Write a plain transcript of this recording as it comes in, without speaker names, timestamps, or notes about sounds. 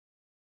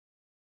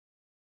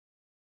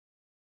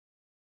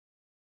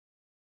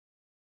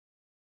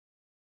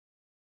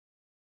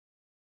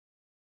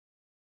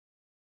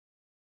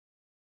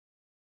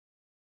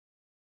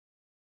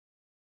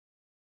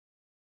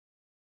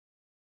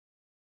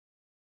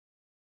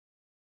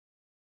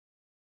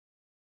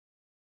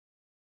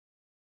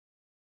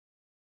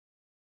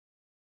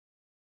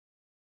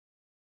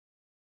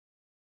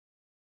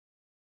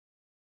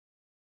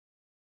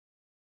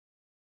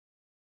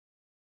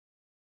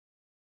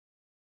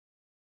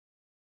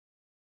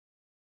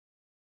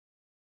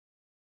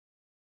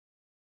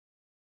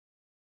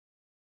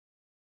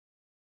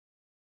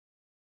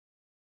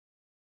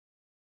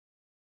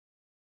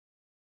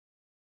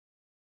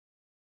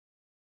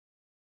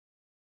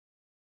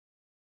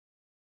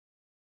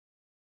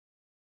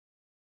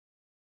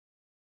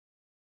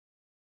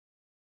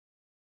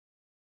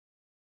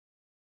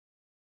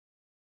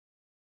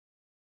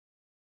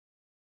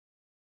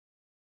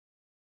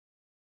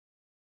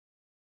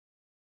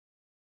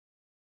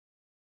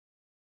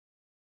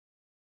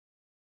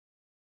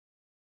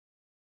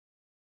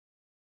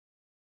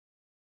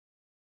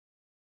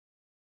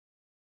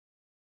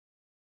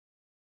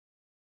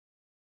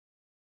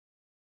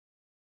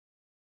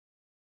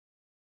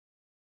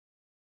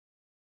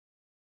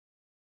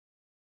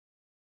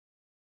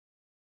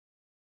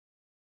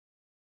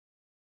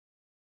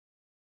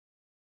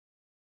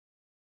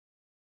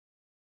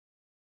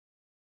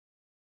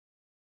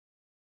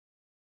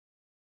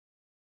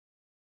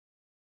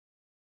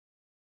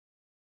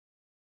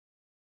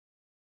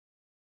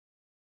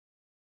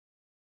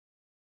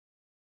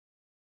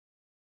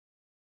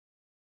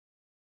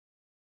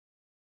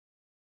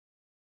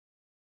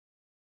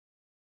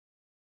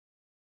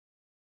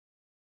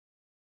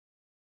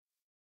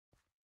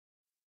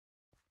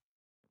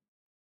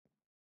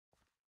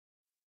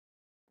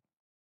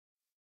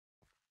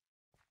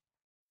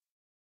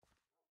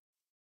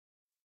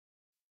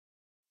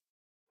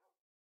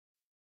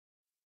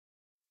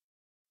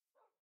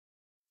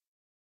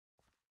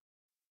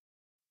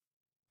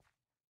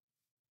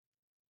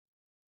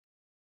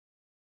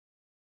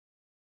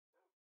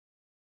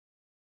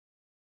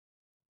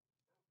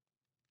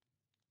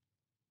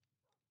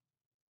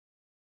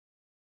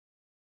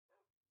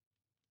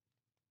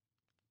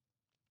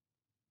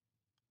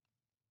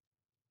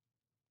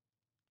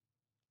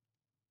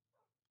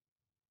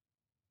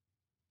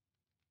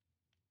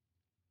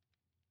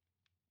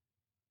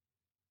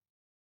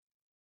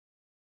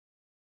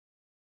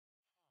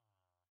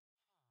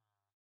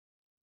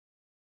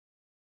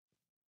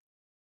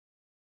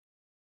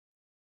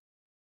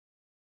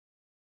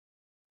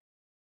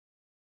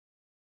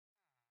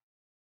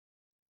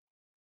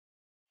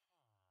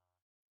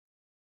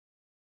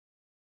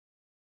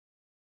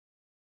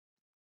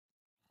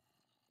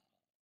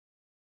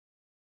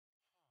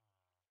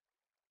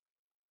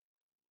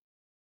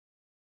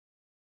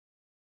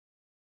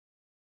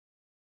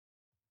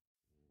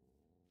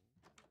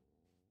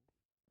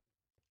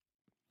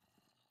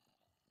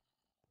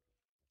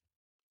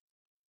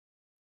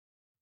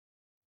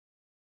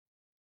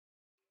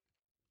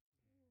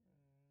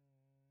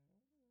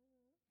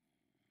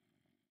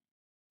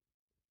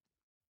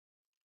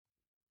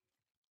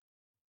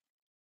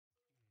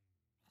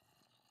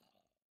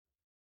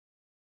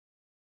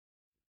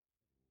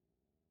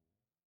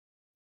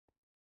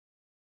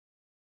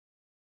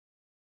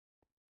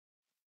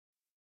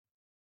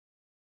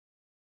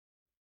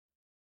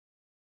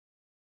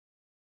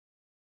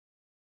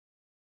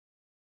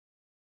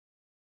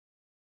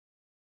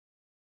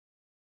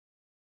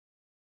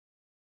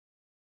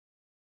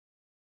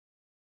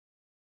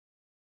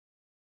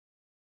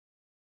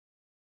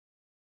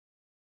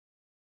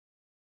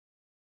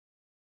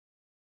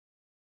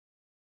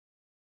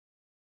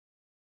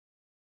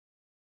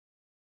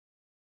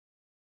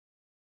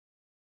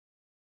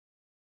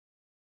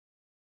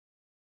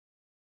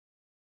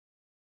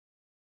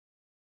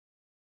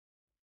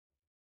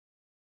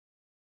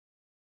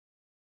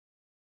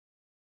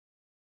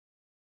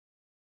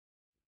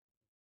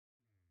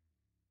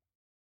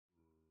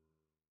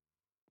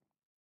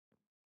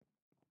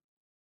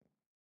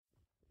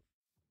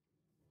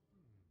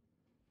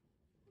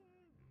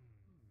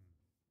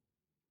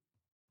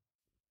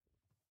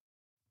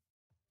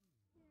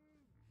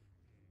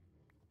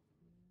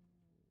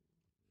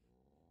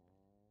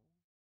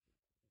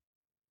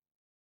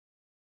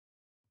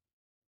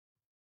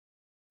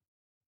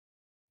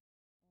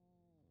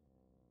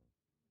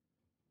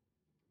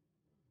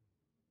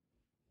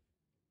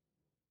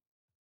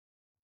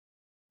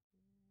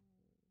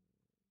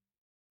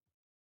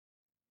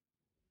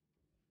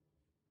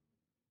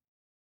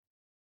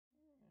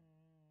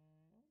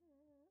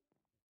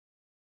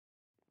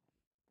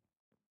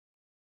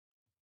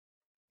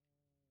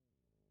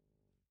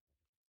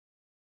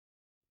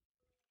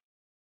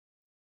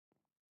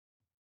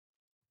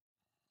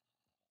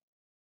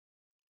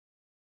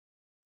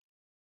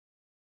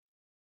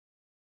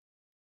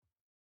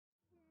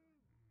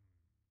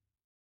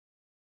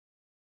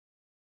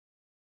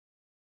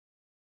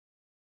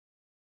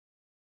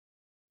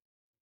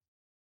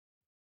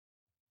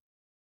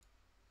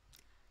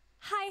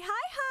Hi,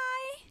 hi,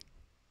 hi.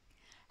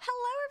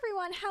 Hello,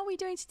 everyone. How are we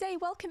doing today?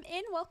 Welcome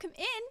in, welcome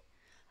in.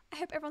 I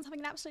hope everyone's having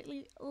an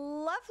absolutely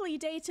lovely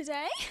day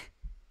today.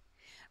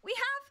 We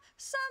have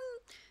some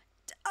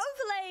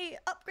overlay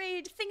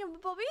upgrade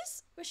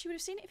thingamabobbies. Wish you would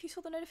have seen it if you saw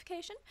the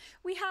notification.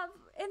 We have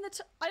in the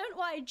I don't know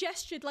why I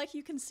gestured like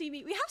you can see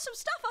me. We have some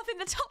stuff up in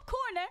the top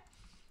corner.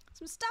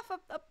 Some stuff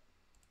up.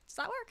 Does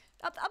that work?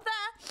 Up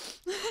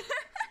there.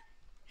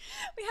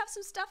 We have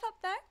some stuff up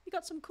there. We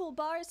got some cool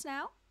bars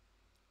now.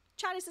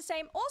 Chat is the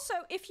same. Also,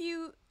 if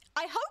you,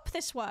 I hope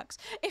this works.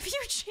 If you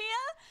cheer,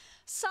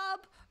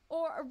 sub,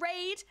 or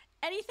raid,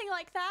 anything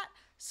like that,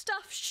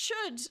 stuff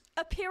should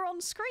appear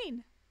on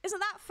screen. Isn't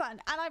that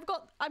fun? And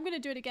I'm going to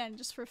do it again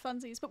just for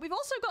funsies. But we've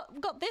also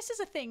got this as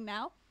a thing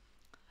now.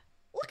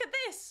 Look at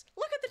this.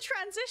 Look at the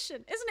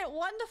transition. Isn't it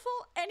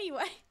wonderful?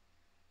 Anyway.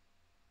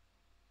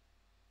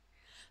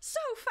 So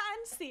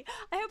fancy.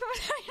 I hope everyone's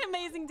having an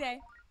amazing day.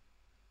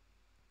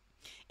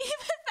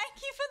 Eva, thank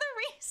you for the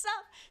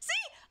resub. See?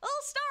 A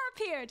little star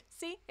appeared.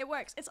 See? It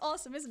works. It's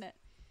awesome, isn't it?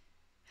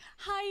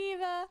 Hi,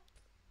 Eva.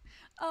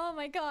 Oh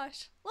my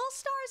gosh. Little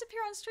stars appear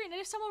on screen, and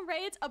if someone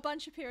raids, a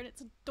bunch appear, and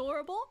it's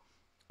adorable.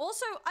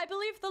 Also, I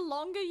believe the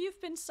longer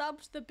you've been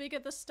subbed, the bigger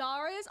the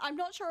star is. I'm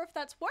not sure if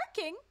that's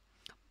working,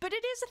 but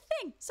it is a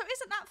thing. So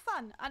isn't that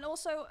fun? And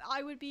also,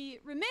 I would be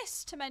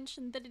remiss to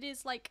mention that it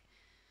is like,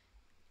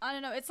 I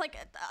don't know, it's like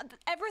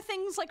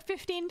everything's like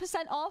 15%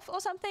 off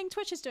or something.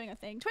 Twitch is doing a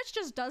thing. Twitch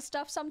just does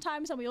stuff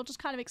sometimes and we all just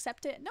kind of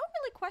accept it. No one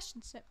really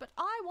questions it, but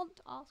I want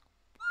to ask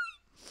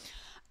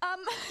why.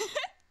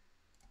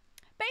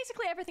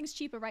 Basically everything's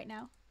cheaper right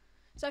now.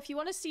 So if you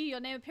want to see your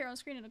name appear on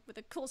screen with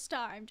a cool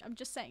star, I'm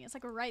just saying, it's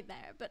like right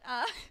there. But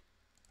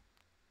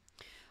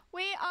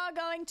we are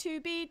going to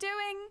be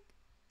doing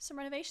some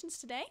renovations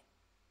today.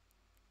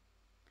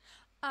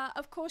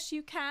 Of course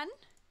you can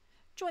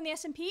join the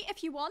SMP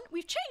if you want.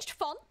 We've changed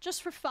font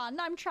just for fun.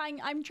 I've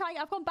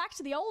gone back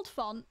to the old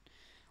font.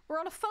 We're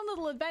on a fun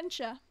little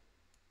adventure.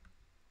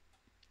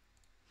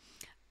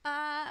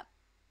 And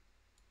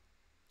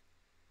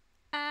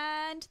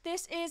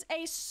this is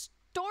a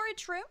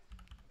storage room.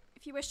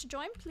 If you wish to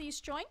join, please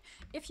join.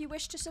 If you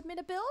wish to submit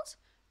a build,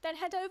 then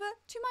head over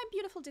to my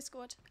beautiful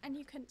Discord and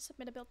you can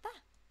submit a build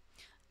there.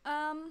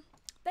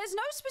 There's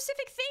no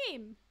specific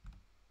theme.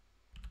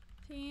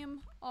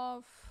 Theme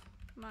of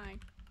my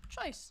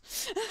choice.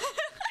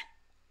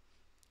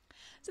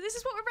 So this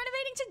is what we're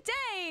renovating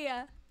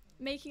today.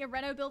 Making a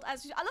reno build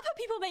as I love how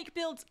people make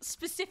builds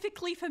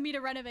specifically for me to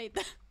renovate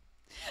them.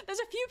 There's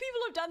a few people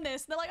who've done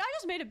this. They're like, I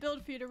just made a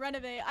build for you to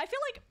renovate. I feel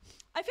like,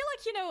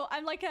 you know,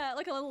 I'm like a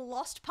little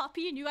lost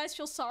puppy and you guys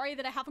feel sorry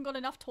that I haven't got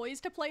enough toys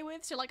to play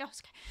with. So you're like, oh,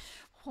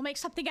 we'll make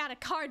something out of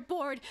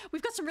cardboard.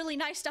 We've got some really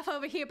nice stuff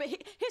over here, but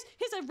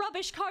here's a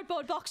rubbish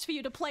cardboard box for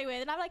you to play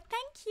with. And I'm like,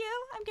 thank you.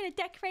 I'm going to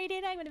decorate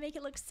it. I'm going to make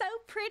it look so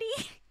pretty.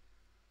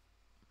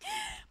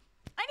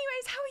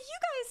 Anyways, how are you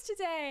guys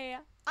today?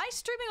 I'm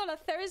streaming on a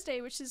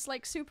Thursday, which is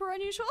like super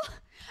unusual.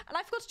 And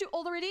I forgot to do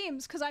all the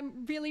redeems because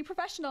I'm really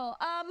professional.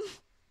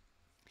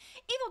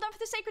 Evil done for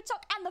the sacred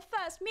sock and the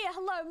first. Mia,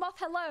 hello. Moth,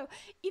 hello.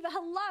 Eva,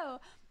 hello.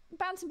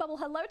 Bounce and Bubble,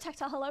 hello.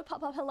 Tactile, hello.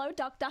 Pop Pop, hello.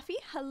 Doc Duffy,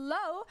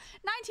 hello.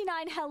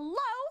 99, hello.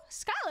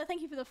 Skylar,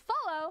 thank you for the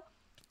follow.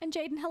 And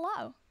Jaden,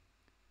 hello.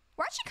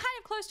 We're actually kind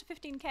of close to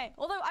 15k.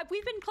 Although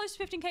we've been close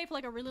to 15k for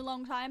like a really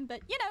long time.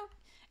 But, you know,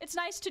 it's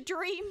nice to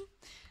dream.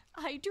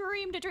 I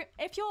dreamed a dream.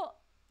 If you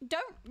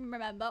don't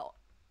remember,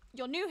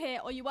 you're new here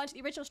or you weren't at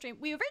the original stream,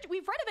 we've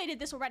renovated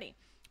this already.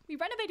 We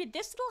renovated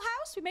this little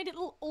house. We made it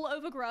all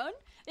overgrown.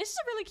 This is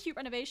a really cute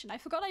renovation. I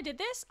forgot I did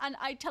this and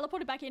I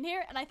teleported back in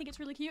here and I think it's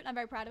really cute and I'm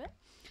very proud of it.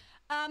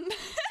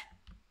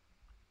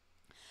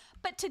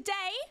 But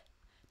today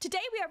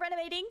we are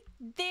renovating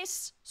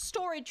this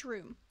storage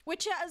room,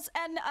 which has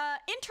an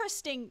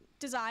interesting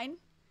design.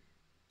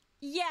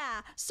 Yeah,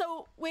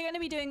 so we're going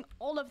to be doing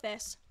all of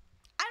this.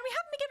 And we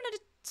haven't been given a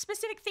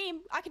specific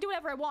theme. I can do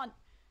whatever I want.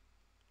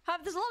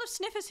 However, there's a lot of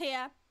sniffers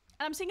here,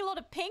 and I'm seeing a lot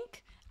of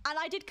pink, and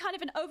I did kind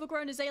of an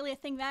overgrown azalea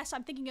thing there, so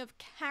I'm thinking of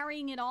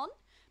carrying it on,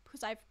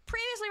 because I've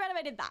previously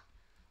renovated that.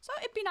 So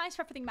it'd be nice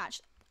for everything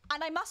matched.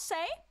 And I must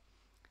say,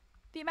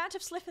 the amount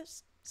of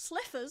slippers,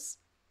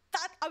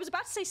 that, I was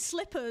about to say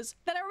slippers,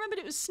 then I remembered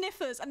it was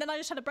sniffers, and then I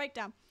just had a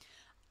breakdown.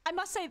 I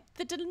must say,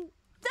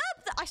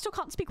 I still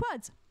can't speak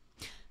words.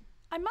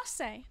 I must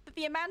say that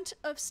the amount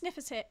of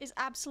sniffers here is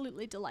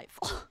absolutely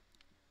delightful.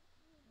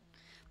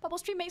 Bubble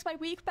stream makes my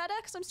week better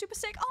because I'm super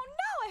sick. Oh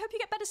no, I hope you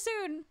get better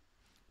soon.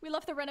 We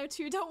love the Reno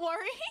too, don't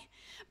worry.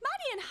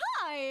 Maddie and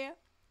hi. I'm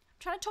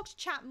trying to talk to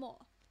chat more.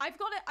 I've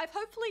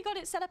hopefully got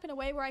it set up in a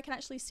way where I can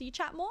actually see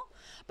chat more.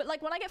 But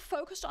like when I get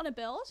focused on a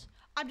build,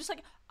 I'm just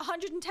like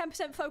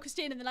 110% focused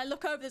in and then I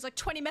look over, there's like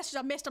 20 messages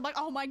I missed. I'm like,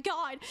 oh my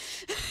God,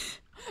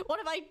 what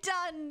have I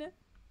done?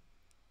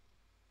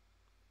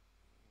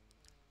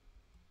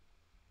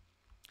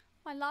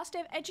 My last day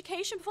of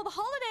education before the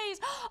holidays.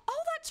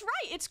 Oh, that's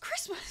right, it's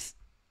Christmas.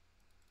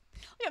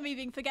 Look at me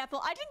being forgetful.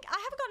 I haven't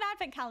got an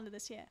advent calendar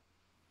this year.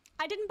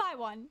 I didn't buy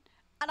one.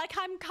 And I'm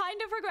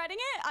kind of regretting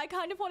it. I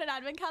kind of want an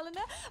advent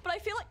calendar. But I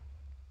feel like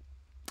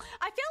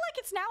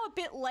it's now a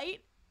bit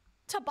late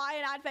to buy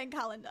an advent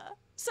calendar.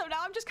 So now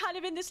I'm just kind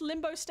of in this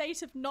limbo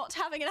state of not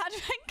having an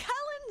advent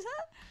calendar.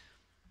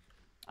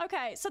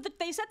 Okay, so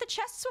they said the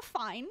chests were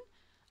fine,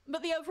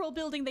 but the overall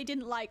building they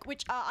didn't like,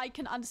 which I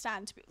can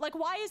understand. Like,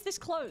 why is this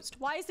closed?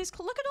 Why is this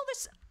look at all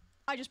this.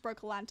 I just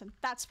broke a lantern.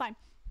 That's fine.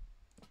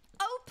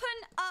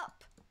 Open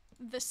up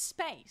the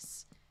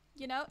space.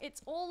 You know,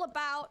 it's all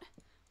about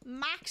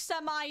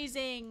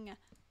maximizing.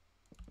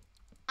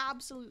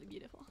 Absolutely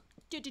beautiful.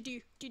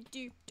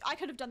 I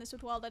could have done this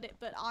with World Edit,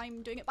 but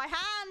I'm doing it by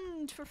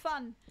hand for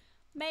fun.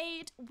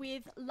 Made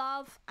with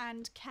love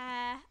and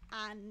care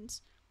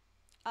and,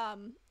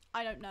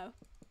 I don't know.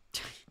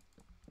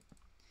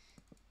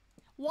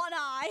 One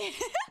eye.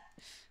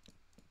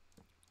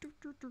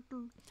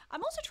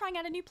 I'm also trying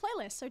out a new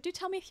playlist, so do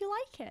tell me if you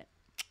like it.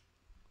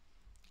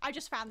 I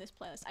just found this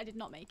playlist. I did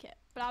not make it,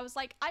 but I was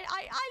like, I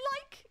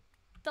like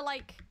the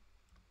like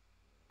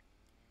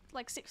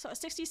 60s,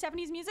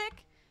 70s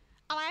music.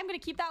 And I am going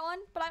to keep that one,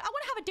 but I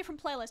want to have a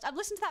different playlist. I've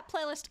listened to that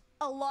playlist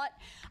a lot.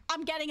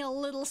 I'm getting a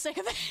little sick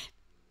of it.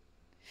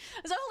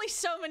 There's only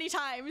so many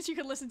times you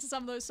can listen to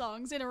some of those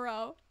songs in a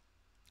row.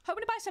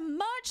 Hoping to buy some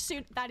merch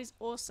soon. That is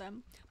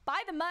awesome.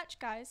 Buy the merch,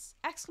 guys.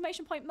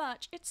 Exclamation point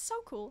merch. It's so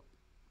cool.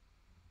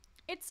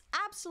 It's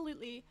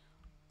absolutely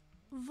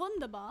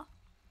wunderbar.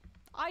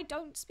 I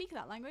don't speak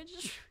that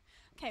language.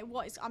 Okay,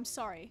 what is... I'm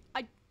sorry.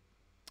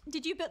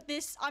 Did you put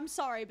this? I'm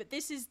sorry, but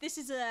this is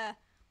a...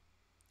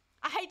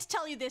 I hate to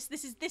tell you this.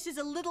 This is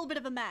a little bit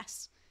of a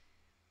mess.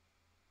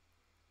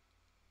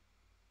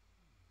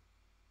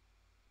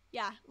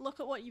 Yeah,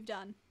 look at what you've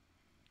done.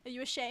 Are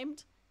you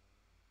ashamed?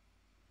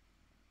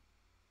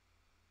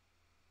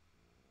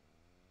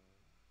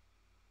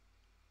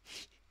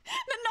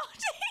 The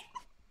nodding.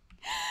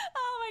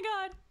 Oh my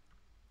god.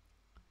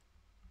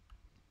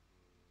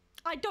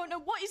 I don't know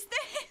what is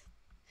this.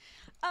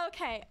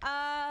 Okay,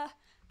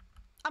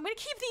 I'm gonna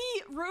keep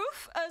the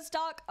roof as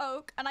dark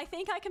oak, and I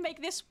think I can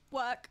make this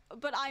work,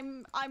 but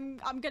I'm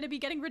gonna be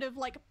getting rid of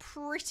like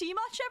pretty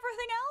much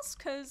everything else,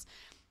 because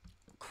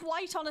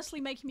quite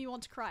honestly making me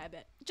want to cry a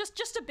bit.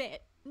 Just a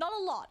bit. Not a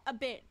lot, a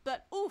bit,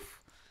 but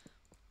oof.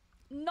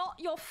 Not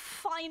your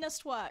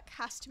finest work,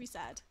 has to be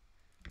said.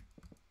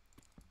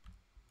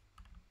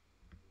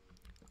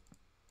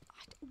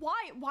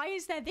 Why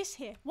is there this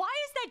here? Why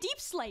is there deep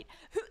slate?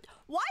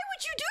 Why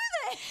would you do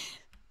this?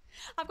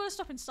 I've got to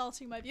stop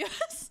insulting my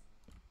viewers.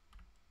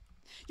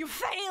 You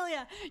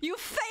failure! You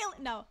fail!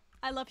 No,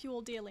 I love you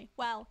all dearly.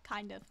 Well,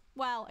 kind of.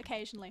 Well,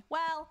 occasionally.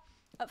 Well,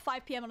 at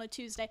 5 p.m. on a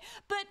Tuesday.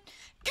 But...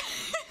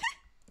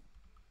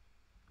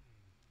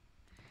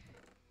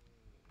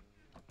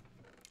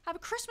 have a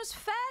Christmas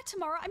fair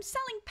tomorrow. I'm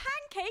selling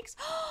pancakes.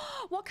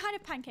 What kind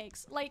of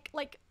pancakes? Like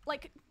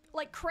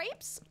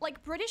crepes?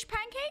 Like British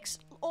pancakes?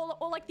 Or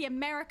like the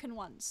American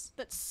ones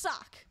that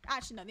suck?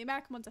 Actually, no, the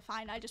American ones are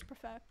fine. I just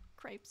prefer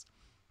crepes.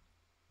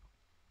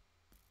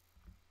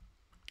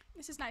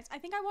 This is nice. I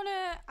think I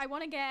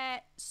wanna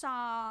get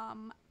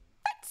some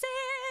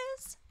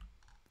fences.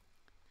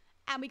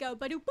 And we go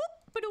ba-doop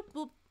boop, ba-doop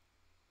boop,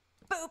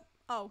 boop.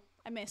 Oh,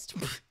 I missed.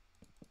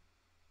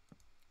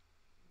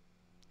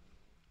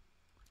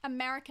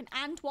 American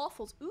and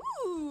waffles.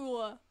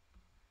 Ooh.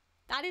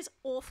 That is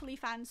awfully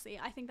fancy.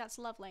 I think that's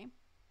lovely.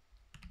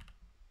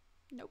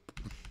 Nope.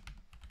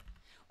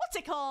 What's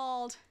it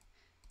called?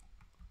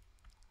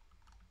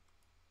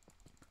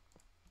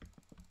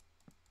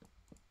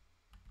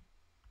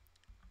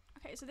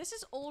 Okay, so this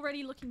is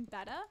already looking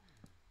better.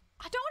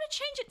 I don't want to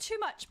change it too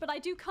much, but I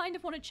do kind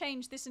of want to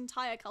change this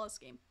entire color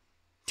scheme.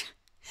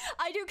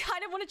 I do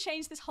kind of want to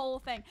change this whole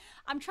thing.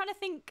 I'm trying to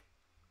figure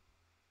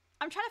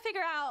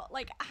out,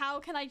 like, how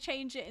can I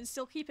change it and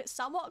still keep it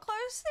somewhat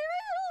close to the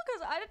original?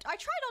 Because I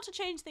try not to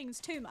change things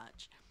too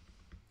much.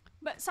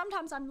 But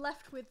sometimes I'm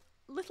left with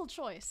little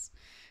choice.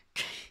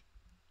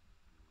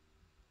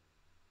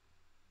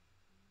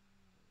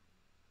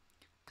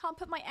 Can't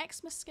put my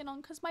Xmas skin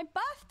on because my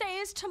birthday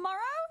is tomorrow.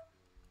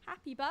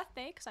 Happy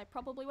birthday, because I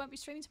probably won't be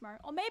streaming tomorrow.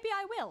 Or maybe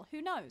I will.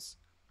 Who knows?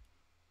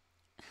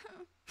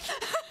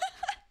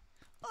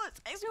 Oh,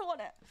 it makes me want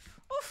it.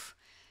 Oof.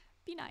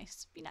 Be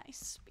nice, be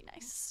nice, be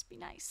nice, be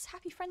nice.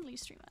 Happy friendly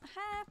streamer.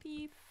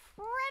 Happy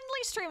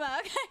friendly streamer.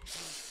 Okay.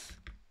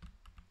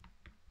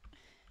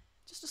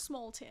 Just a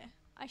small tear.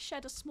 I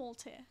shed a small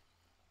tear.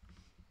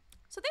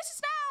 So this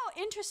is now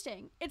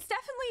interesting. It's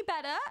definitely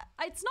better.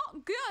 It's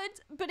not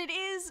good, but it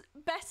is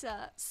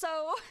better.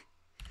 So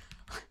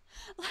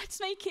let's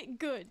make it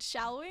good,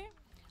 shall we?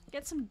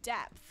 Get some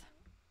depth.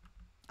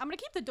 I'm gonna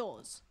keep the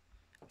doors.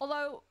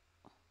 Although,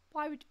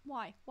 why? Why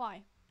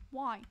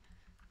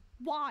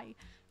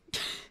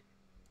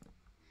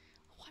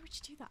would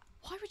you do that?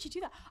 Why would you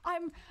do that?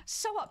 I'm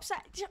so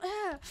upset.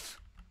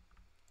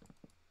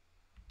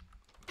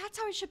 That's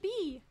how it should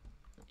be.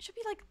 It should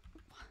be like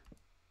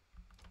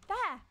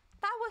there.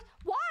 That was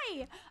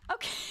why?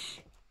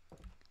 Okay.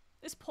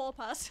 This poor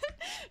person.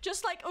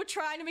 Just like, oh,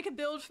 trying to make a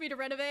build for me to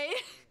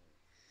renovate.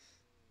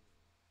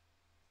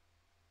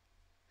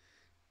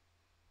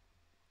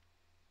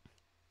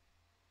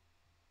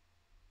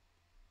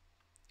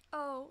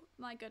 Oh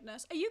my my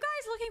goodness. Are you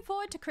guys looking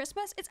forward to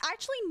Christmas? It's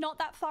actually not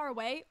that far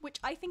away, which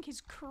I think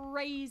is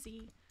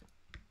crazy.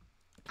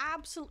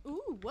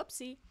 Ooh,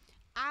 whoopsie.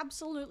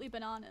 Absolutely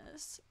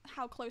bananas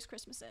how close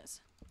Christmas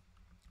is.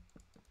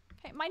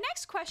 Okay, my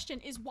next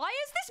question is, why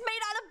is this made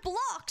out of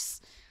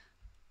blocks?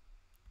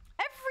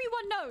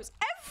 Everyone knows.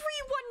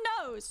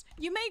 Everyone knows.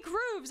 You make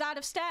roofs out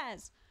of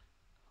stairs.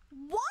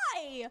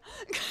 Why?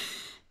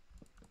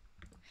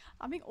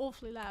 I'm being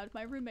awfully loud.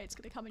 My roommate's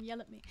gonna come and yell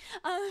at me.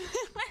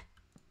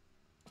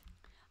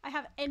 I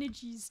have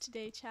energies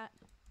today, chat.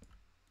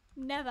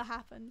 Never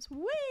happens.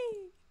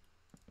 Whee!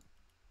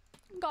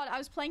 God, I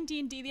was playing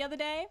D&D the other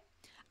day,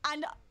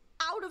 and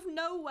out of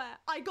nowhere,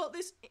 I got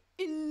this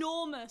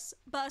enormous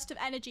burst of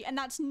energy, and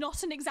that's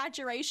not an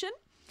exaggeration.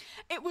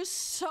 It was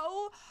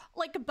so,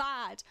 like,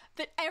 bad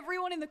that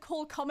everyone in the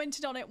call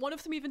commented on it. One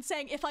of them even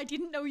saying, if I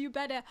didn't know you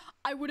better,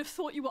 I would have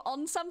thought you were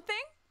on something.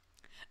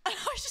 And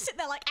I was just sitting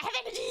there like, I have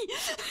energy!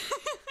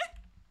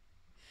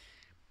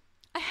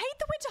 I hate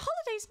the winter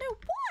holidays. No,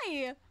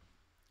 why?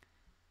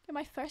 Okay,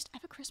 my first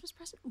ever Christmas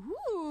present.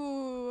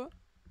 Ooh.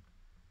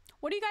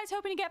 What are you guys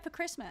hoping to get for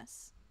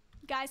Christmas?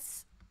 You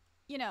guys,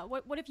 you know,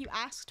 what have you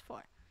asked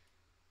for?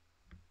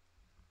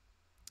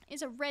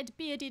 Is a red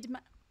bearded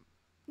man.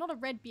 Not a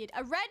red beard.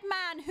 A red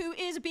man who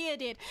is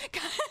bearded.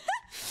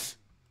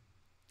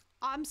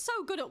 I'm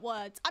so good at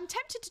words. I'm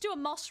tempted to do a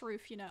moss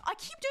roof, you know. I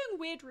keep doing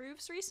weird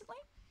roofs recently.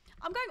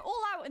 I'm going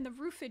all out in the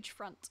roofage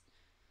front.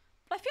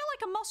 But I feel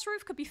like a moss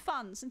roof could be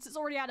fun since it's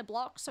already out of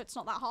blocks, so it's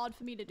not that hard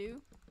for me to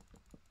do.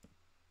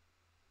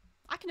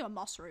 I can do a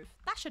moss roof.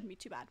 That shouldn't be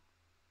too bad.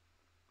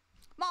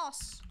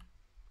 Moss.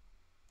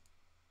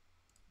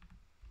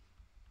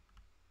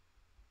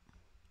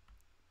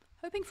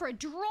 Hoping for a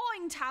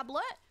drawing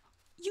tablet.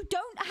 You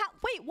don't have...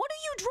 Wait, what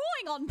are you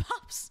drawing on,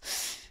 Pups?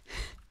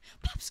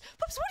 Pups,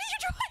 what are you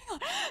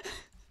drawing on?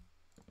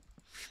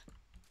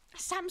 A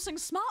Samsung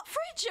smart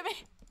fridge? I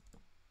mean...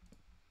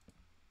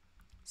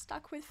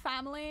 Stuck with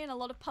family and a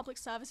lot of public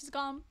services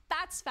gone.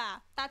 That's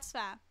fair. That's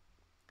fair.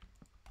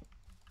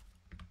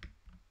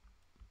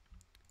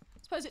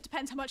 Suppose it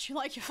depends how much you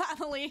like your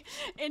family,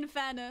 in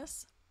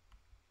fairness.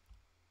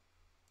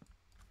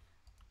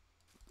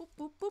 Boop,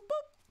 boop, boop,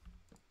 boop.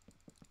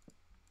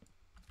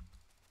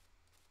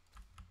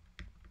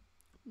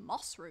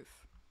 Moss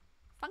roof.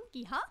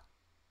 Funky, huh?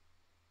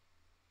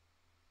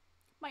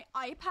 My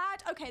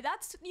iPad? Okay,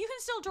 that's... You can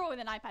still draw with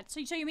an iPad. So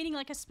you're meaning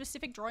like a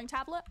specific drawing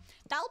tablet?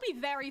 That'll be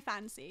very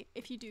fancy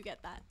if you do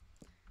get that.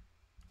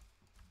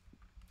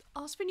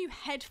 Ask for new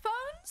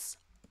headphones?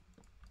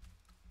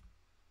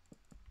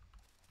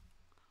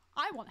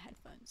 I want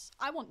headphones.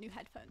 I want new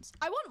headphones.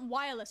 I want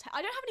wireless.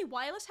 I don't have any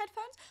wireless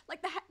headphones.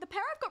 Like the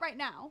pair I've got right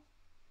now,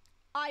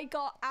 I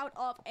got out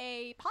of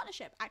a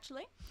partnership,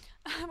 actually.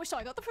 So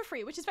I got them for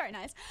free, which is very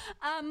nice.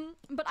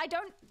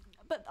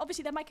 But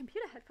obviously they're my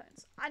computer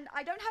headphones. And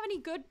I don't have any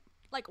good,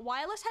 like,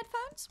 wireless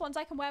headphones. Ones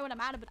I can wear when I'm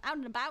out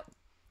and about.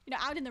 You know,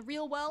 out in the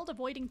real world,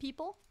 avoiding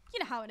people. You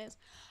know how it is.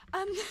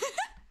 So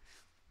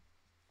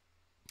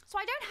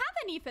I don't have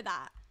any for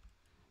that.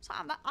 So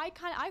I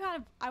kind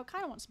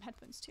of want some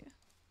headphones too.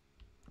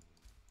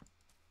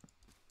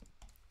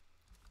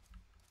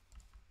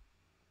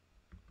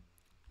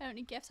 I don't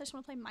need gifts. I just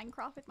want to play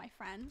Minecraft with my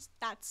friends.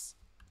 That's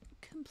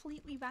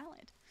completely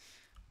valid.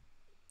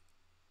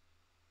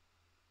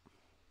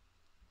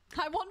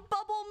 I want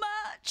bubble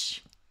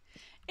merch.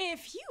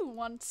 If you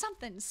want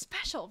something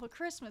special for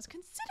Christmas,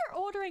 consider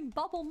ordering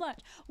bubble merch.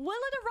 Will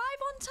it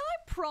arrive on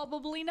time?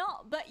 Probably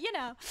not, but you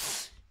know,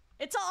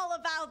 it's all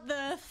about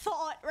the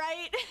thought,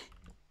 right?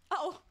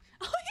 Oh,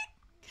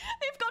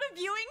 they've got a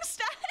viewing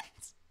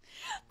stand.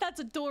 That's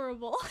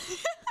adorable.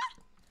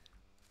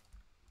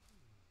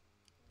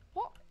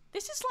 What?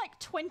 This is like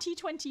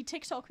 2020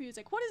 TikTok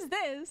music. What is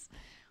this?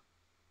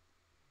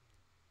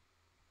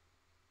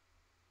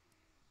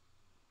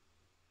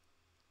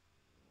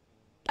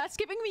 That's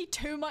giving me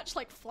too much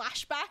like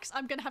flashbacks.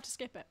 I'm gonna have to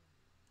skip it.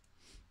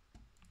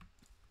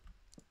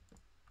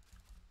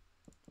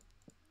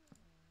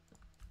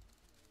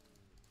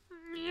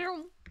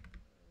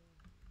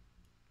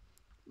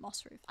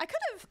 Moss roof. I could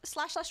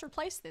have /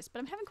 replaced this, but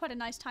I'm having quite a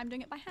nice time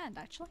doing it by hand,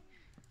 actually.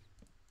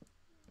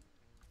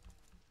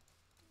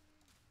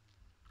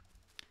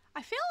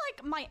 I feel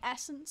like my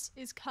essence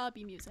is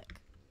Kirby music.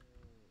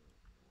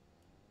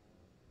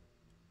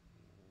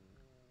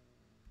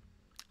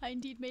 I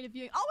indeed made a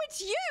viewing. Oh,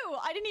 it's you!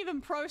 I didn't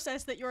even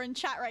process that you're in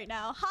chat right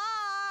now.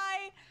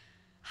 Hi!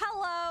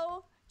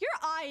 Hello! Your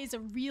eyes are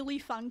really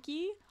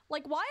funky.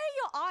 Like, why are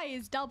your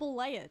eyes double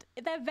layered?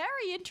 They're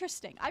very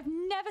interesting. I've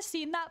never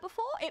seen that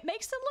before. It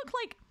makes them look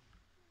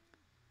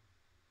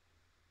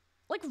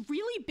like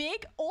really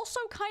big, also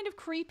kind of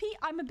creepy.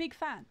 I'm a big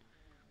fan.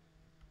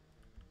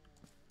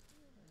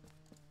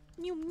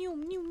 Noom,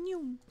 noom, noom,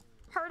 noom.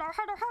 Herder,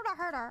 herder, herder,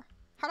 herder.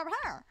 Herder,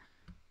 herder.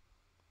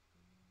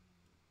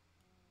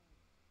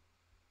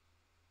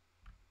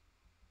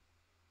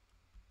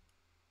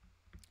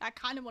 I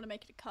kind of want to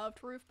make it a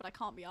curved roof, but I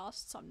can't be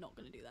asked, so I'm not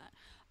going to do that.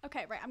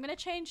 Okay, right, I'm going to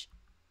change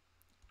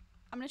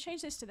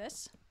this to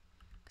this,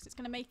 because it's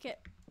going to make it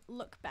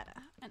look better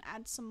and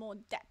add some more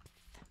depth.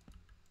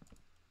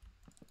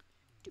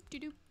 Doop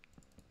doop doop.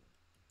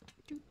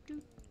 Doop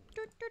doop.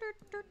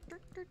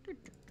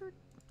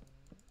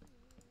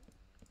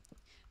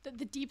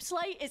 The deep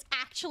slate is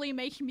actually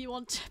making me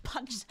want to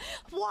punch.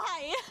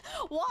 Why?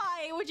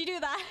 Why would you do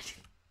that?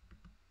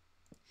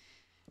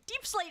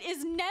 Deep slate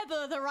is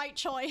never the right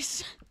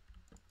choice.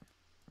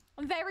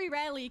 Very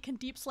rarely can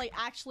deep slate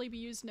actually be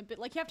used in a bit.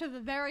 Like, you have to have a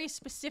very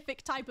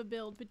specific type of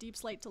build for deep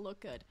slate to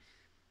look good.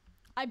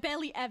 I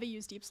barely ever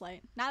use deep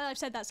slate. Now that I've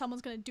said that,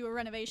 someone's going to do a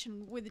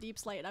renovation with the deep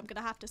slate, I'm going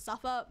to have to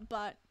suffer,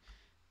 but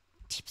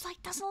deep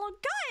slate doesn't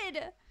look good.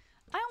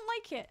 I don't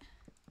like it.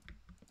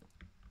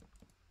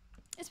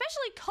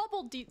 Especially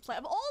cobbled deep slate.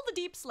 Of all the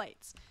deep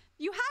slates,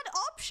 you had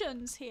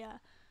options here.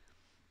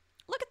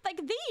 Look at,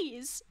 like,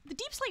 these. The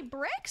deep slate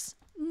bricks,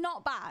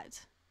 not bad.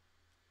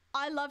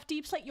 I love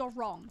deep slate, you're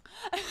wrong.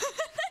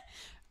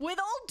 With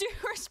all due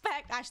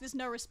respect, actually there's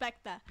no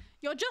respect there.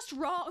 You're just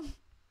wrong.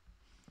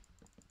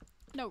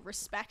 No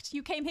respect.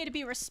 You came here to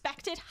be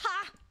respected.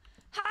 Ha!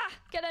 Ha!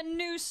 Get a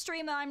new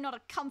streamer. I'm not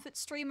a comfort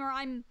streamer.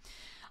 I'm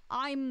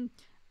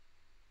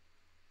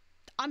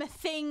a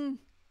thing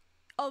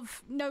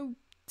of no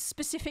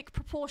specific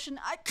proportion.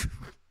 I've got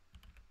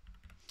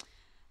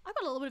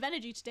a little bit of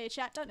energy today,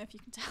 chat. Don't know if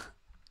you can tell.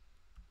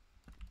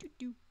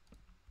 Doo-doo.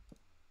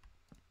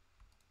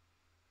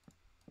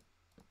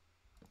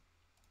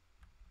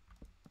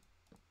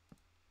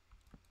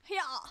 Yeah.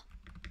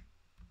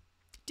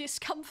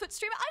 Discomfort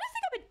streamer? I don't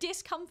think I'm a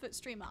discomfort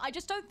streamer. I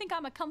just don't think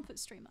I'm a comfort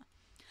streamer.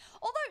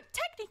 Although,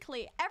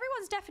 technically,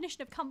 everyone's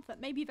definition of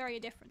comfort may be very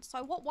different.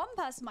 So what one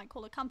person might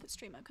call a comfort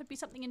streamer could be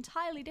something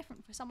entirely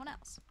different for someone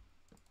else.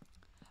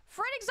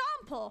 For an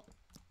example,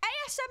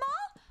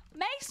 ASMR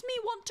makes me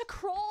want to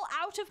crawl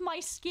out of my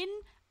skin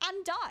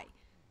and die.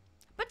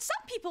 But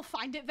some people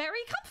find it very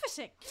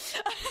comforting.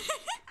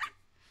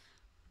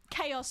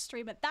 Chaos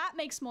streamer, that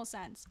makes more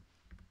sense.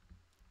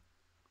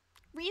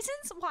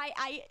 Reasons why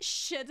I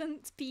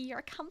shouldn't be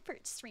your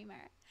comfort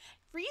streamer.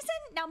 Reason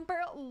number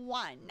 1,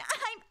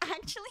 I'm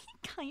actually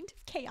kind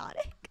of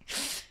chaotic.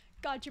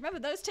 God, do you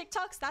remember those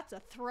TikToks? That's a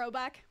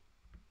throwback.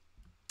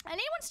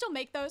 Anyone still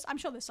make those? I'm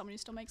sure there's someone who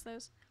still makes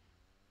those.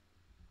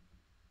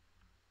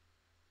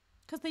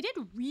 Because they did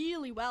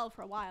really well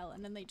for a while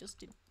and then they just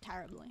did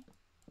terribly.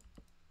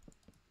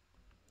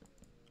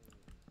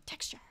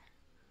 Texture.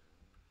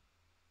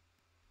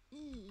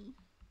 Eee.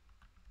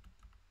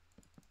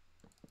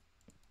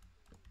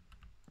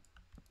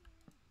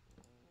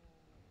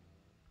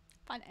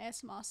 Find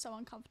ASMR so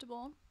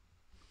uncomfortable.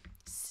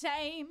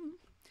 Same.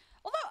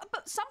 Although,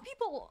 but some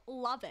people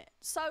love it.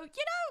 So, you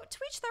know, to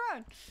each their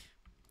own.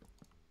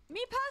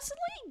 Me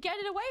personally, get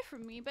it away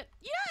from me. But,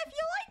 you know, if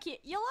you like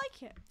it, you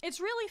like it. It's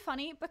really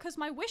funny because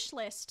my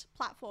wishlist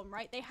platform,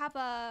 right? They have,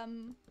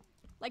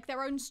 like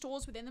their own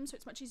stores within them. So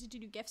it's much easier to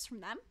do gifts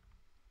from them.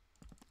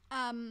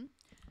 And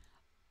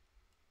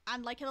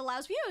like it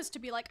allows viewers to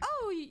be like,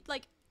 oh,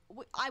 like,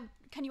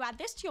 can you add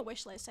this to your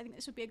wish list? I think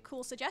this would be a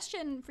cool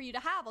suggestion for you to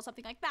have or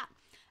something like that.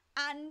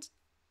 And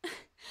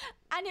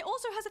and it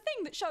also has a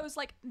thing that shows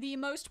like the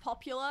most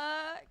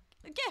popular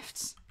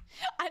gifts.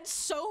 And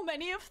so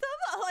many of them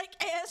are like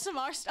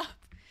ASMR stuff.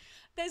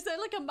 There's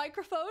like a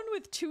microphone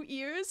with 2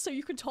 ears so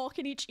you can talk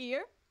in each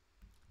ear.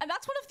 And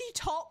that's one of the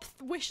top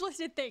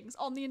wishlisted things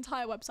on the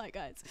entire website,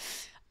 guys.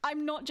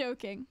 I'm not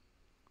joking.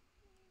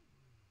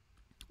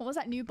 What was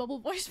that new bubble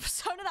voice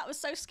persona? That was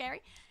so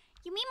scary.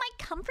 You mean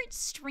my comfort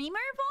streamer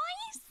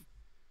voice?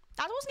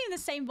 That wasn't even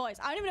the same voice.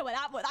 I don't even know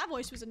where that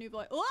voice was a new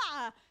voice.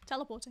 Ah,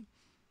 teleporting.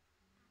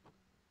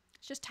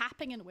 It's just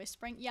tapping and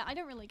whispering. Yeah, I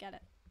don't really get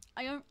it.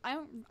 I don't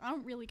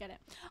really get it.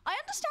 I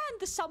understand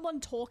the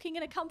someone talking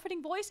in a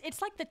comforting voice.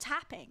 It's like the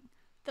tapping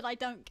that I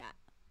don't get.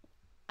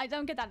 I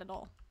don't get that at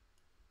all.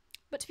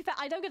 But to be fair,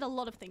 I don't get a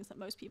lot of things that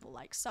most people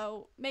like.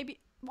 So maybe,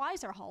 why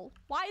is there a hole?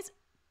 Why is...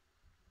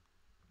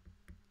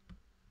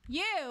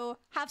 You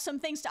have some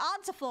things to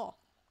answer for.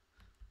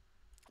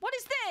 What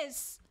is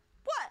this?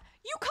 What?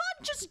 You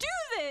can't just do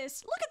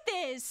this. Look at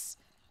this.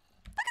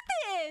 Look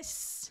at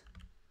this.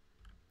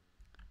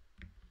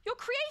 You're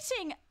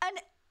creating an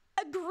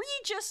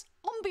egregious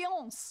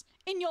ambiance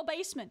in your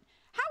basement.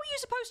 How are you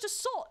supposed to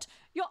sort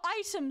your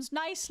items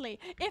nicely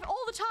if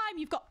all the time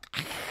you've got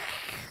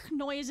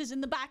noises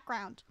in the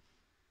background?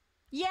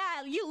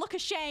 Yeah, you look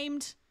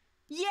ashamed.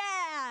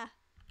 Yeah.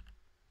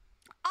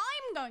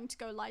 I'm going to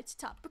go light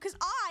it up because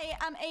I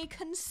am a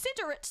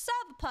considerate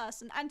server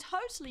person and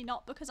totally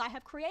not because I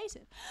have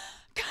creative.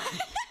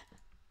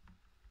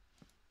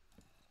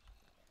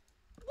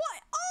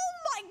 What? Oh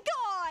my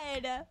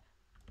god!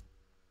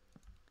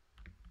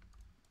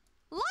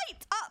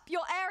 Light up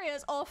your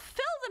areas or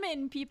fill them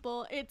in,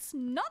 people. It's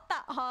not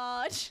that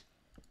hard.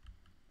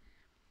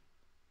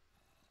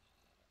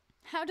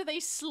 How do they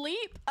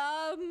sleep?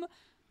 I'm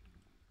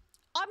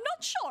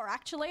not sure,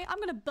 actually. I'm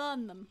gonna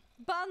burn them.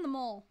 Burn them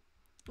all.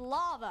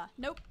 Lava.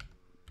 Nope.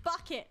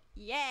 Bucket.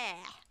 Yeah.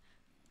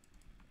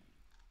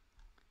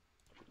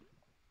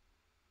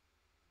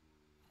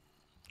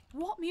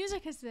 What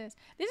music is this?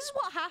 This is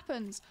what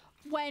happens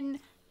when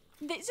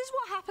This is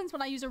what happens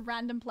when I use a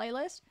random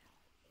playlist.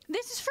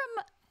 This is from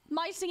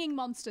My Singing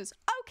Monsters.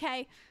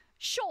 Okay,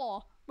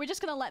 sure. We're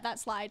just gonna let that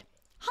slide.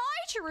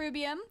 Hi,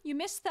 Cherubium. You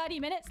missed 30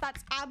 minutes.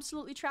 That's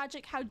absolutely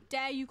tragic. How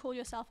dare you call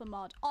yourself a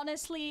mod?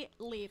 Honestly,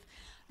 leave.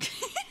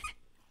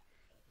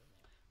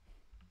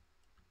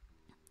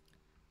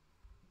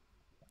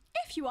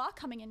 If you are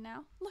coming in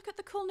now, look at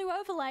the cool new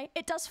overlay.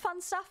 It does fun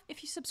stuff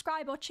if you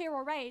subscribe or cheer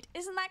or raid.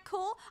 Isn't that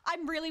cool?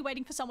 I'm really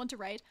waiting for someone to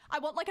raid. I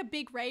want like a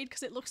big raid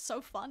because it looks so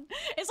fun.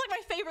 It's like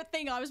my favorite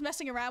thing. I was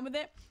messing around with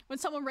it. When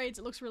someone raids,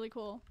 it looks really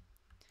cool.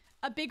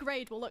 A big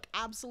raid will look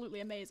absolutely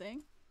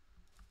amazing.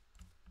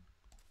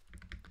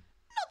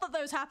 Not that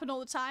those happen all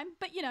the time,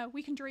 but you know,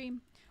 we can dream.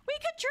 We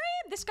can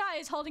dream! This guy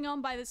is holding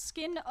on by the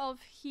skin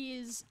of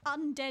his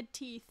undead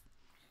teeth.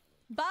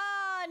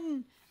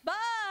 Burn!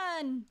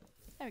 Burn!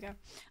 There we go.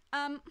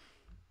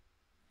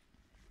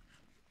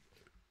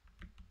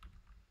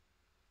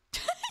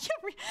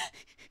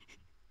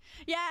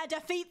 Yeah,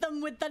 defeat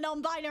them with the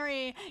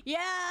non-binary.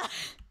 Yeah.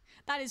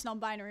 That is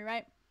non-binary,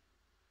 right?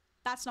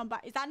 That's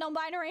non-binary. Is that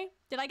non-binary?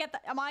 Did I get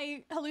that? Am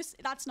I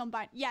That's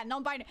non-binary. Yeah,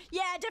 non-binary.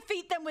 Yeah,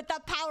 defeat them with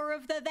the power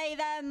of the they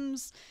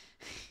thems.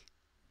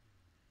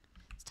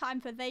 It's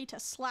time for they to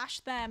slash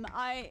them.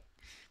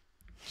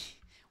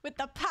 With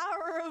the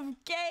power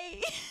of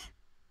gay.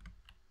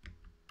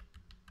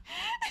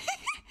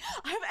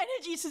 I have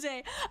energy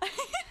today.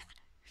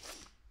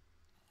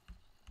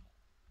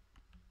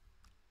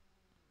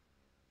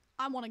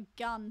 I want a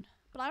gun,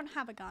 but I don't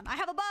have a gun. I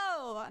have a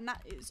bow, and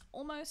that is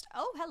almost.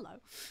 Oh, hello.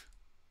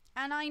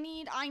 And I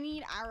need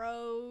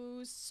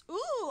arrows.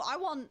 Ooh, I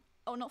want.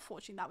 Oh, not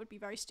fortune. That would be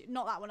very stupid.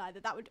 Not that one either.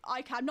 That would.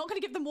 I'm not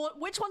gonna give them more.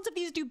 Which ones of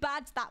these do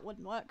bads? That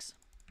one works.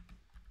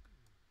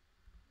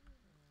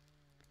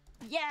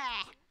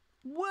 Yeah.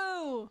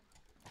 Woo.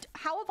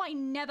 How have I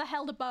never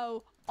held a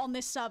bow on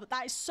this server?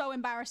 That is so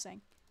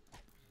embarrassing.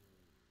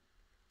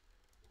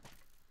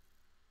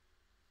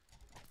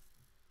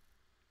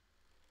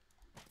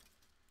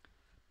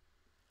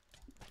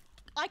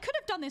 I could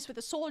have done this with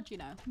a sword, you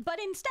know, but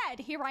instead,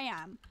 here I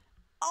am.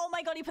 Oh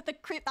my god, he put the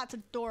creep. That's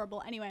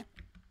adorable. Anyway,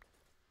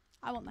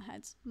 I want the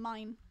heads.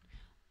 Mine.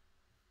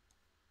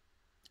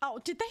 Oh,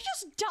 did they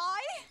just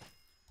die?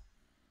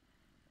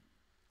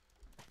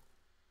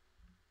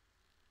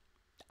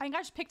 I think I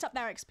just picked up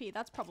their XP.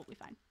 That's probably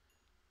fine.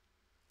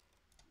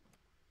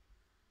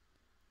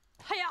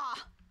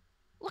 Hiya!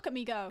 Look at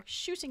me go.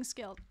 Shooting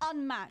skill.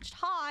 Unmatched.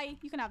 Hi.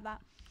 You can have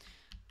that.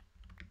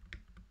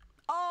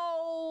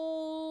 Oh,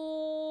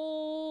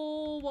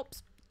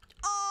 whoops.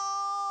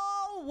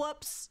 Oh,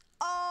 whoops.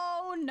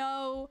 Oh,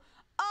 no.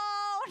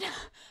 Oh,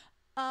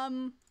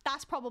 no.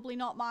 That's probably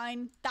not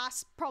mine.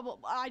 That's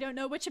probably... I don't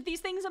know which of these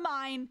things are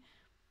mine.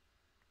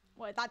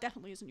 Wait, that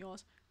definitely isn't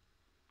yours.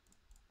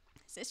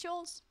 Is this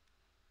yours?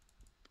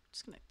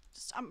 Just gonna...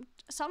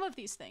 some of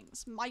these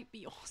things might be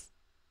yours.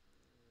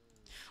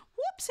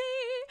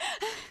 Whoopsie!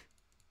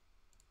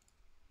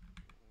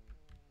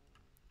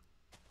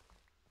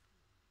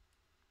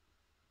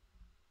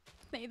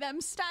 They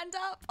them stand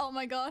up. Oh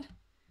my god.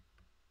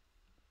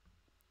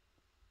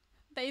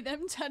 They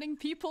them turning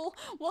people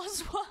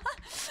was what?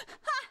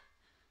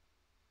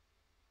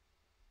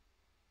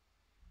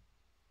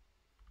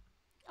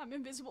 I'm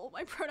invisible.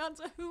 My pronouns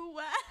are who,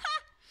 where.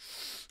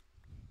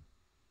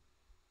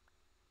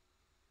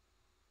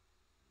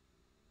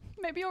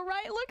 Maybe your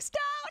right looks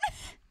down.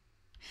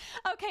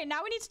 Okay,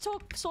 now we need to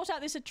sort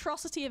out this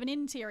atrocity of an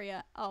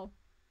interior. Oh,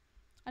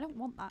 I don't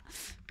want that.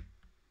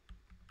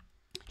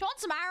 Do you want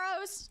some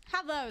arrows?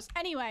 Have those.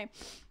 Anyway,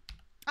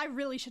 I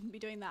really shouldn't be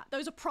doing that.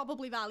 Those are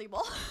probably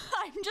valuable.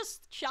 I'm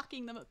just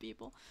chucking them at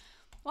people.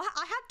 Well,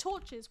 I had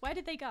torches. Where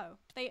did they go?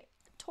 They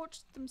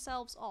torched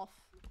themselves off.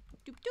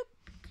 Doop doop.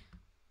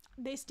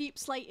 This deep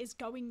slate is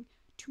going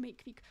to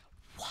make me...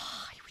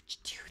 Why would you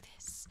do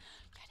this?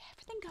 You had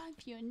everything going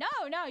for you.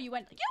 No, no, you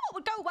went... You know what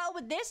would go well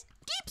with this?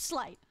 Deep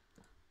slate.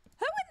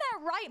 Who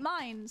in their right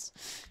minds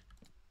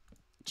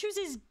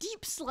chooses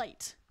deep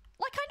slate?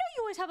 Like, I know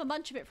you always have a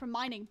bunch of it from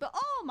mining, but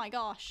oh my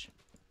gosh.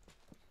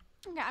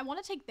 Okay, I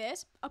want to take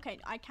this. Okay,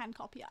 I can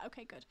copy it.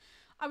 Okay, good.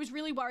 I was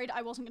really worried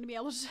I wasn't going to be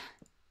able to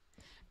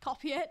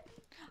copy it.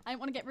 I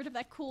didn't want to get rid of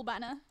that cool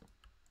banner.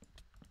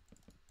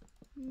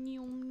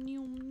 Neum,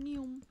 neum,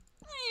 neum.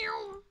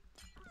 Neum,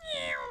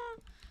 neum.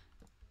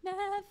 Never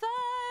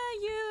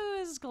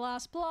use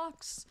glass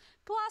blocks.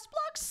 Glass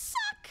blocks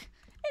suck.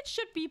 It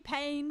should be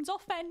panes or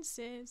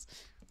fences.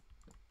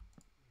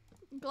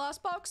 Glass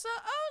blocks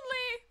are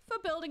only for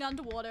building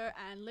underwater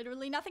and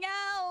literally nothing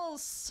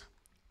else.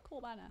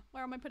 Cool banner.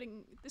 Where am I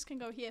putting? This can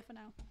go here for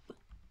now.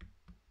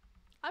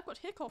 I've got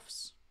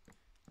hiccups.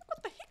 I've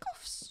got the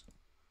hiccups.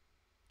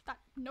 That,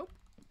 nope.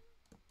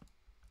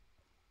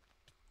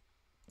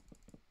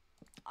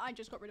 I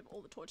just got rid of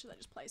all the torches I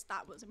just placed.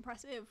 That was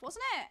impressive,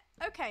 wasn't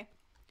it? Okay.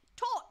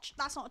 Torch.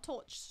 That's not a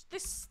torch.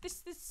 This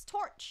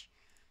torch.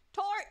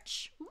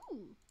 Torch.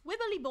 Ooh.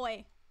 Wibbly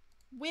boy.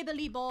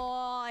 Wibbly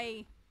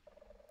boy.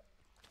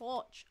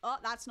 Torch. Oh,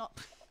 that's not...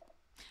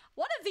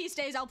 One of these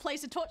days I'll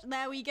place a torch.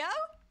 There we go.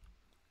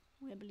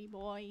 Wibbly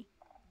boy.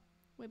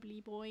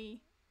 Wibbly boy.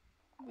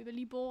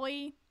 Wibbly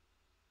boy.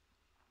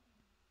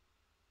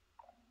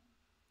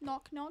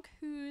 Knock, knock.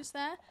 Who's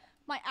there?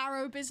 My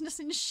arrow business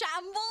in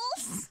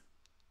shambles.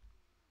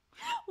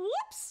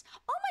 Whoops.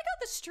 Oh my god,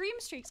 the stream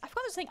streaks. I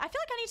forgot this thing. I feel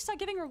like I need to start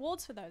giving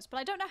rewards for those, but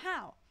I don't know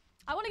how.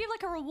 I want to give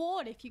like a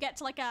reward if you get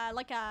to like a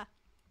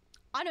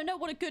I don't know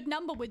what a good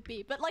number would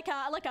be, but like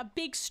a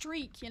big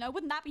streak, you know?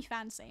 Wouldn't that be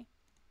fancy?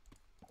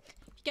 If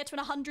you get to an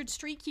 100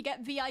 streak, you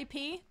get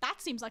VIP. That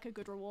seems like a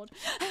good reward.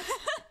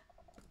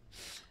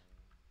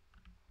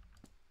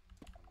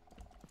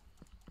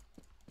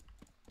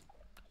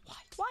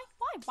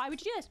 Why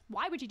would you do this?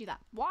 Why would you do that?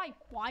 Why?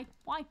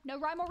 No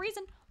rhyme or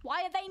reason.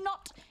 Why are they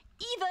not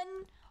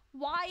even?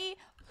 Why?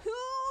 Who?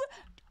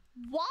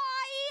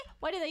 Why?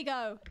 Where did they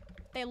go?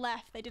 They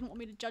left. They didn't want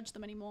me to judge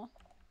them anymore.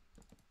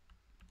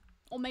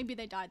 Or maybe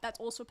they died. That's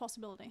also a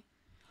possibility.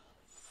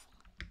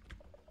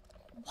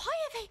 Why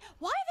are they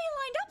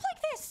lined up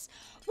like this?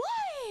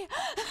 Why?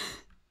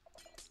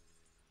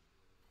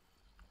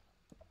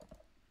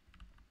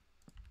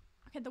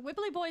 Okay, the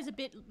Wibbly boy is a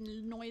bit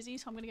noisy,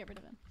 so I'm gonna get rid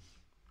of him.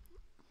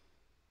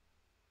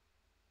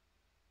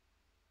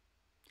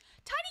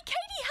 Tiny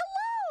Katie,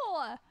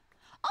 hello!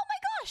 Oh my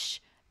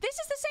gosh! This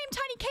is the same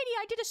Tiny Katie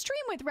I did a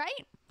stream with,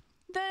 right?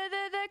 The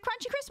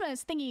Crunchy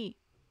Christmas thingy.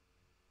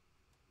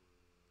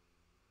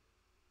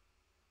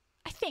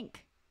 I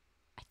think.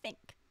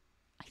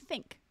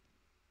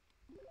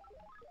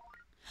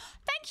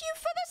 Thank you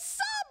for the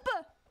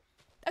sub!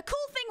 A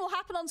cool thing will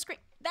happen on screen.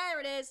 There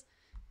it is.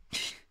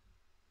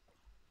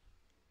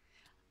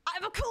 I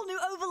have a cool new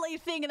overlay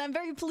thing and I'm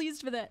very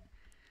pleased with it.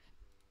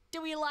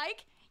 Do we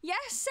like?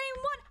 Yes, same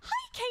one.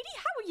 Hi, Katie.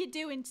 How are you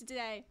doing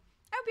today?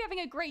 I hope you're having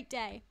a great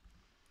day.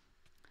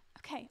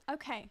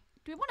 Okay.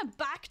 Do we want a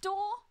back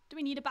door? Do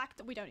we need a back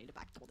door? We don't need a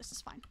back door. This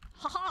is fine.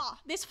 Haha.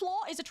 This floor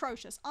is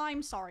atrocious.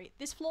 I'm sorry.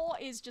 This floor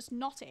is just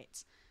not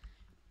it.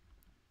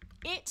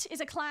 It is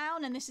a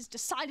clown and this is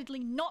decidedly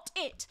not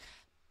it.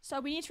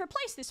 So we need to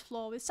replace this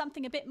floor with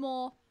something a bit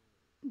more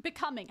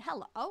becoming.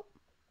 Hello. Well,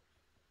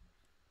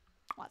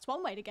 that's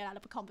one way to get out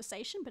of a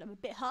conversation, but I'm a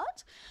bit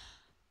hurt.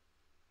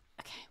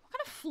 Okay, what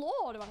kind of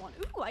floor do I want?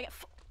 Ooh, I get...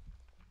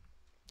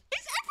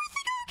 Is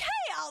everything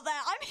okay out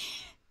there? I mean...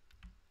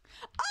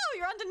 Oh,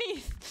 you're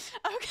underneath.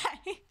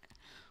 Okay.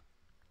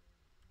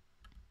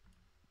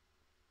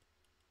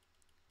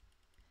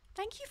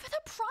 Thank you for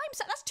the prime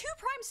sub. That's 2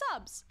 prime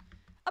subs.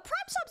 A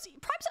prime sub.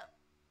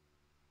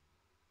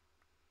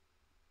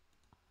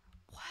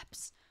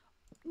 Whoops.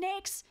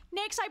 Nix,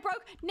 I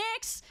broke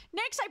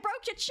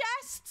your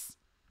chests.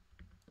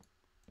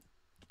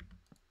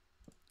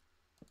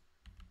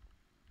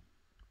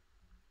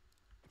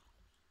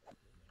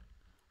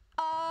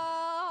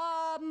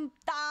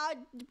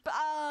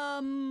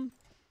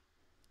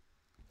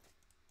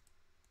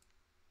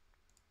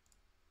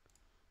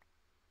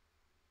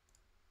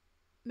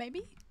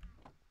 Maybe?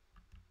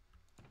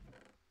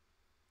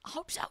 I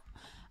hope so.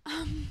 A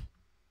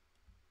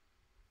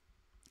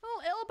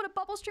little ill, but a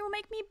bubble stream will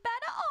make me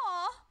better.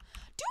 Aw.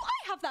 Do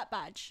I have that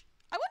badge?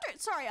 I wonder,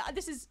 sorry,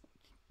 this is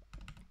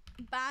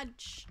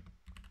badge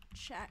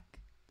check.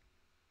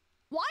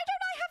 Why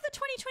don't I have the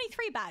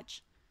 2023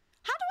 badge?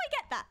 How do I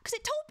get that? Because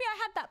it told me I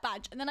had that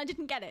badge and then I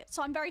didn't get it.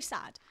 So I'm very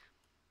sad.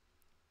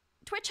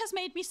 Twitch has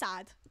made me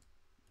sad.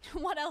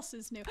 What else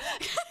is new?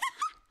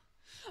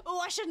 Oh,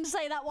 I shouldn't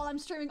say that while I'm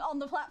streaming on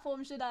the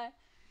platform, should I?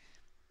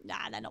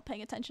 Nah, they're not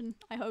paying attention,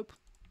 I hope.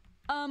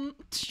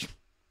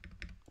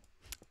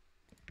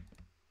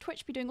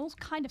 Twitch be doing all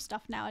kind of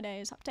stuff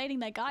nowadays. Updating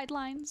their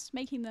guidelines,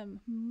 making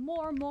them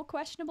more and more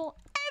questionable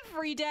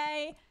every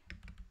day.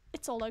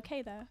 It's all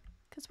okay though,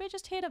 because we're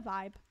just here to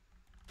vibe.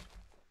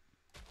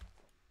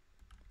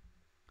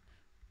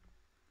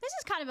 This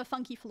is kind of a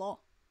funky floor.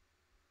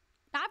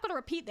 Now I've got to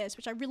repeat this,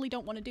 which I really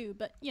don't want to do,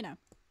 but you know.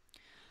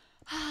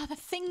 The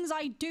things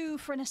I do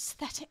for an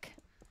aesthetic.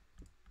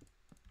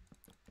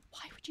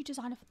 Why would you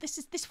design a...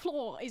 This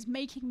floor is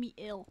making me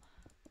ill.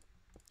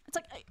 It's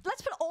like,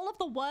 let's put all of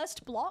the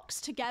worst blocks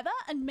together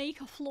and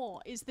make a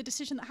floor is the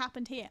decision that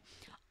happened here.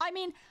 I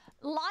mean,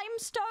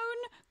 limestone,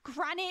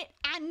 granite,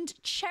 and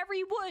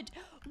cherry wood.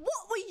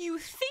 What were you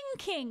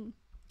thinking?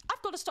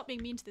 I've got to stop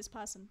being mean to this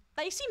person.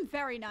 They seem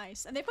very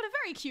nice, and they've got a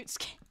very cute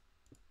skin.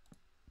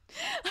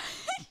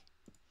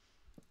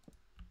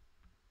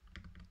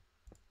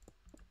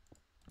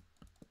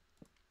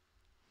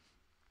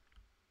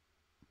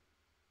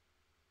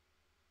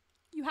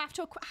 You have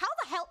to how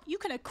the hell you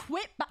can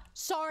equip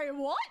sorry,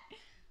 what?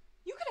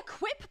 You can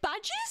equip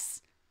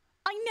badges?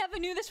 I never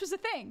knew this was a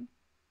thing.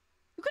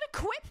 You can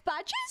equip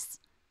badges?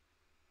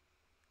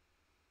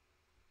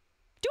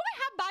 Do I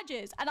have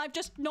badges and I've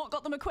just not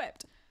got them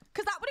equipped?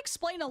 Because that would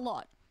explain a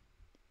lot.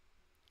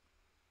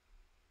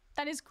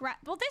 That is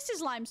well, this is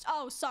limestone.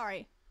 Oh,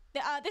 sorry.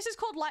 This is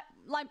called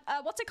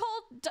what's it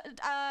called?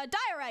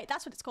 Diorite.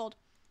 That's what it's called.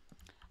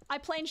 I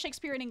play in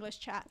Shakespeare in English,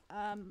 chat.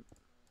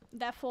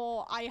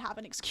 Therefore, I have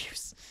an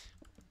excuse.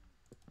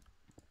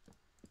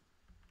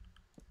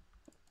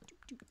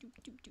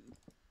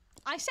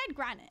 I said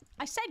granite.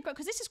 I said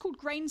because this is called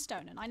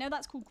grainstone, and I know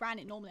that's called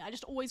granite normally. I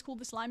just always call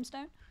this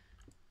limestone.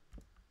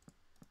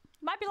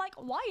 be like,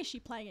 why is she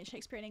playing in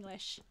Shakespeare in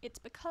English? It's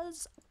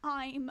because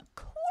I'm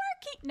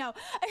quirky. No,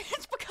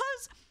 it's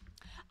because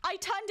I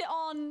turned it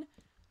on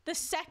the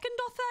second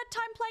or third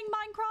time playing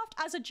Minecraft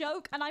as a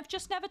joke, and I've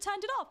just never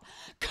turned it off.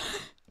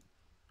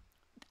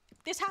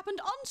 This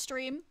happened on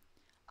stream.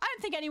 I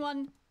don't think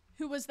anyone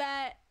who was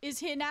there is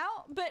here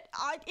now, but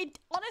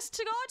honest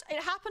to God,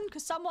 it happened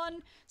because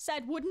someone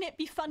said, wouldn't it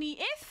be funny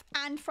if?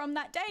 And from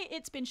that day,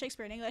 it's been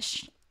Shakespeare in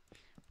English.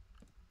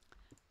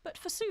 But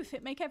forsooth,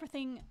 it make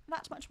everything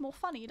that much more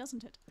funny,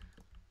 doesn't it?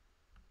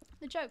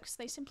 The jokes,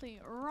 they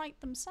simply write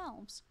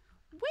themselves.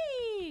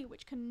 Whee!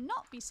 Which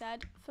cannot be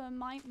said for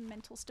my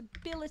mental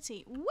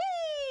stability.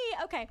 Whee!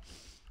 Okay.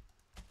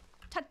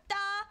 Ta-da!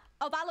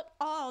 Oh,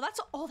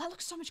 that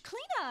looks so much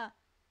cleaner.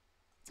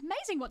 It's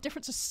amazing what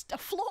difference a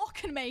floor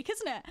can make,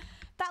 isn't it?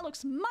 That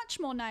looks much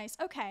more nice.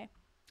 Okay.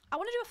 I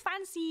want to do a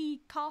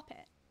fancy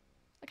carpet.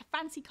 Like a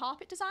fancy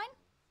carpet design.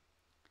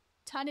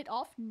 Turn it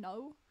off?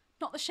 No.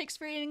 Not the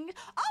Shakespearean.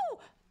 Oh!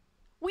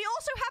 We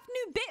also have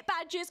new bit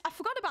badges. I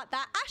forgot about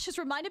that. Ash has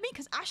reminded me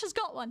because Ash has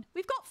got one.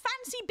 We've got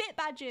fancy bit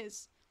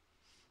badges.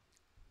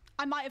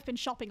 I might have been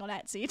shopping on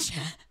Etsy.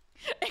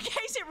 In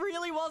case it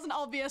really wasn't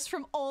obvious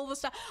from all the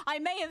stuff. I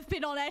may have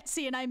been on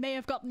Etsy and I may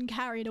have gotten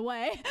carried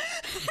away.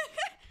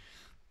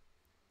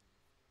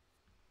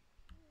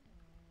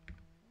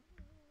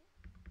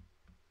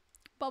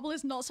 Bubble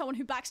is not someone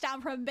who backs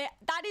down from a bit.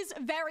 That is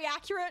very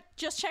accurate.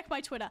 Just check my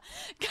Twitter.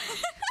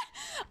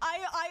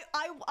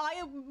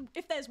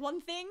 If there's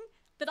one thing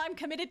that I'm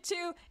committed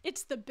to,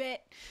 it's the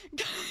bit.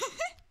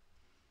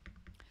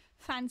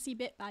 Fancy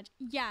bit badge.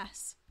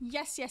 Yes.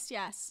 Yes, yes,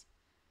 yes.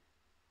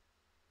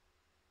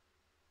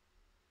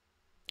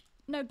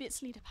 No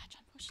bits leader badge,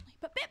 unfortunately.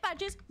 But bit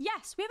badges,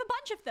 yes, we have a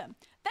bunch of them.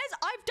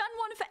 I've done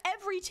one for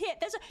every tier.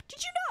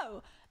 Did you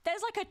know?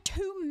 There's like a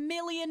 2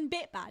 million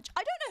bit badge.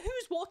 I don't know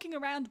who's walking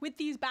around with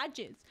these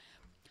badges,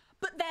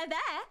 but they're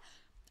there.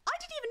 I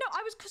didn't even know.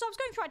 Because I was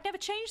going through, I'd never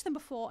changed them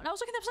before. And I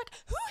was looking at them, I was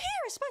like, who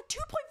here is about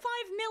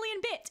 2.5 million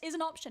bits is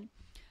an option.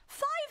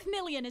 5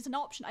 million is an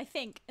option, I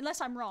think,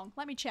 unless I'm wrong.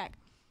 Let me check.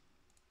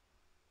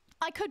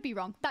 I could be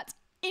wrong. That's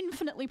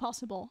infinitely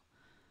possible.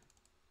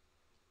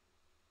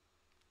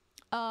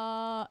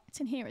 It's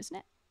in here, isn't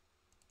it?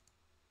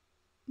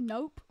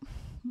 Nope.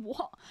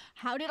 What?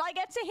 How did I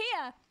get to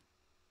here?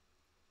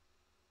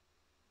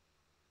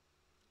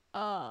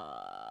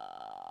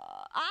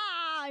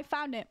 I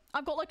found it.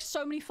 I've got like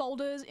so many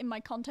folders in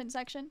my content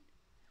section.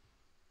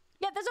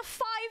 Yeah, there's a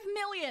 5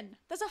 million.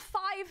 There's a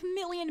 5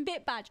 million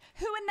bit badge.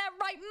 Who in their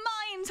right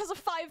minds has a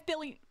 5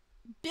 billion?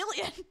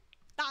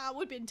 That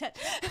would be intense.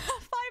 5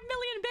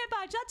 million bit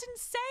badge. That's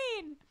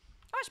insane.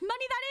 How much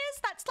money that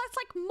is? That's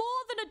like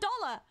more than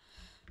 $1.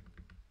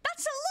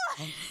 That's a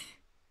lot.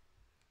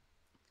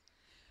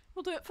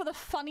 We'll do it for the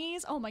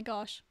funnies. Oh my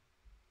gosh.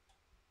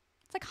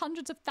 It's like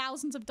hundreds of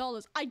thousands of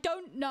dollars. I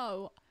don't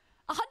know.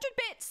 100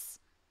 bits.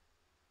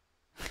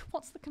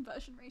 What's the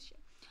conversion ratio?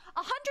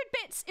 100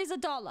 bits is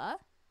 $1.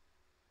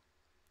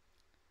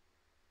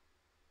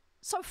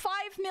 So 5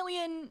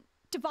 million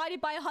divided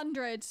by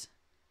 100.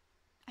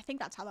 I think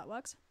that's how that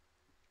works.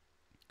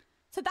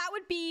 So that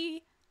would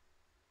be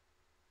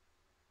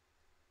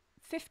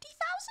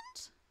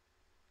 50,000?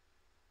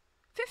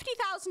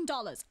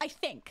 $50,000, I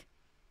think.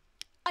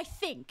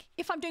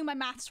 If I'm doing my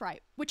maths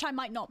right, which I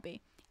might not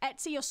be.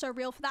 Etsy, you're so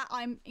real for that.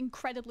 I'm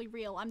incredibly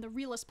real. I'm the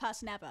realest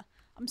person ever.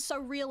 I'm so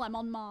real, I'm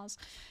on Mars.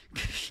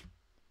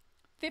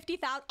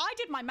 50,000. I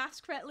did my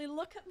maths correctly.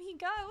 Look at me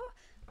go.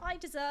 I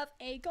deserve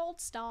a gold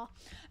star.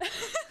 And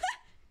yet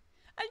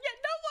no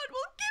one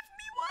will give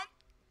me one.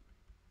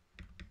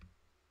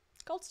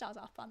 Gold stars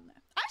are fun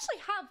though. I actually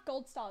have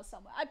gold stars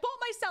somewhere. I bought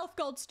myself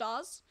gold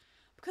stars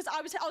because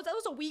that was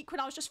a week when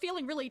I was just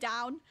feeling really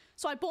down.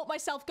 So I bought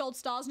myself gold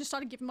stars and just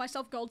started giving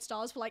myself gold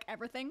stars for like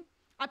everything.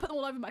 I put them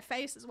all over my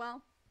face as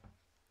well.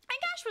 I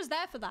think Ash was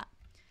there for that.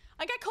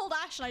 I get called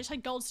Ash and I just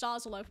had gold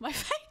stars all over my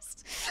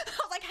face. I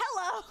was like,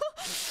 hello.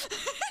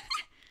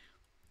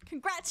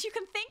 Congrats, you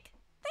can think.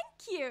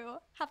 Thank you.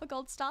 Have a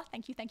gold star.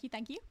 Thank you, thank you,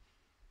 thank you.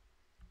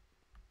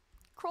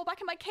 Crawl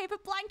back in my cave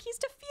of blankies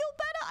to feel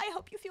better. I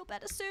hope you feel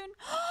better soon.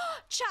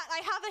 Chat, I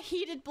have a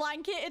heated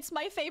blanket. It's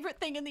my favorite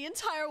thing in the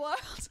entire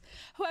world.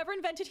 Whoever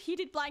invented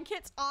heated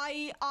blankets,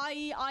 I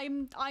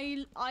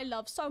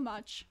love so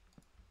much.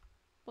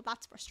 Well,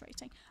 that's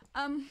frustrating.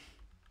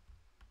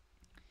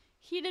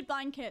 Heated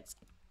blankets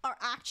are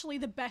actually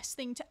the best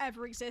thing to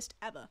ever exist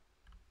ever.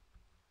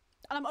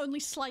 And I'm only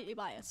slightly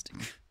biased.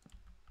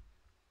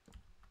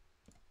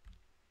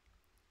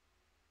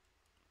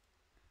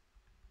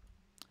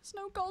 There's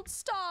no gold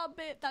star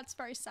bit. That's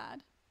very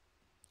sad.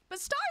 But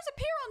stars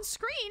appear on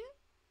screen,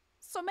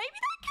 so maybe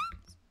that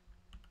counts.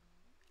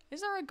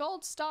 Is there a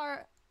gold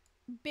star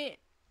bit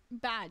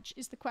badge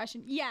is the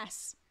question.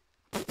 Yes.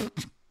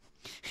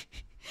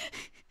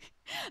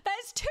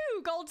 There's 2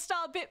 gold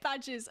star bit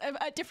badges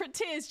at different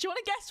tiers. Do you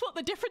want to guess what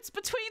the difference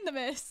between them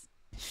is?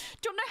 Do you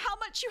want to know how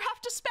much you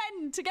have to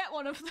spend to get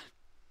one of them?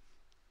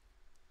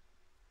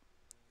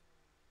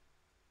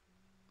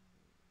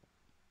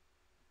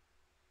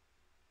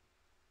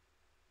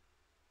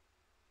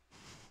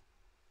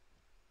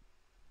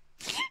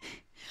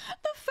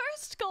 The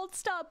first gold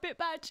star bit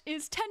badge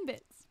is 10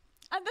 bits.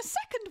 And the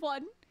second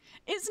one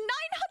is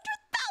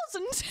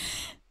 900,000.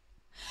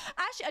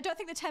 Actually, I don't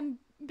think the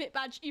 10-bit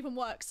badge even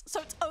works.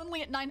 So it's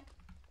only at 9.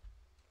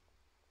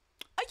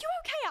 Are you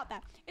okay out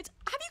there?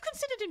 Have you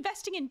considered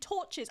investing in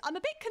torches? I'm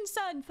a bit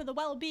concerned for the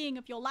well-being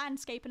of your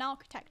landscape and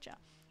architecture.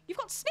 You've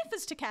got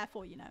sniffers to care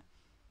for, you know.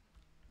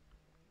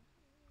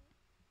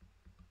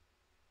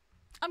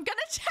 I'm gonna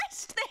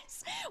test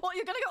this. What,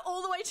 you're gonna go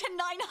all the way to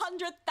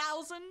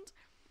 900,000?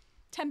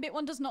 10-bit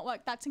one does not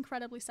work. That's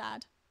incredibly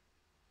sad.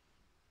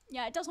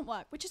 Yeah, it doesn't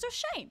work, which is a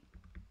shame.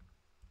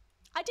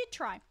 I did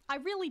try. I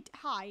really...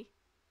 Hi.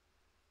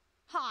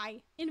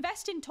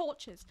 Invest in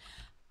torches.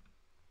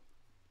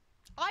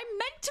 I'm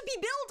meant to be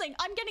building.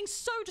 I'm getting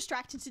so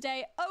distracted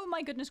today. Oh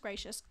my goodness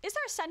gracious. Is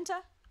there a center?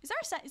 Is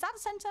that a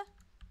center?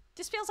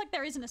 This feels like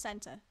there isn't a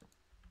center.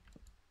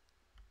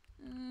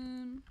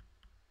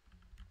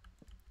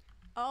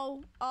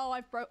 Oh,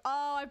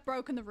 I've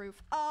broken the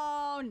roof.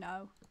 Oh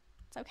no.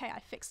 It's okay, I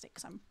fixed it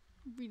because I'm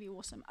really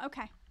awesome.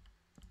 Okay.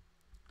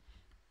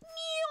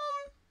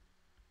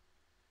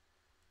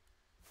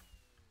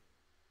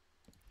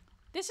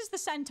 This is the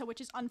center, which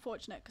is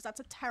unfortunate because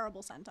that's a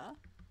terrible center.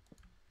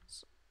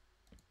 So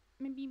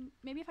maybe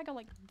if I go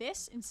like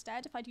this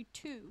instead, if I do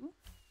 2.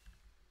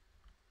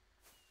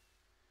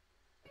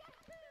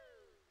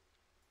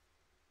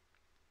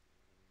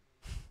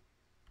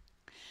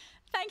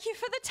 Thank you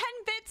for the 10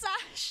 bits,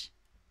 Ash.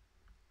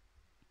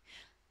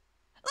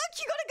 Look,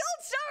 you got a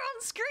gold star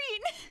on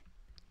screen.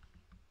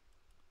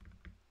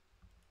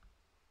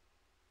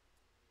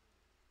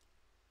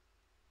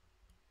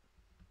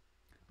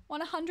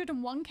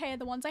 101k are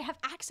the ones I have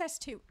access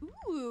to.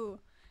 Ooh.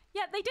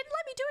 Yeah, they didn't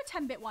let me do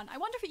a 10-bit one. I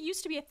wonder if it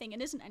used to be a thing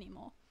and isn't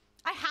anymore.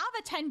 I have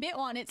a 10-bit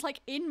one. It's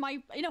like in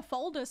a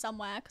folder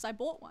somewhere because I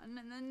bought one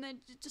and then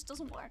it just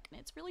doesn't work and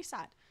it's really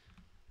sad.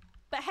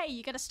 But hey,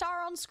 you get a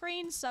star on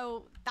screen,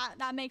 so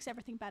that makes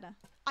everything better.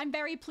 I'm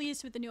very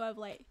pleased with the new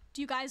overlay.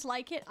 Do you guys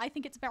like it? I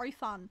think it's very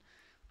fun.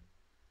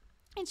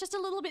 It's just a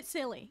little bit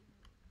silly.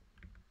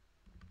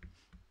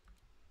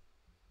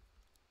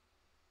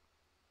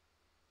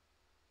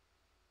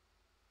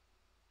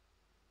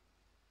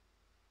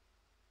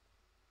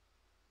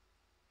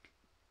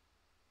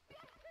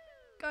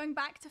 Going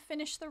back to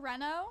finish the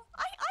reno. I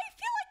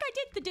feel like I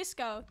did the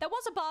disco. There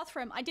was a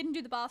bathroom. I didn't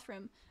do the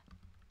bathroom.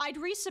 I'd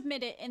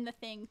resubmit it in the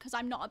thing because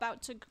I'm not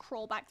about to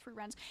crawl back through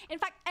rens. In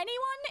fact, anyone,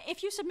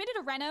 if you submitted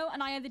a reno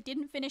and I either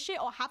didn't finish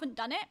it or haven't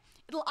done it,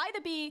 it'll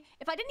either be,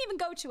 if I didn't even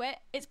go to it,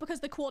 it's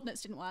because the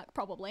coordinates didn't work,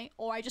 probably,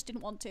 or I just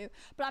didn't want to.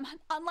 But I'm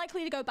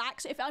unlikely to go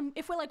back, so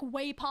if we're like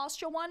way past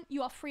your one,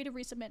 you are free to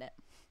resubmit it.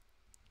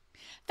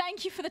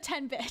 Thank you for the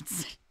 10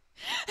 bits.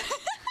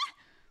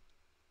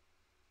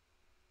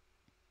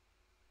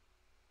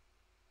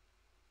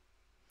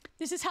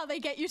 This is how they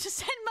get you to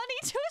send money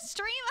to a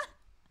streamer.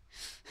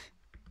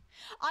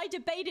 I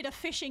debated a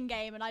fishing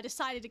game and I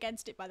decided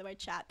against it, by the way,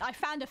 chat. I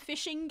found a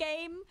fishing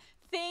game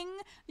thing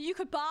that you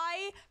could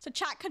buy so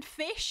chat could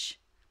fish,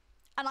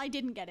 and I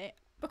didn't get it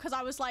because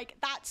I was like,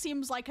 that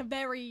seems like a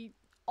very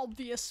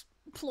obvious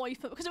ploy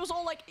for, because it was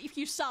all like, if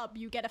you sub,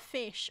 you get a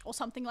fish or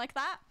something like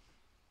that.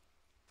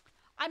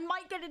 I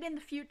might get it in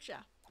the future.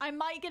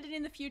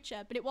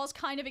 But it was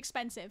kind of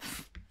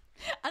expensive.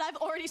 And I've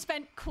already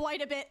spent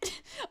quite a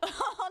bit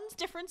on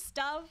different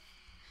stuff.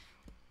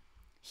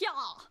 Yeah.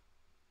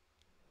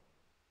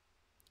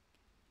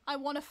 I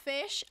want a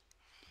fish.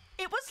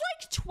 It was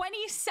like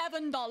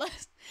 $27.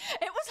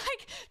 It was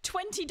like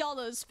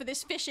 $20 for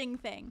this fishing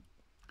thing.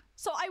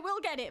 So I will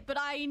get it, but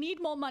I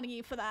need more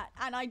money for that.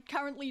 And I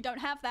currently don't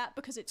have that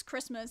because it's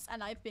Christmas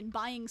and I've been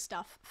buying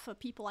stuff for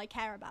people I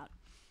care about.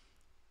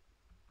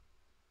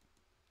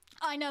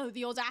 I know,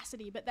 the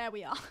audacity, but there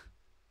we are.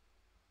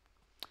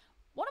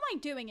 What am I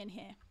doing in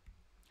here?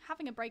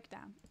 Having a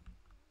breakdown.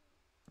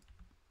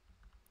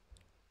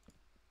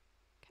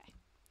 Okay.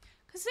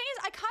 Because the thing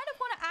is, I kind of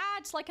want to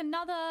add like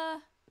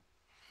another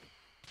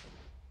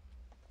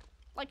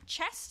like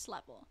chest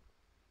level.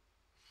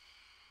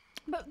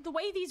 But the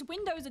way these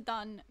windows are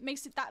done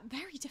makes it that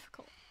very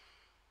difficult.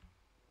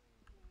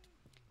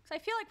 Because I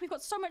feel like we've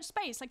got so much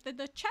space. Like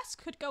the chest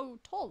could go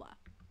taller.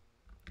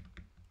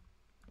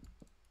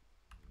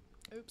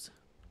 Oops.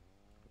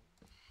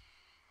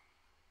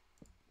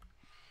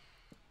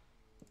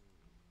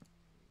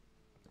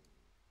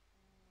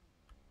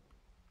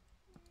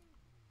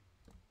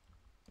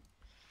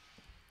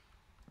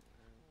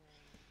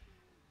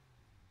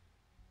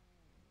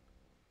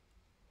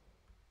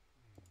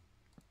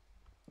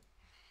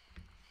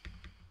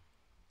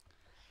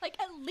 Like,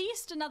 at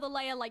least another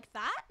layer like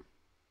that.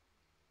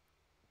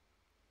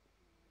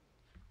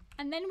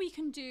 And then we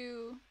can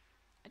do...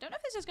 I don't know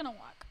if this is gonna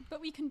work, but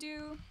we can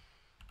do...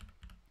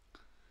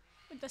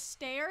 with the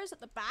stairs at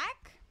the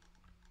back.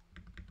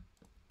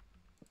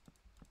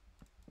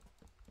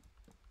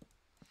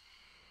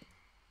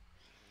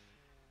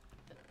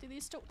 Do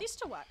these still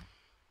work?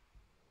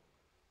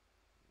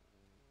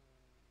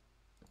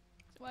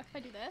 Does it work if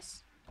I do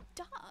this?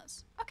 It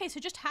does. Okay,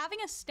 so just having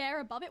a stair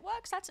above it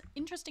works? That's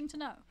interesting to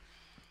know.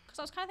 Because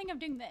I was kind of thinking of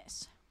doing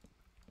this.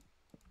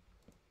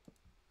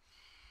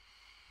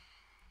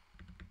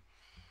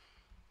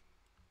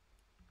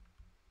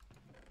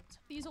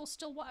 these all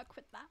still work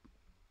with that.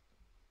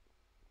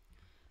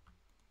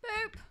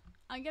 Boop.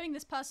 I'm giving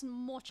this person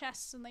more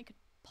chests than they could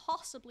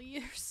possibly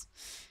use.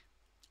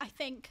 I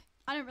think.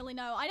 I don't really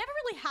know. I never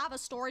really have a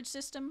storage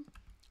system.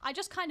 I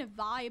just kind of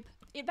vibe.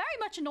 It very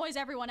much annoys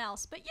everyone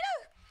else, but you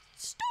know,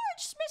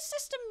 storage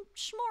system,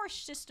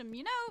 schmorish system,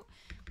 you know?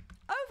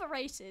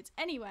 Overrated.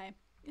 Anyway,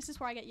 this is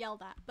where I get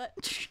yelled at, but...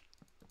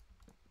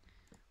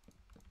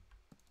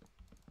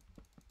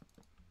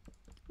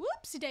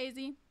 Whoopsie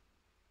daisy.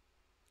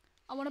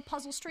 I want a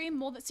puzzle stream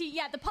more than... See,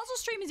 yeah, the puzzle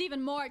stream is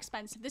even more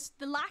expensive.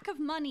 The lack of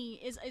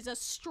money is a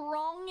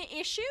strong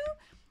issue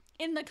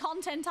in the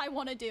content I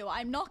want to do.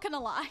 I'm not gonna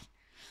lie.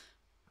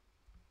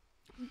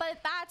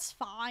 But that's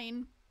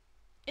fine.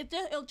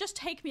 It'll just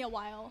take me a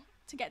while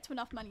to get to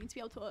enough money to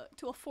be able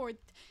to afford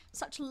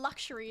such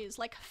luxuries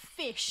like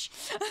fish.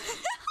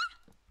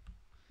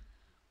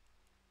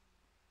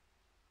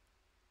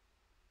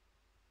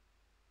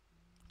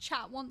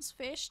 Chat wants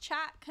fish.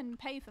 Chat can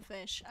pay for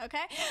fish,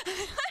 okay?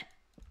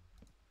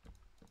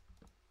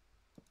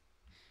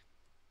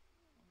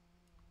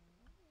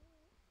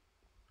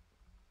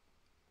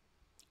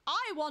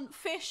 I want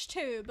fish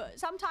too, but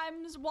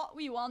sometimes what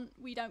we want,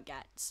 we don't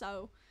get.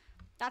 So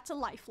that's a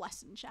life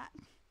lesson, chat.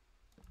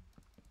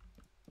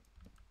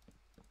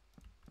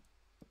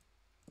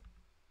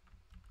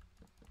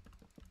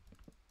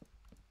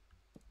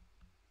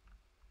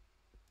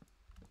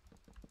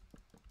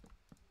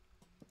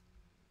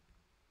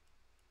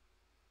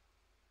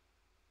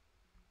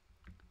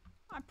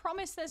 I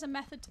promise there's a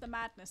method to the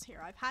madness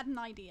here. I've had an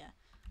idea.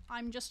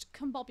 I'm just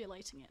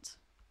combobulating it.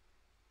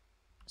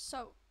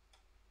 So...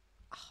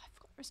 Oh, I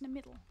forgot there's in the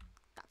middle.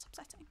 That's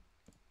upsetting.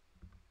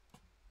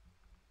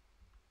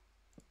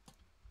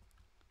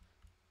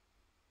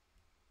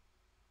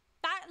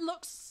 That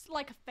looks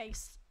like a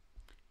face.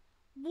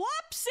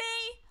 Whoopsie!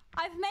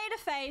 I've made a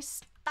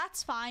face.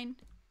 That's fine.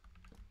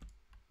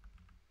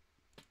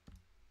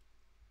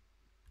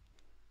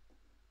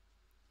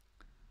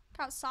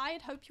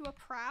 Outside, hope you are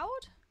proud.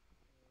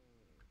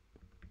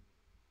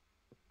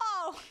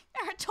 Oh,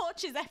 there are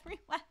torches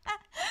everywhere.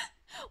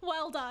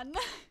 Well done.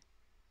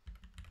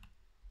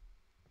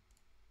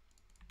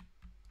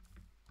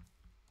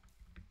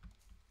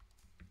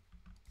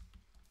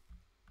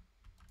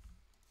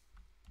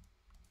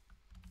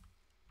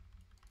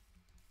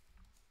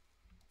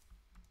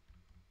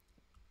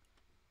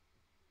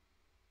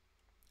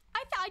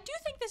 I do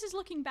think this is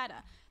looking better.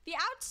 The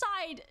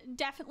outside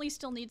definitely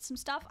still needs some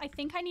stuff. I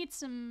think I need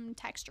some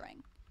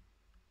texturing.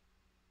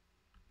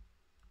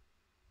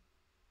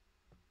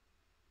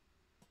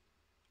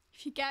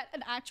 If you get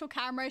an actual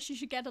camera, you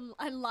should get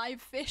a live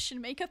fish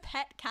and make a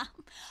pet cam.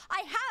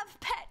 I have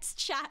pets,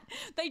 chat.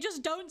 They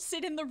just don't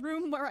sit in the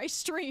room where I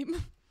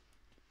stream.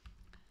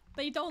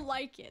 They don't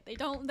like it. They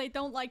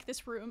don't like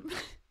this room.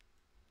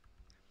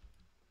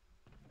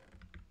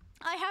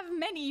 I have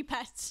many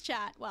pets,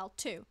 chat. Well,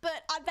 2.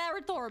 But they're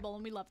adorable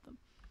and we love them.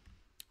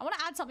 I want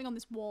to add something on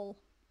this wall.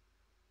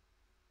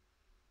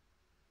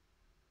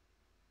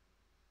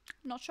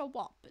 I'm not sure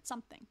what, but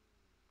something.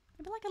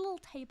 Maybe like a little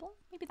table.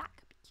 Maybe that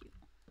could be cute.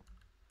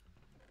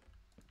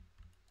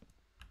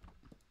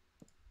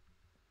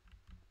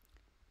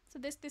 So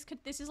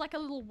this is like a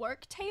little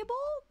work table.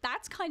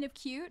 That's kind of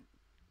cute.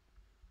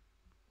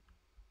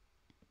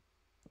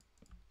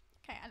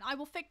 Okay, and I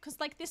will fix, because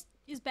like this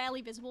is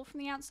barely visible from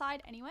the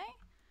outside anyway.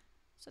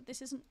 So this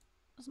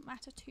doesn't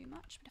matter too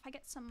much. But if I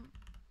get some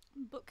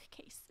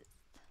bookcases,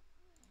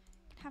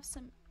 I can have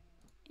some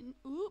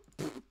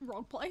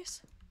wrong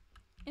place.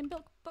 In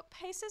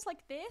bookcases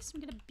like this, I'm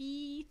gonna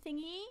bee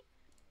thingy.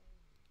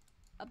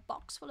 A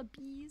box full of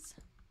bees.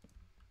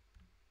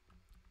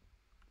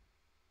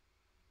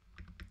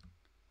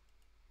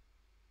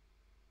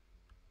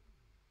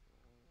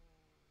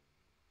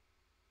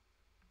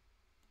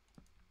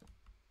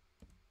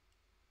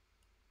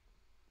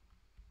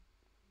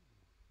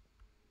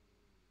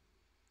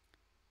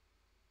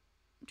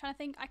 Trying to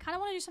think. I kind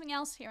of want to do something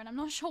else here and I'm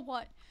not sure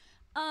what.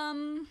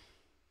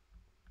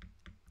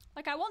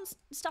 Like I want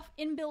stuff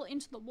inbuilt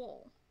into the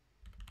wall.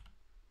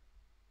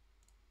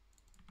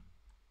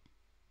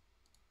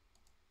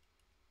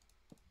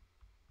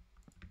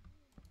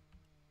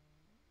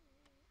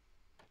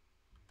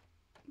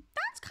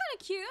 That's kind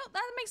of cute.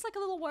 That makes like a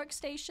little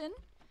workstation.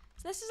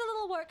 So this is a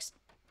little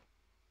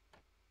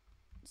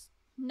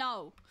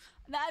No.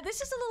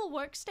 This is a little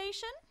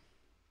workstation.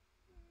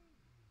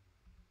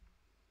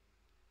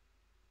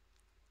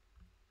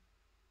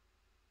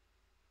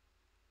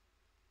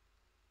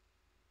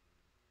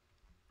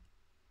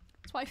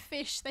 That's why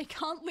fish, they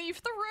can't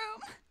leave the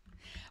room. I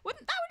feel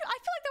like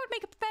that would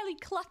make a fairly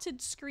cluttered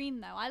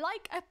screen though. I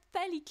like a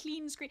fairly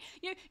clean screen.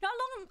 You know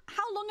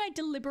how long I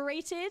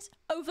deliberated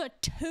over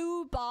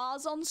 2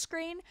 bars on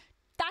screen?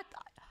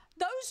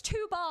 Those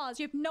 2 bars,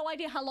 you have no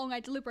idea how long I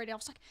deliberated. I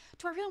was like,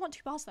 do I really want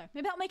 2 bars though?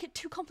 Maybe that'll make it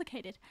too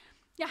complicated.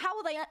 Yeah, how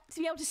will they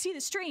be able to see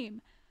the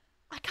stream?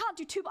 I can't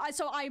do 2 bars,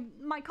 so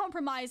my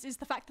compromise is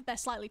the fact that they're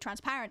slightly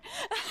transparent.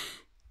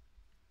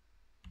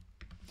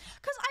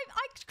 Because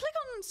I click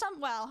on on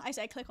some, well, I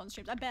say click on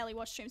streams. I barely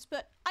watch streams,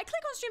 but I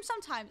click on streams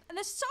sometimes, and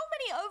there's so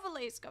many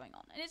overlays going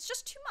on, and it's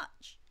just too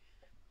much.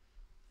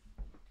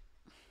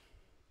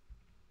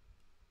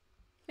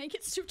 Make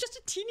it just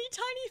a teeny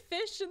tiny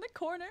fish in the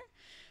corner.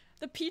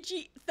 The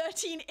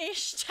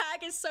PG-13-ish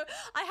tag is so...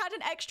 I had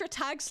an extra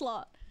tag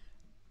slot,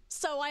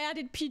 so I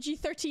added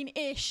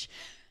PG-13-ish.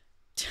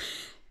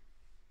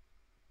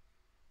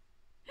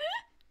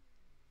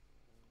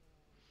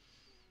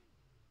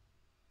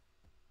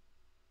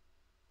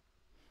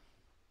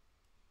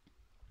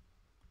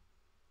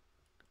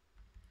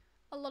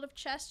 A lot of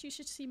chests. You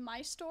should see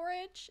my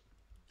storage.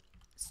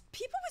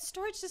 People with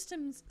storage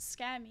systems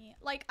scare me.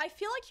 Like, I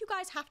feel like you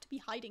guys have to be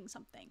hiding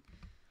something.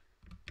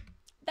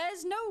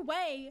 There's no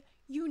way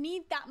you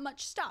need that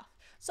much stuff.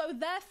 So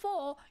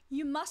therefore,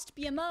 you must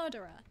be a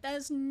murderer.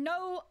 There's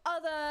no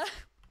other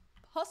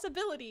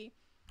possibility.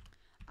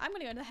 I'm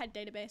gonna go to the head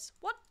database.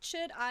 What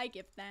should I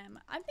give them?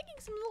 I'm thinking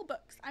some little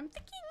books. I'm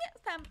thinking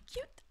some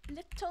cute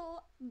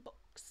little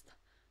books.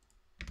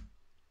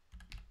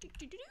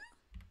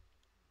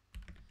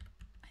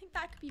 I think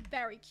that could be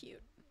very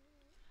cute.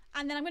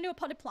 And then I'm gonna do a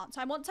potted plant.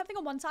 So I want something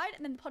on one side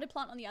and then the potted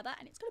plant on the other,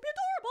 and it's gonna be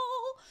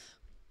adorable.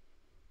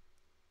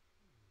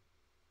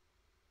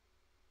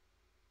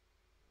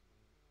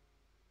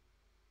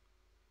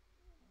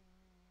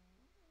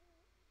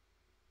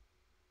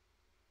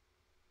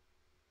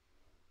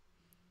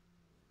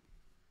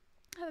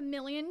 I have 1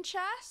 million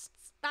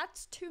chests.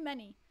 That's too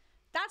many.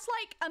 That's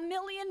like 1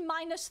 million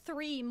minus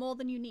 3 more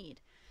than you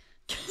need.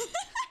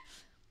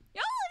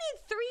 You only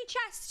need 3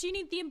 chests. You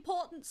need the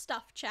important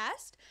stuff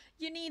chest,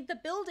 you need the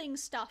building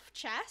stuff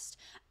chest,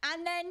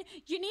 and then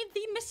you need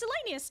the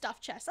miscellaneous stuff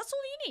chest. That's all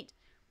you need.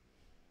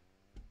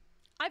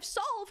 I've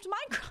solved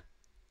Minecraft.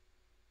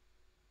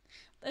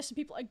 There's some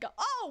people.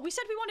 Oh, we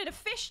said we wanted a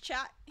fish,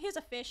 chat. Here's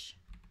a fish.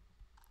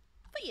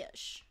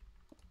 Fish.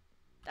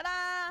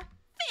 Ta-da!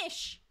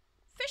 Fish.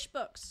 Fish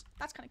books.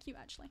 That's kind of cute,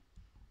 actually.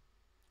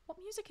 What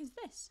music is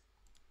this?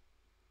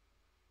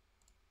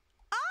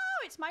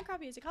 Oh, it's Minecraft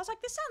music. I was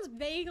like, this sounds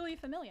vaguely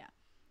familiar.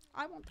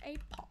 I want a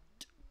pot.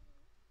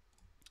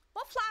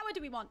 What flower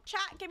do we want?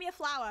 Chat, give me a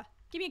flower.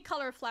 Give me a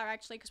color of flower,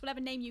 actually, because whatever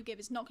name you give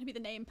is not going to be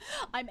the name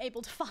I'm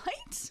able to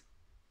find.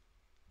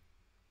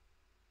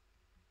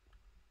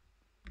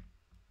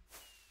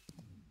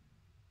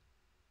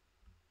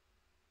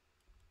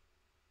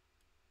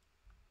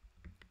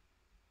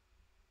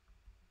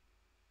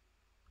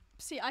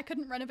 See, I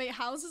couldn't renovate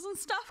houses and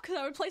stuff because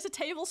I would place a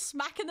table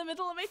smack in the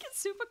middle and make it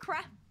super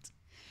cramped.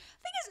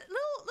 Thing is,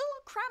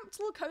 little cramped,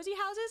 little cozy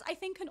houses, I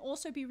think, can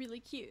also be really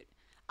cute.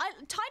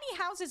 Tiny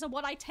houses are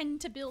what I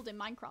tend to build in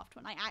Minecraft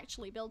when I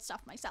actually build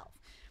stuff myself.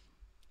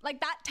 Like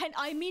that,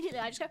 I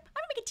just go, I'm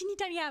gonna make a teeny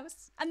tiny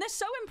house. And they're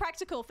so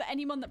impractical for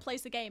anyone that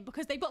plays the game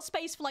because they've got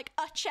space for like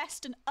a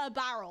chest and a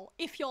barrel,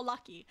 if you're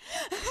lucky.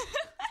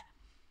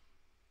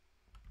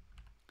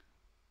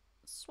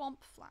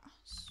 Swamp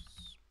flowers.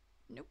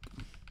 Nope.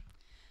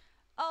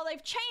 Oh,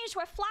 they've changed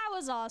where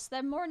flowers are, so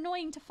they're more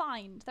annoying to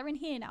find. They're in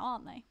here now,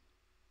 aren't they?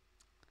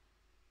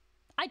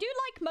 I do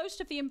like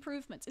most of the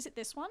improvements. Is it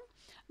this one?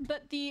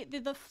 But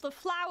the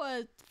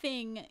flower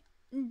thing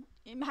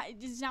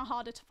is now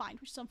harder to find,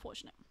 which is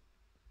unfortunate.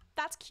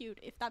 That's cute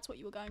if that's what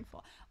you were going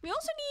for. We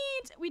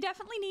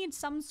definitely need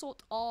some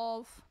sort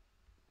of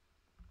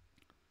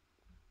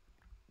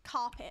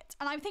carpet.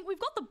 And I think we've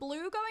got the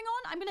blue going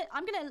on.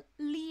 I'm gonna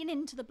lean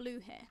into the blue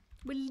here.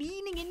 We're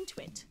leaning into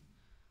it.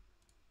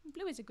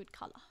 Blue is a good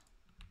color.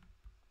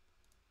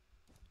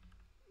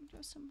 Do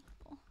some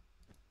purple.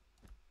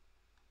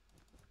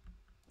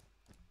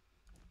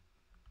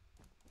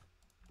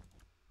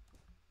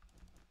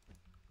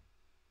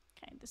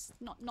 Okay, this is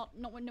not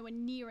nowhere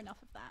near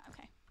enough of that.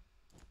 Okay.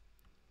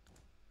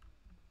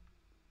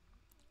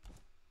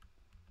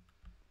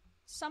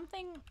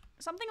 Something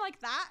like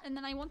that, and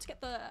then I want to get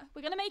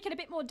we're gonna make it a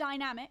bit more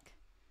dynamic.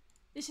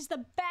 This is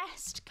the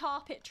best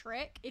carpet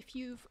trick if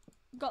you've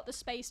got the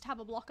space to have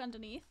a block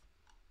underneath.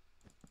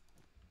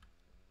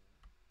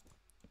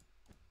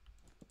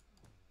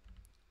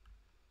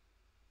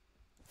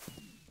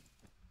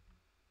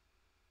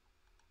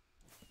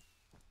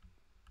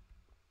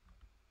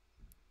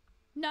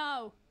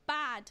 No,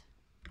 bad.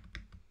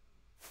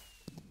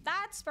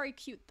 That's very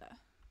cute though.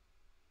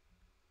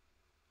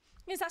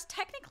 Because that's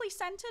technically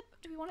centered,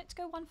 but do we want it to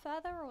go one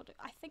further, or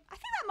I think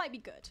that might be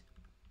good.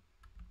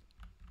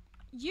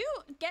 You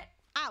get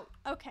out.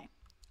 Okay.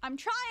 I'm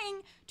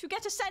trying to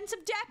get a sense of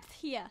depth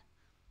here.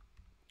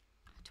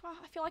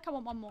 I feel like I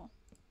want one more.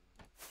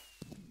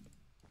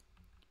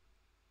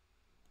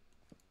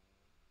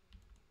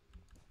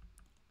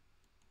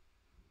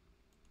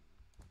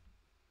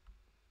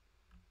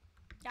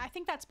 Yeah, I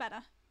think that's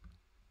better.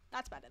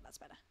 That's better, that's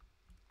better.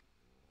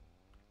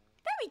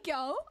 There we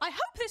go. I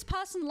hope this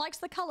person likes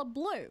the color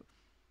blue.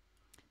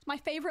 It's my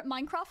favorite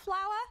Minecraft flower.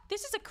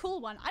 This is a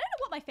cool one. I don't know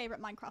what my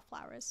favorite Minecraft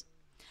flower is.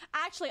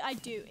 Actually, I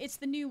do. It's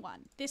the new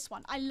one. This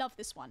one. I love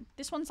this one.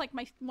 This one's like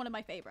one of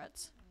my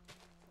favorites.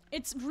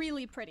 It's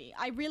really pretty.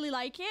 I really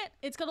like it.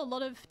 It's got a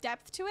lot of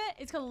depth to it.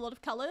 It's got a lot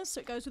of colors,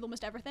 so it goes with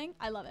almost everything.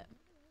 I love it.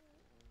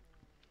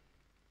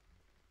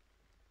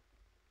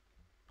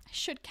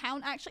 Should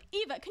count, actually.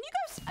 Eva, can you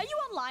go... Are you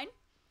online?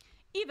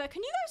 Eva,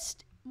 can you go...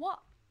 What?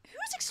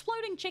 Who's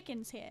exploding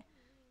chickens here?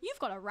 You've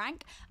got a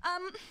rank.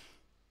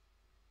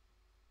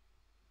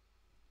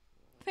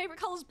 Favorite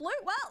color's blue?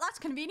 Well, that's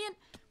convenient.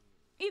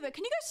 Eva,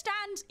 can you go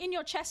stand in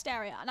your chest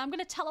area? And I'm going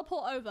to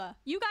teleport over.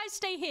 You guys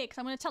stay here because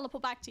I'm going to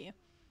teleport back to you.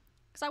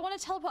 Because I want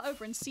to teleport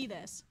over and see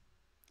this.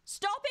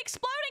 Stop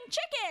exploding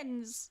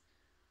chickens!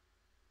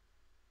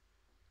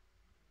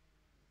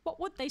 What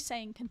would they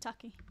say in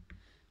Kentucky?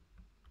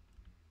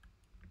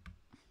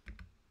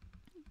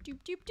 Doop,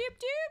 doop, doop,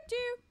 doop,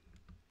 doop.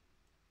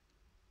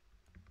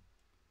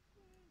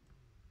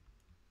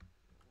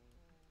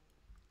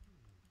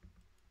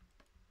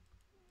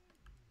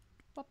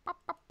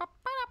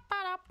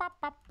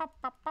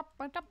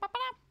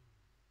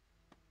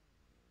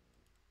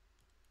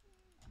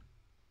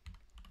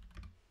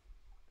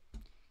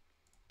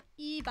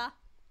 Eva.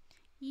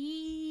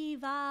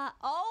 Eva.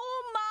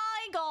 Oh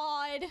my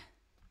god.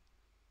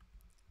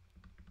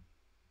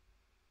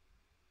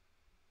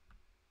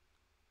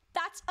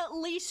 That's at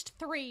least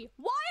 3.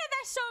 Why are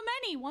there so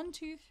many? 1,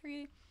 2,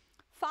 3,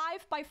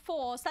 5 by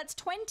 4. So that's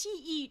 20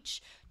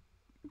 each.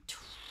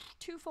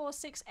 2, 4,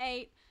 6,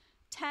 8,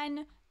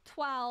 10,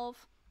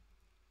 12,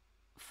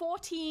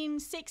 14,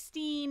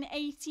 16,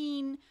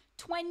 18,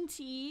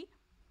 20,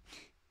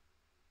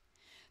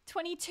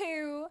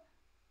 22,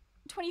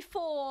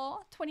 24,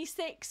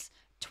 26,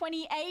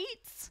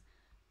 28,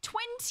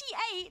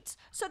 28.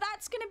 So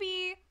that's going to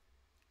be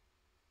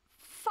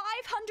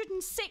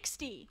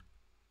 560.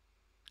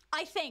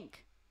 I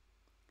think.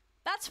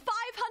 That's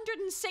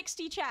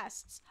 560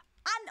 chests.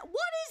 And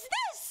what is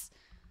this?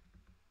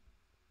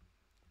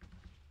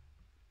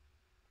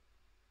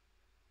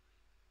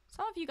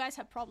 Some of you guys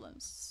have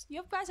problems.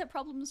 You guys have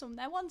problems from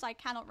their ones I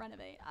cannot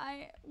renovate.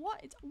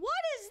 What is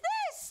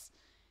this?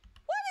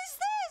 What is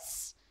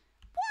this?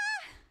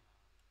 What?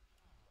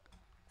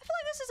 I feel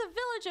like this is a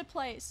villager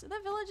place. Are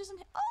there villagers in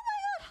here? Oh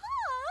my god,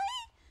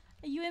 hi!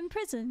 Are you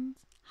imprisoned?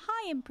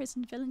 Hi,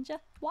 imprisoned villager.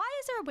 Why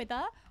is there a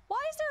wither?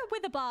 Why is there a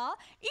wither bar?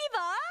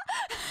 Eva!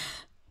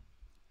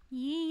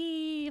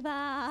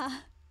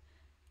 Eva!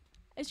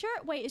 Is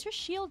your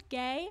shield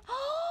gay?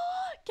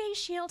 Oh, gay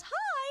shield.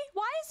 Hi!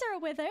 Why is there a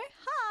wither?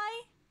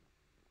 Hi!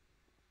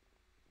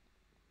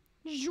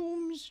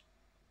 Zooms.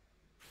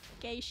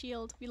 Gay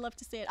shield. We love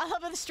to see it. I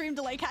love how the stream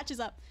delay catches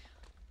up.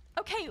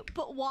 Okay,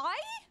 but why?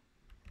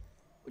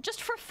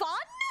 Just for fun?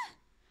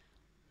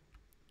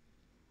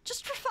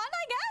 Just for fun,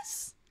 I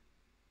guess?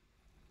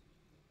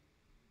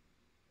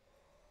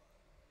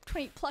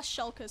 20 plus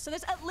shulkers. So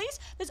there's over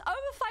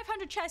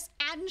 500 chests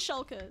and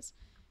shulkers.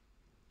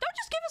 Don't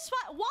just give us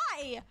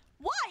why?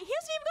 Why? He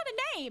hasn't even got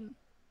a name.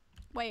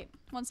 Wait,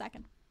 1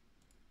 second.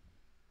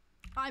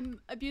 I'm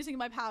abusing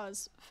my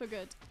powers for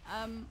good.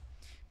 Name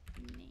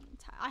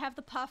tag. I have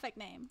the perfect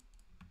name.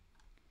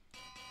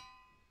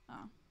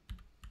 Oh.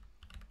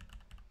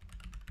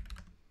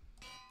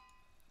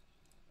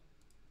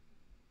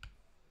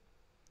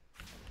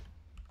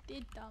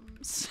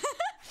 Diddums.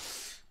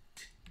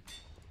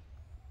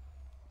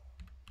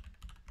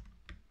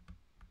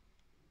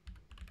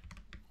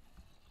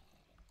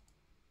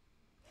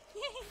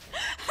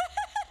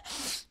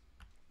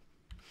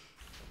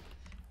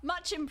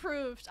 Much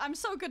improved. I'm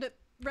so good at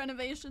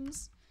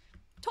renovations.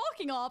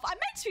 Talking of, I'm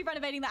meant to be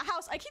renovating that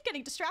house. I keep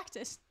getting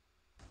distracted.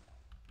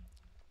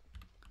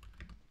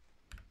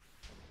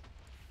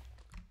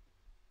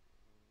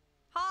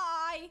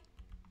 Hi.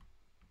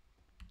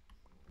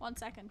 1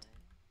 second.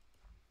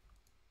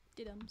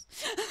 Diddums.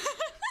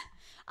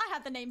 I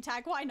have the name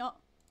tag. Why not?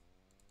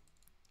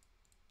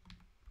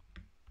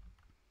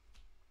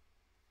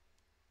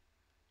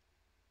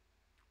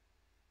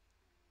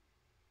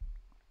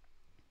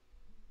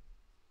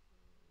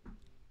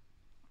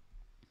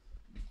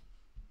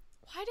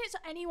 Why does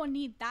anyone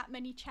need that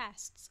many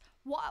chests?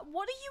 What are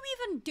you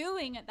even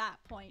doing at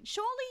that point?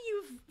 Surely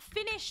you've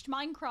finished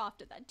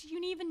Minecraft at that. Do you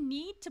even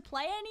need to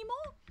play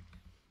anymore?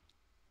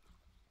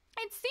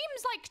 It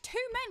seems like too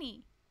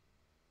many.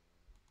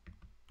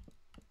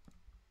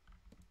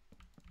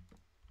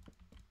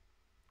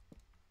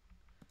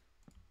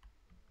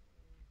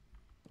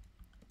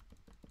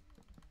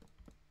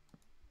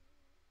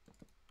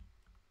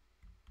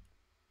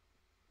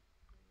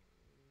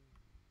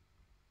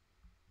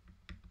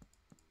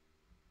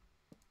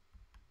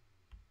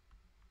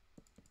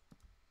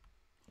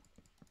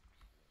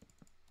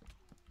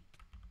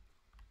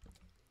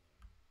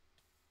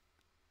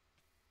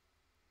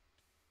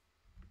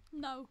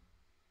 No.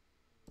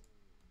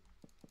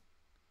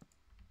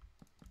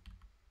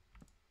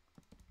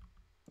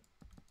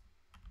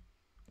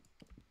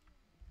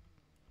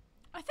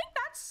 I think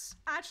that's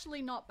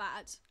actually not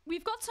bad.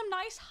 We've got some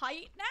nice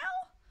height now.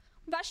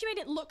 We've actually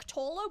made it look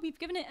taller. We've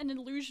given it an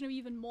illusion of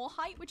even more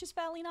height, which is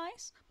fairly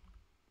nice.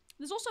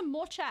 There's also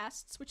more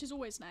chests, which is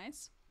always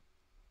nice.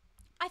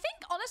 I think,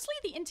 honestly,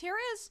 the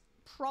interior's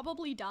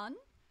probably done.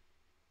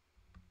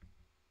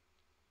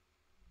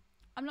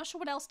 I'm not sure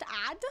what else to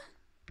add.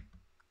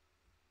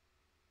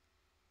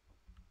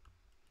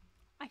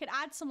 I could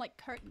add some, like,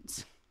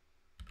 curtains.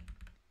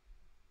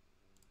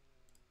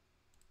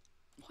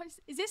 What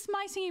is this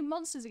My Singing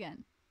Monsters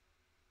again?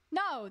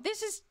 No,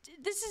 this is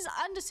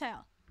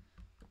Undertale.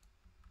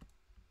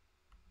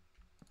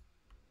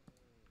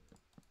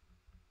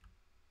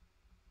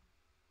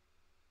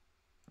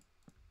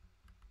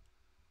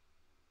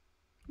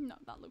 No,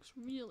 that looks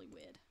really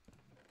weird.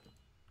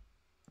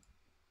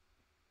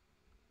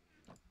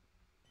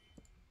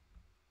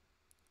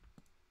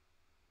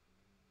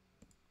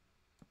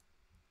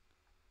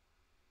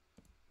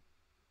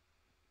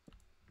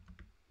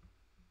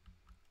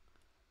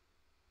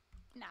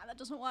 Nah, that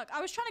doesn't work.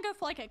 I was trying to go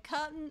for like a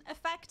curtain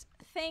effect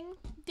thing.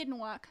 Didn't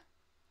work.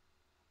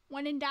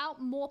 When in doubt,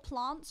 more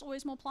plants.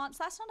 Always more plants.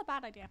 That's not a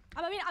bad idea.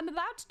 I mean, I'm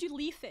about to do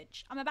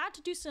leafage. I'm about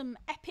to do some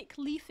epic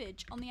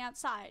leafage on the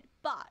outside,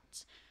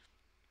 but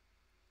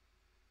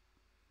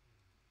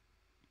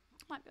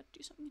might be able to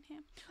do something in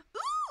here.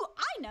 Ooh,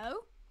 I know.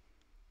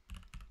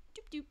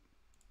 Doop doop.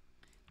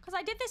 Because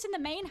I did this in the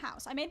main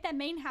house. I made their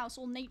main house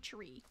all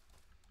naturey.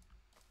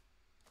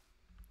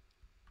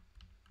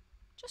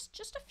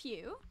 Just a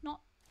few,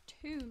 not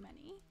too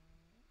many.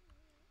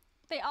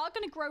 They are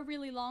going to grow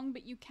really long,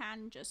 but you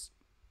can just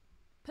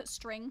put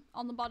string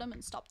on the bottom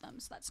and stop them,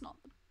 so that's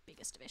not the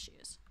biggest of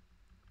issues.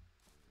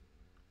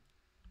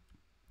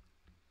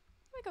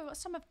 There we go, got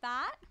some of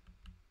that.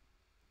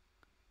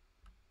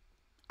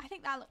 I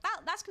think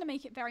that's going to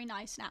make it very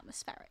nice and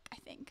atmospheric, I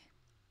think.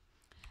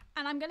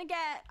 And I'm going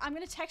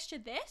to texture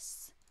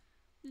this.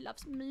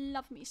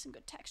 Love me some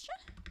good texture.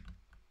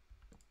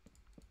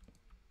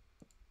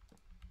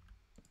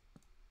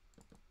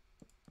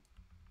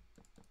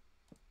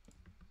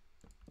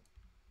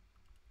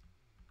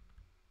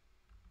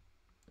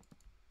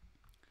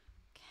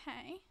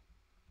 Okay.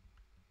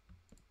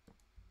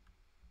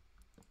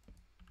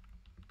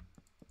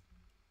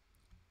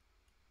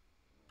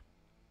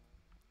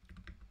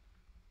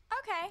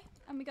 Okay,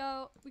 and we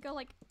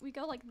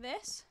go like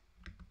this.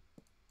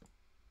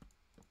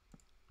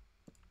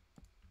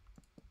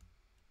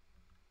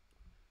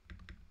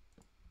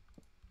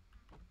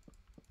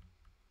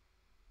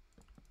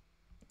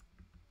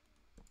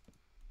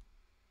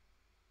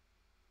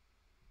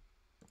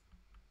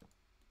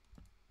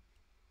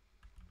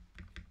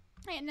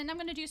 And then I'm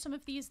going to do some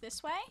of these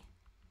this way.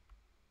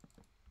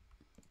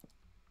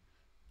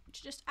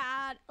 To just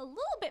add a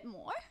little bit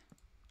more.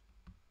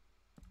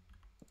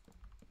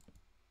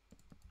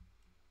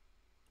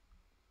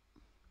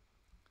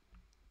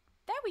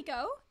 There we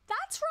go.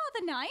 That's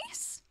rather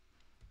nice.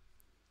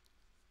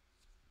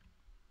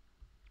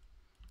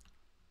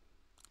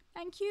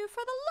 Thank you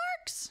for the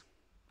lurks.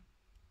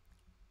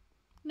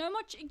 No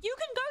much. You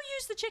can go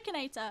use the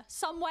Chickenator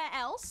somewhere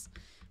else.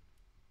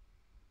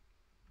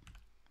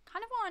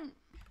 Kind of want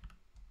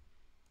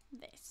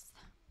this.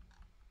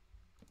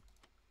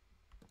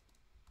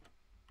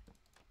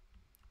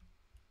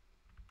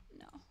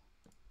 No.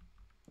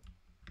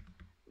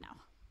 No.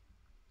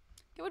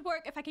 It would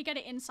work if I could get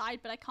it inside,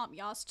 but I can't be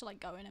asked to like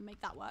go in and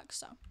make that work,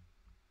 so.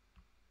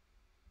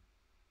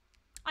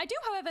 I do,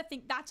 however,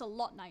 think that's a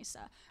lot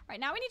nicer. Right,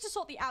 now we need to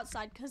sort the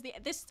outside because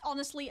this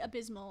honestly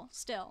abysmal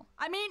still.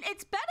 I mean,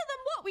 it's better than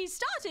what we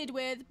started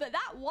with, but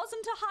that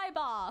wasn't a high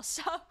bar,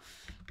 so.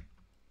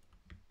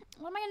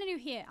 What am I going to do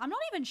here? I'm not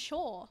even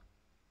sure,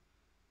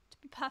 to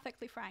be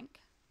perfectly frank.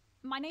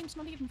 My name's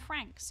not even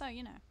Frank, so,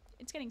 you know,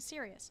 it's getting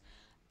serious.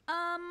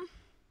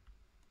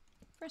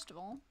 First of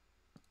all,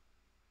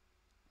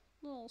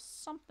 a little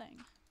something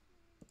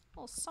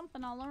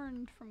I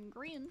learned from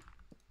Green.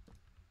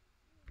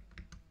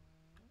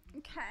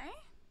 Okay.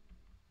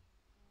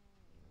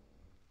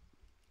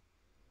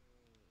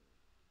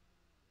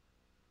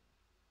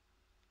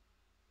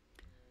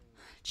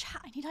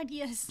 Chat, I need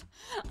ideas.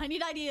 I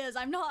need ideas.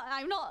 I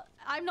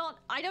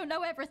don't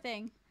know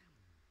everything.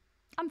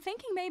 I'm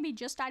thinking maybe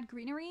just add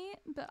greenery,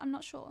 but I'm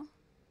not sure.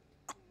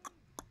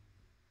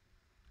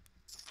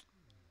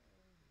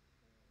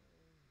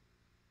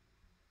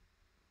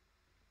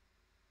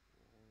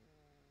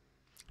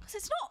 Because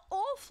it's not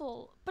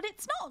awful, but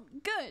it's not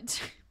good.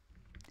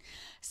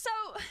 So,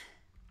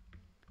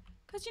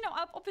 because, you know,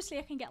 obviously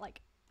I can get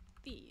like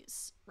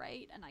these,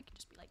 right? And I can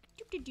just be like,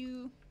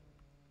 doo-doo-doo.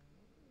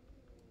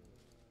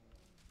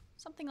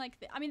 Something like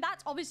that. I mean,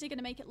 that's obviously going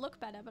to make it look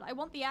better, but I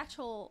want the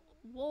actual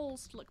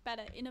walls to look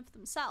better in of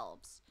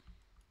themselves.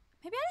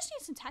 Maybe I just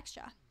need some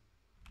texture.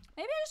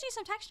 Maybe I just need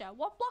some texture.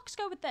 What blocks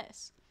go with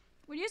this?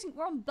 We're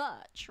on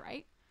birch,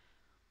 right?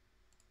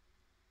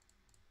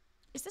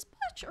 Is this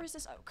birch or is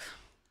this oak?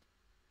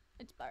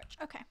 It's birch.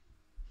 Okay.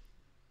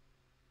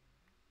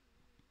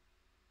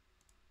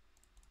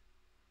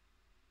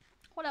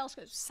 What else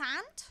goes?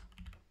 Sand?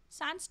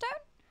 Sandstone?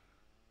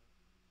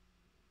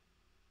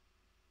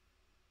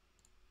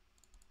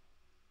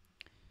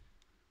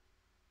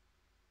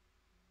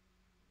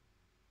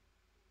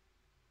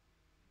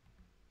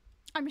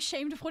 I'm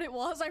ashamed of what it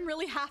was. I'm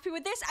really happy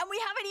with this, and we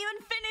haven't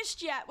even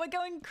finished yet. We're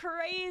going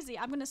crazy.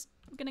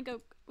 We're gonna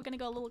go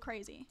a little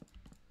crazy.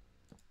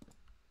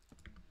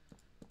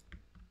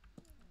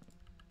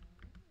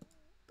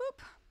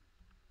 Boop.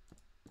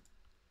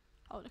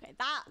 Oh, okay,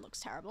 that looks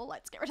terrible.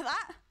 Let's get rid of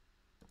that.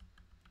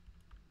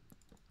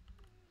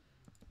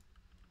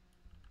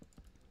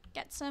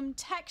 Get some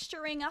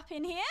texturing up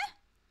in here.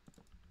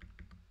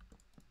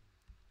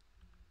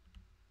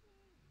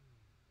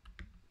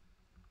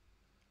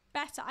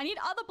 Better. I need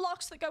other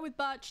blocks that go with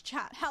birch,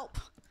 chat. Help.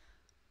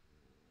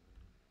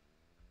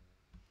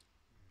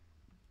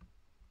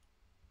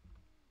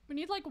 We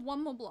need like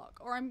one more block,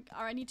 or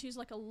I need to use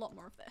like a lot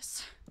more of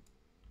this.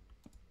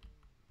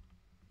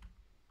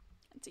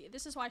 And see,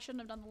 this is why I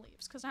shouldn't have done the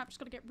leaves, because I've just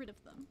got to get rid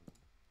of them.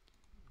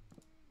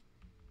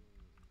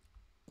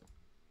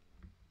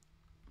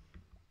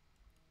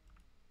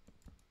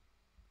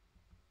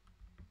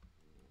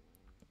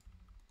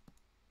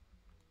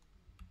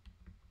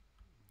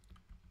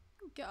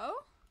 Go.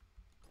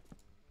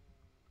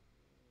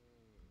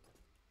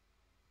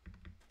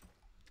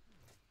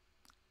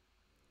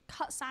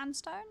 Cut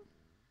sandstone.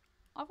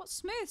 I've got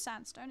smooth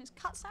sandstone. Is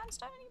cut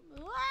sandstone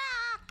any?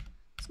 Ah!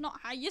 It's not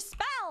how you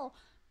spell.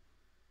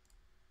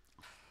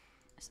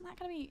 Isn't that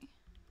gonna be?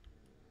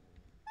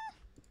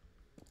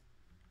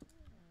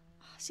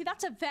 See,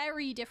 that's a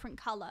very different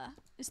color.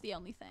 Is the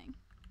only thing.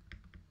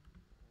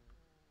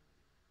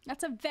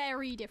 That's a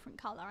very different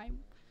color.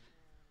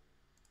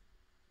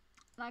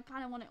 I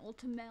kind of want it all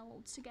to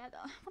meld together.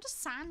 What does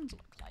sand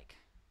look like?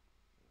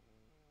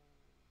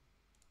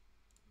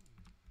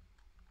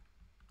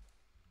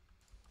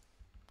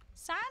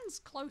 Sand's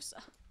closer.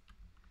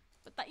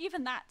 But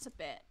even that's a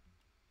bit...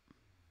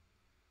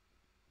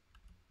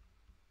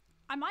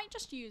 I might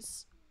just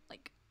use,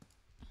 like...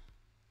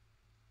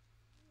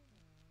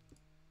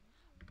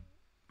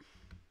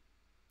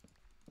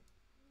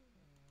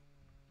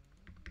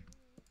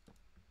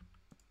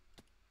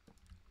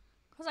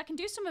 Because I can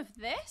do some of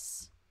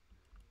this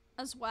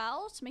as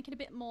well to make it a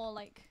bit more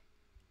like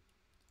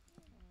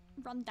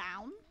run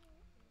down,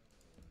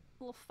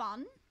 a little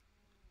fun.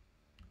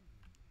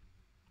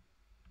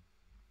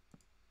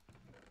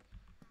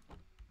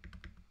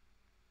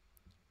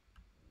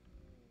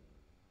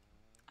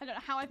 I don't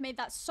know how I've made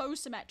that so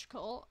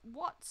symmetrical.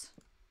 What?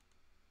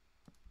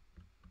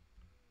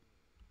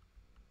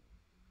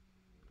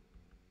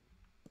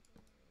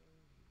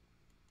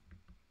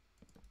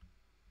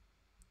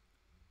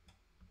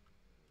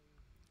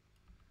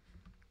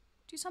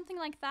 Do something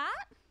like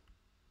that.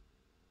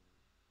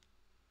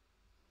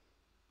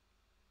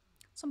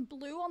 Some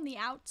blue on the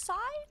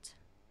outside.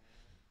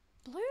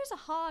 Blue is a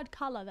hard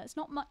color. There's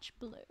not much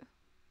blue.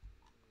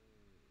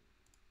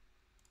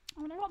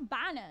 I mean, I got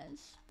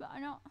banners, but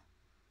I'm not...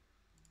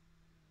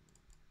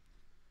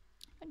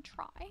 I can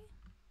try. I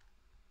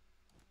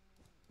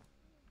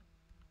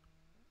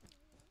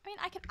mean,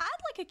 I can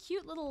add like a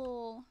cute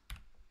little...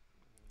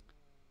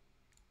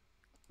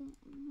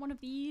 one of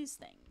these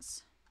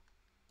things.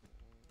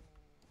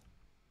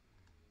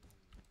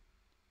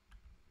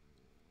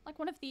 Like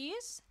one of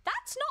these.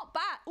 That's not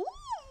bad.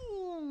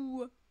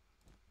 Ooh.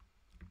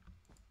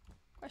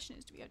 Question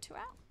is, do we go 2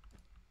 out?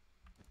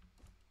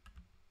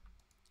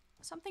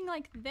 Something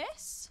like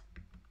this.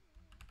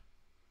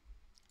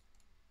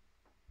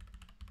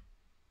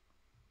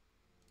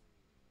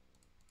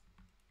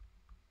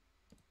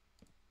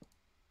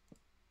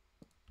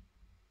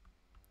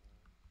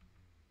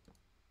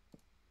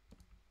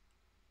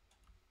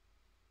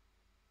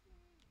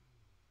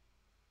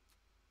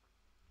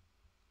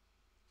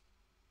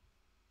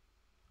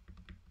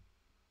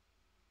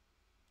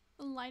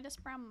 The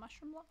lightest brown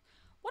mushroom block.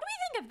 What do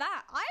we think of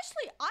that?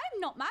 I'm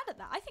not mad at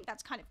that. I think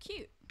that's kind of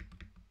cute.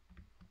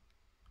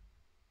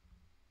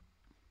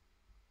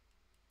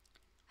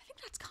 I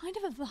think that's kind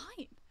of a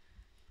vibe.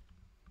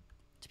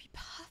 To be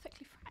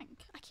perfectly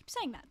frank. I keep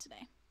saying that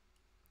today.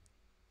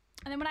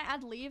 And then when I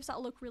add leaves,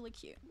 that'll look really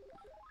cute.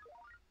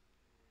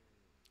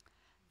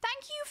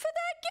 Thank you for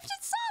the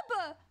gifted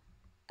sub!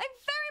 I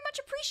very much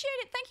appreciate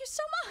it. Thank you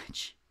so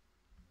much.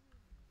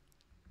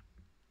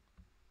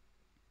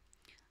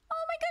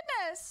 Oh my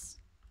goodness.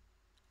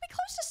 Are we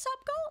close to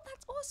sub goal?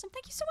 That's awesome.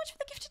 Thank you so much for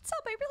the gifted sub.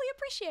 I really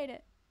appreciate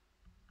it.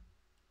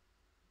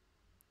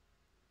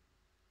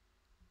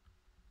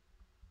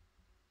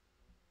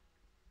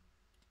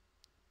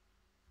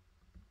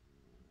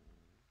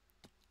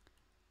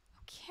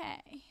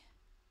 Okay.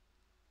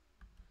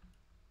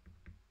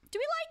 Do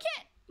we like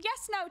it?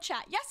 Yes, no,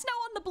 chat. Yes, no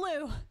on the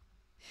blue.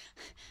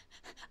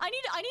 I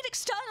need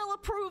external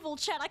approval,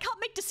 chat. I can't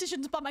make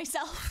decisions by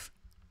myself.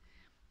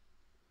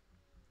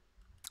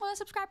 Well,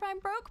 subscribe Prime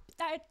broke.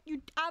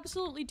 You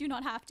absolutely do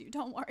not have to.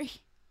 Don't worry.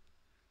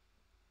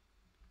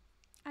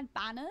 Add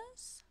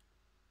banners.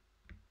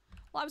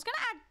 Well, I was gonna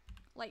add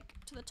like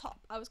to the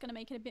top. I was gonna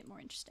make it a bit more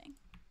interesting.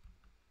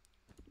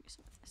 Do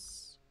some of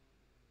this.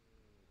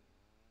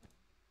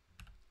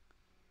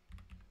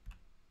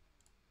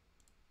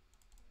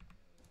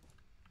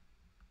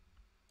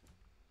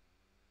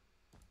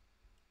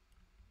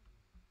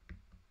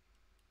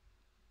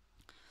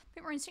 A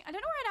bit more interesting. I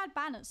don't know where I'd add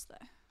banners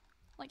though.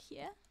 Like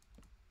here.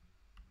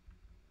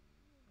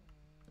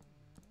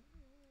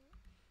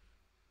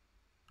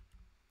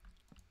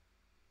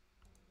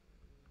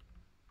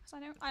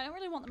 I don't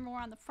really want them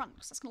around the front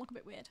because that's gonna look a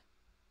bit weird.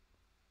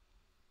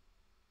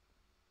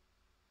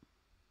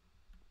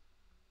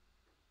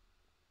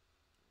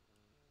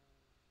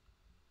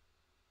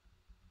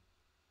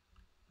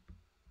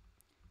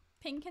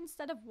 Pink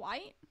instead of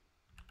white?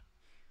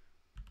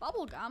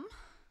 Bubblegum?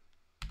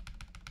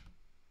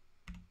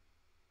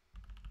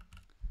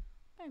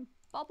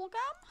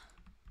 Bubblegum?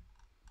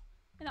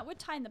 And that would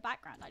tie in the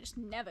background. I just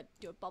never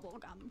do a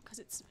bubblegum because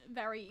it's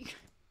very,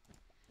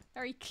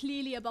 very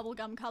clearly a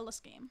bubblegum color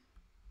scheme.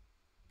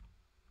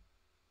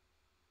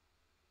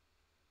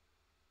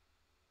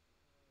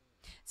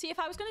 See, if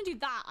I was gonna do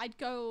that,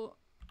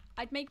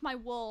 I'd make my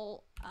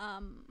wall,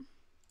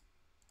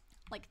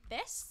 like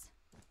this.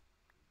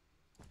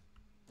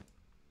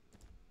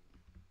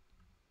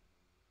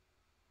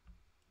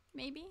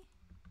 Maybe?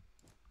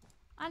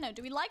 I don't know,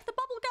 do we like the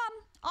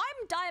bubblegum?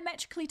 I'm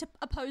diametrically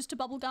opposed to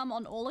bubblegum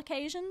on all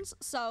occasions,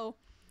 so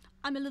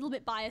I'm a little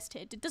bit biased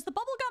here. Does the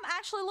bubblegum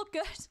actually look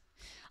good?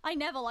 I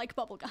never like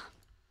bubblegum.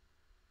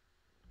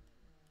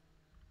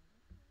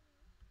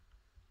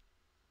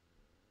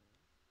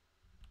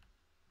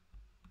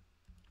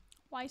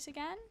 White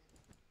again?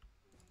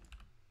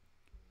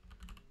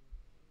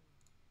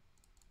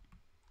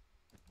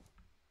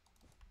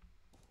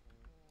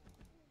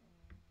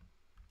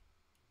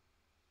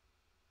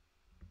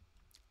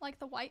 Like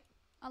the white.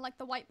 I like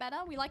the white better.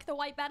 We like the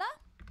white better?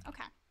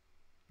 Okay.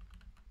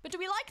 But do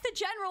we like the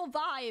general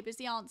vibe is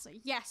the answer.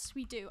 Yes,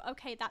 we do.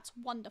 Okay, that's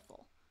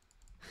wonderful.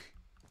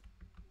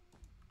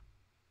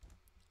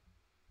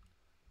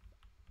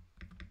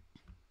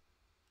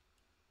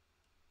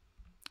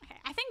 Okay,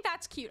 I think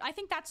that's cute. I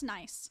think that's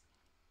nice.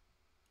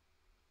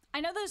 I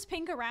know there's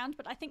pink around,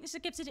 but I think this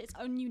gives it its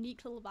own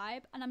unique little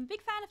vibe. And I'm a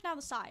big fan of now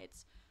the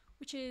sides,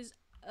 which is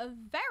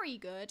very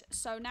good.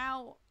 So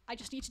now I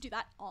just need to do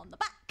that on the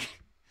back.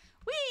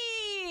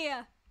 Whee!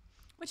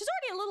 Which is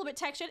already a little bit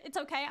textured. It's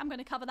okay. I'm going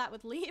to cover that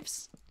with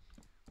leaves.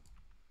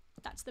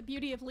 That's the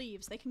beauty of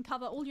leaves. They can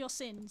cover all your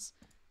sins.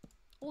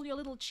 All your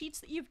little cheats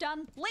that you've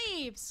done.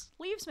 Leaves!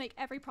 Leaves make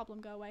every problem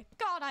go away.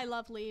 God, I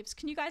love leaves.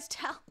 Can you guys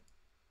tell?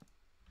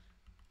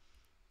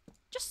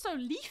 Just so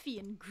leafy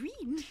and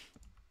green.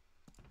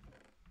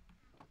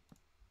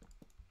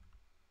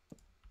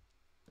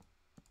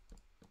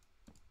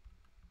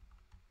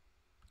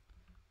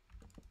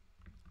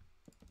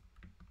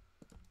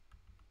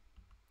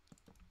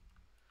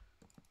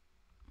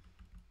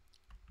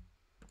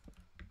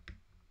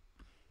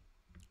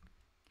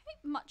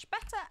 Much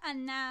better,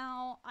 and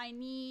now I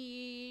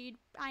need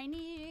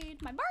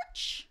my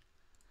birch.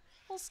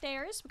 Full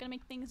stairs. We're gonna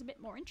make things a bit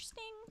more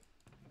interesting.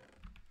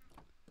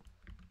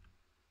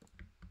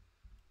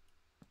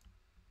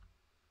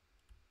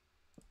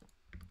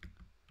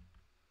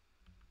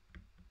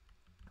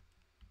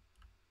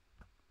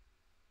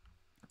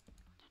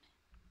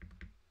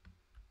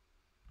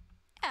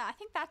 Yeah, I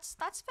think that's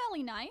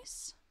fairly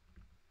nice.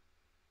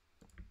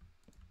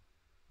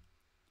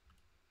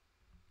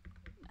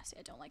 See,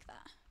 I don't like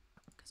that.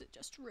 Because it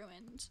just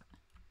ruined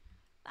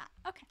that.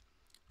 Okay.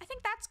 I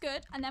think that's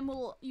good. And then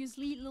we'll use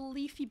little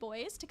leafy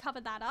boys to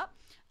cover that up.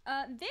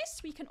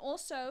 This we can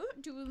also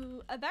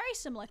do a very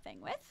similar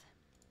thing with.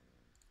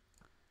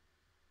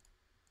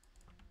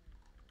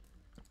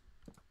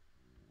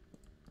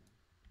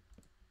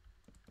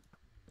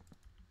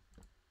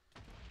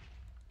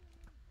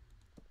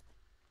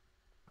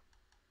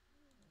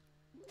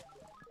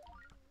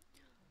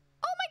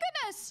 Oh my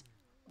goodness!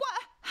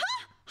 What?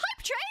 Huh?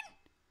 Hype train?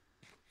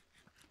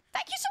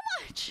 Thank you so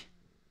much!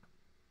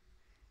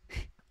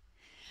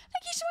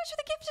 Thank you so much for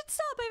the gifted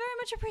sub. I very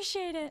much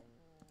appreciate it.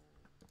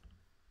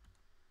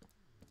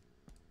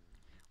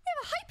 We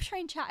have a hype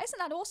train chat. Isn't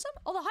that awesome?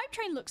 Oh, the hype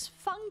train looks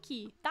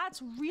funky.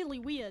 That's really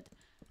weird.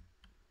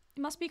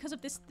 It must be because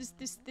of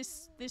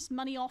this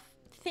money off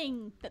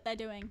thing that they're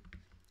doing.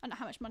 I don't know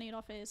how much money it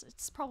off is.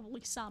 It's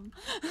probably some.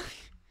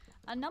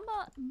 A number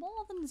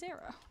more than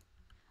 0,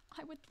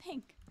 I would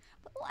think,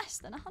 but less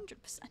than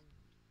 100%.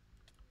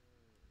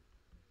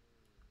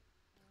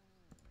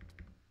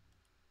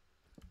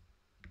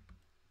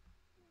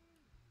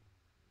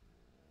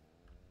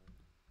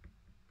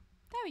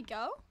 There we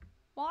go.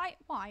 Why?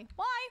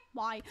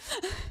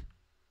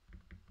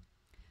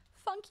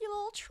 Funky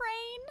little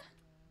train.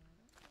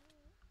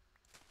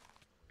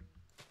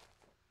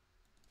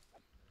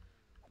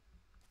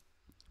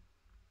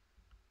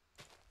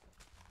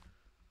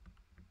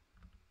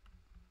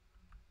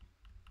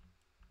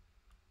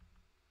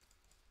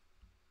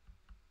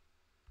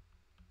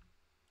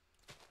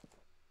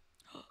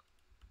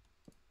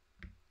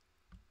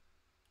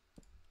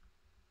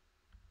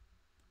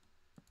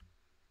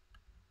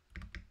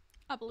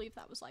 I believe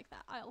that was like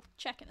that. I'll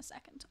check in a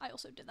second. I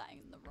also did that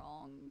in the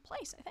wrong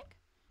place, I think.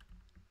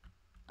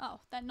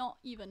 Oh, they're not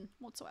even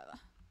whatsoever.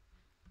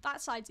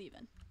 That side's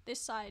even. This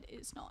side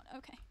is not.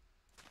 Okay.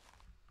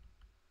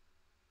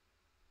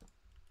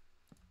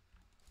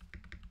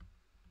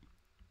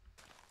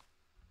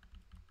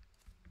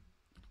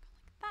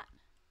 Like that.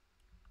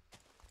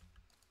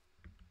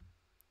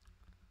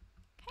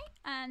 Okay,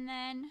 and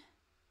then...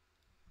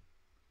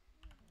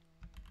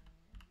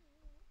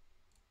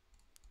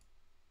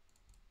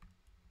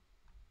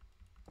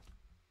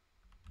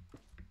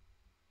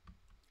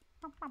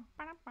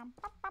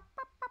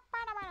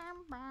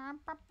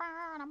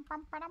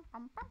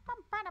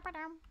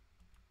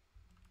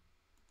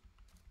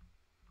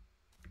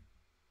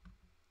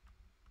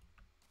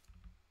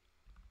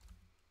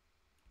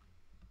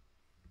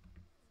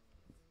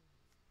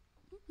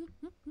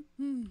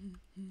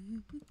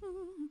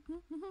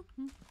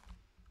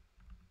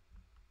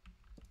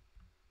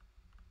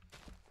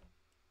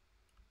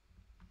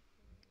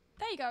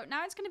 There you go.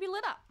 Now it's going to be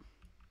lit up.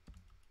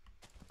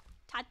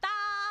 Ta-da!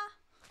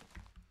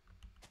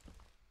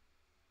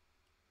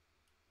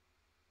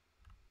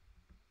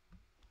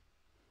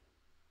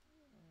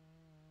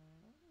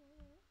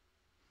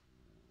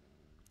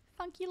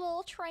 Funky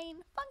little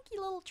train. Funky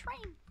little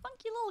train.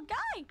 Funky little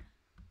guy.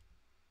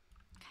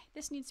 Okay,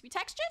 this needs to be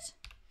textured.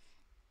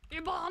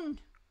 Ibon!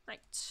 Right.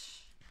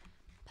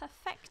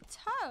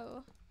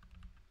 Perfecto.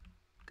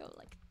 Go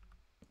like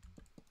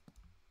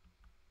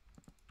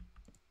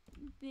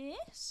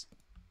this.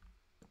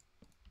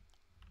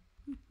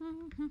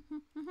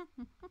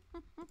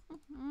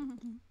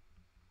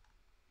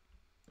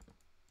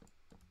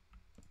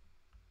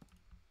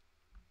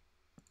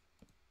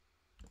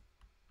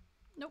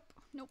 Nope,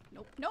 nope,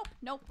 nope, nope,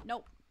 nope,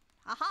 nope.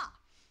 Aha!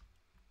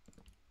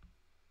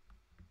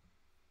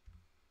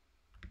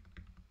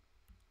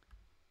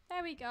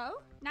 There we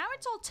go. Now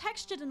it's all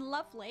textured and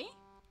lovely.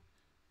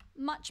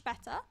 Much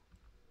better.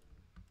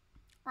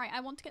 Right, I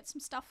want to get some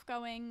stuff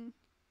going.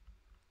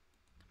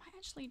 I might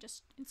actually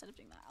just, instead of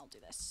doing that, I'll do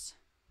this.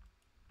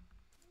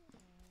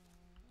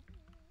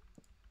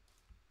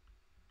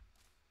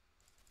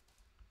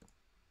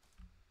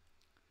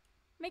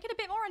 Make it a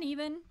bit more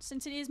uneven,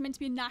 since it is meant to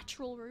be a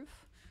natural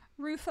roof.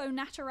 Roof au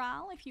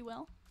natural, if you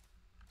will.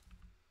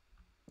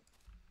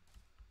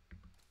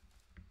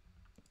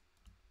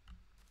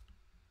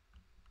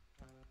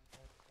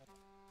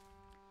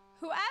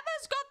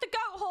 Whoever's got the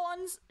goat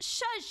horns,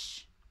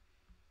 shush!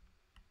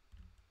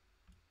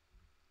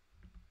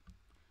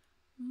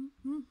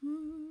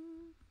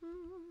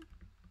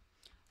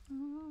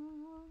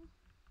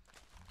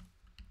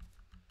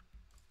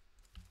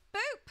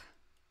 Boop!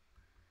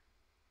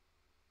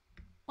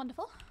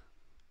 Wonderful.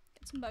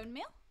 Get some bone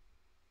meal.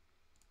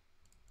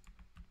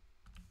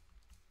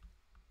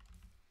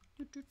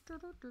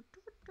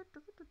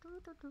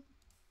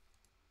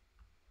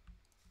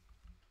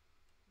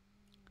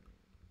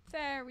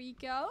 There we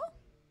go.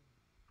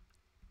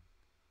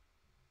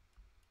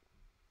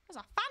 There's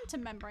a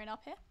phantom membrane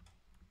up here.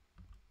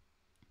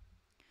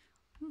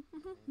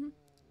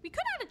 We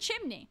could add a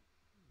chimney.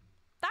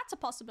 That's a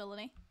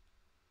possibility.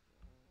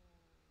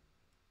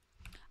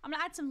 I'm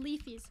gonna add some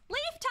leafies.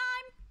 Leaf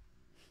time!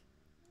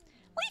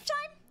 Leaf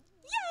time!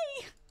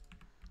 Yay!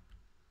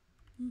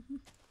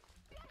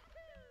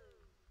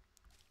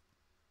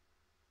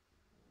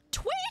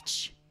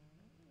 Twitch?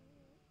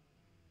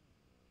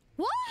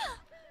 What?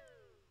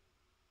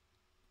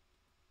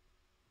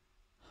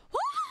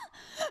 What?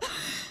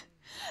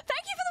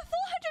 Thank you for the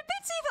 400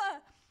 bits,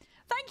 Eva!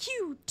 Thank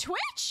you,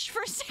 Twitch,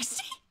 for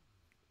 60.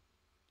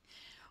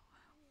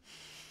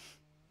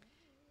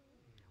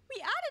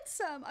 We added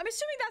some. I'm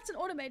assuming that's an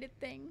automated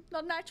thing,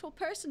 not an actual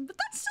person, but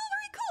that's still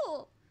very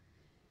cool.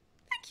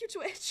 Thank you,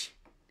 Twitch.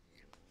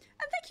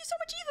 And thank you so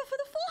much, Eva, for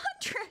the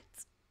 400.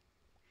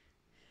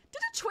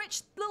 Did a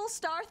Twitch little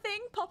star thing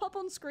pop up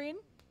on screen?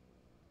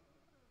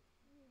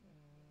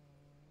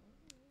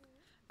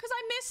 Because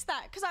I missed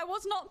that, because I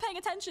was not paying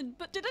attention.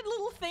 But did a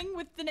little thing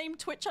with the name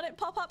Twitch on it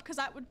pop up? Because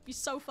that would be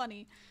so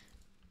funny.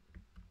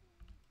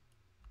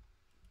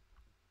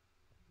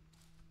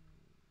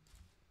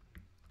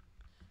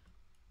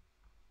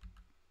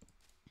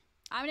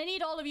 I'm gonna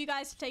need all of you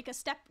guys to take a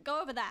step. Go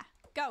over there.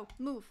 Go.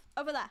 Move.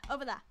 Over there.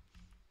 Over there.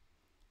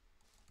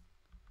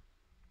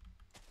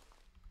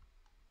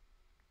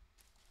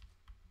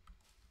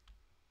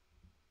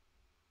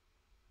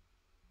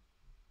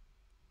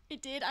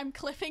 It did. I'm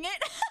clipping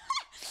it.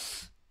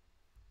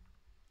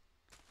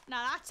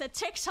 Now that's a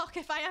TikTok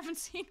if I haven't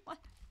seen one.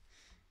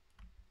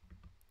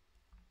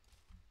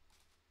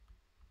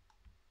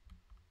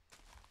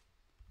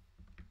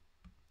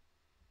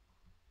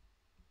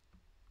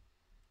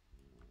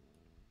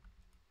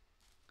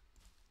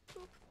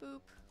 Boop,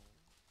 boop.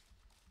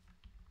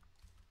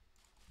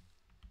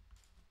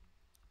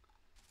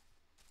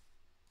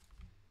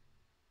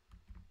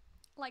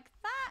 Like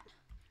that.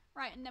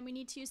 Right, and then we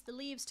need to use the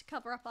leaves to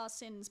cover up our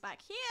sins back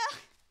here.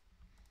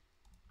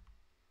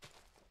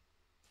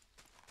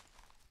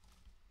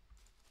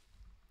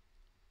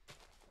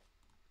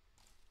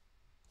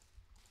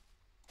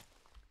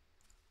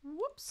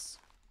 Whoops.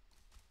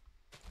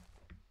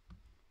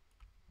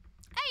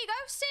 There you go,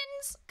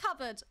 sins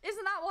covered.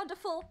 Isn't that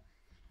wonderful?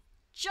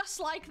 Just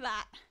like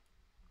that.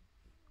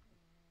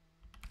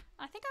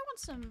 I think I want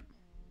some...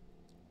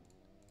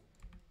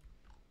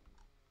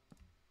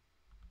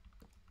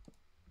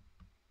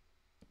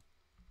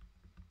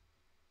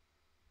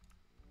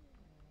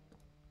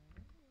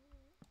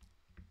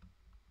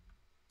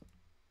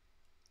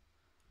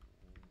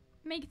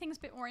 make things a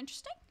bit more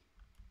interesting.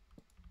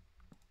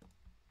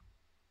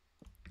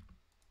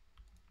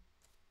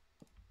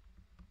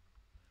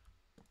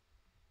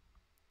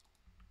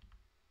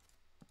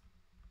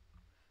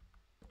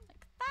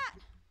 Like that.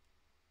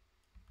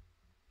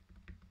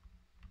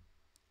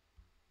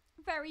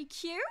 Very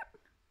cute.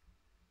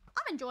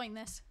 I'm enjoying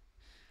this.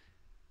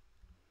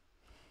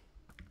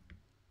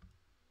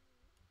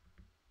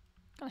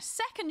 Got a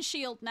second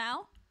shield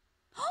now.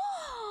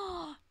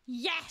 Oh,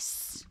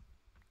 yes!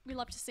 We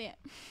love to see it.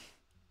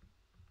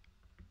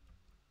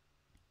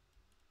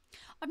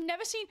 I've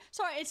never seen...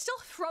 Sorry, it's still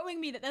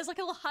throwing me that there's like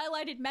a little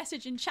highlighted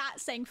message in chat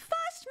saying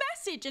first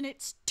message and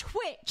it's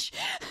Twitch.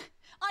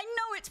 I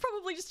know it's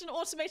probably just an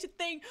automated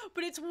thing,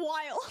 but it's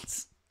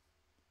wild.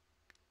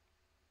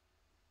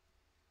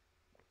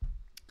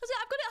 Because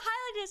I've got it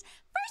highlighted as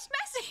first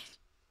message.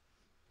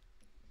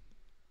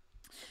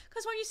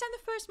 Because when you send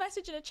the first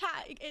message in a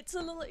chat, it's a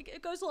little,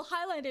 it goes a little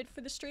highlighted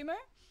for the streamer.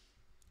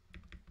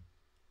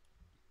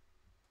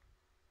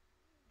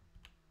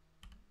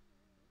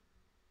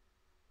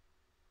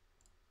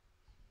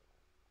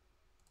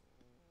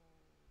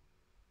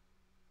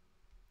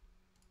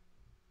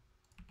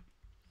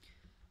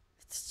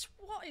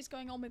 What is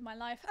going on with my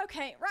life?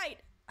 Okay, right.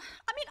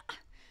 I mean, I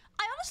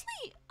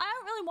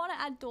don't really want to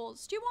add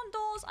doors. Do you want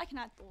doors? I can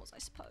add doors, I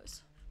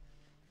suppose.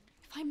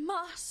 If I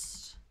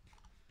must.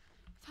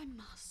 If I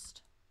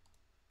must.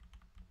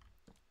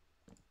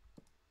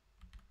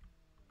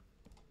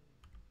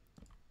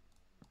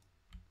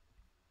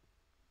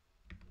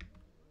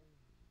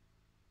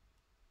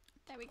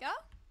 There we go.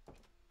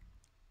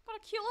 Got a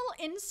cute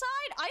little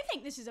inside. I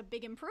think this is a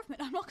big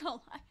improvement, I'm not gonna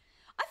lie.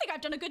 I think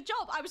I've done a good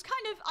job. I was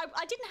kind of,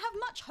 I didn't have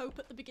much hope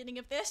at the beginning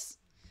of this.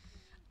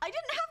 I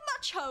didn't have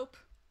much hope.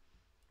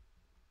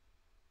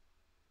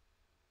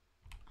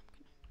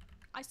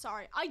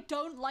 Sorry, I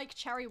don't like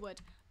cherry wood.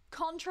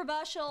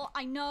 Controversial,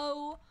 I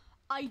know.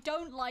 I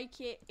don't like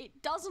it.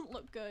 It doesn't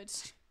look good.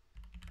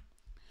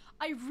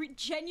 I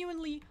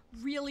genuinely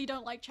really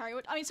don't like cherry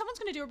wood. I mean, someone's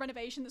gonna do a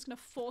renovation that's gonna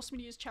force me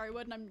to use cherry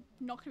wood and I'm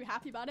not gonna be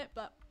happy about it,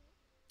 but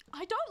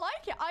I don't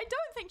like it. I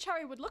don't think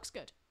cherry wood looks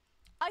good.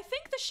 I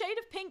think the shade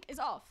of pink is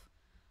off.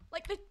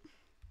 Like the... I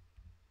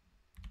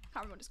can't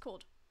remember what it's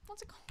called.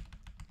 What's it called?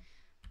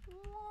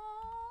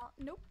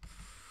 Nope.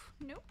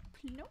 Nope.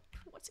 Nope.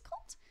 What's it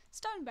called?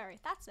 Stoneberry.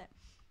 That's it.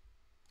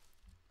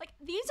 Like,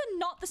 these are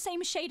not the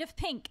same shade of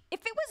pink.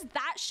 If it was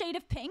that shade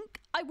of pink,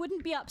 I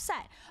wouldn't be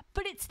upset.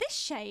 But it's this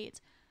shade,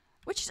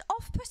 which is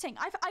off-putting.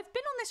 I've been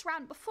on this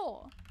rant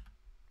before.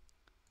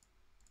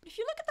 If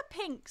you look at the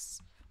pinks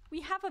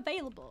we have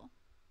available,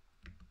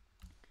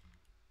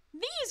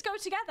 these go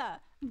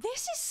together.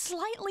 This is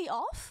slightly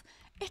off.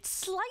 It's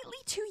slightly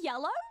too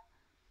yellow.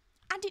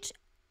 And it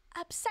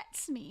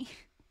upsets me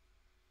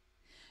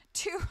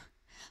to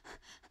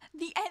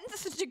the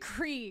nth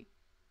degree.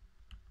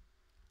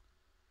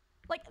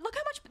 Like, look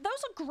how much...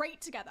 Those look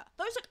great together.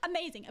 Those look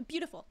amazing and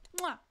beautiful.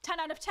 Mwah, 10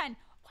 out of 10.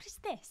 What is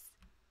this?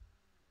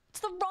 It's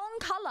the wrong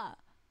color.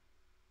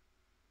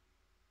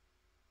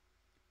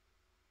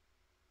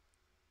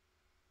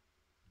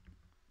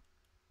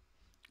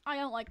 I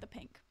don't like the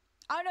pink.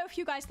 I don't know if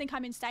you guys think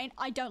I'm insane.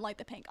 I don't like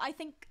the pink. I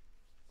think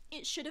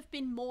it should have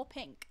been more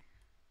pink.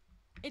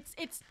 It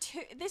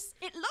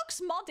looks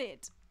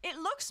modded. It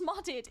looks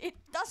modded. It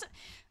doesn't...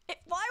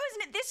 why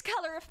wasn't it this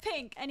color of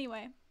pink?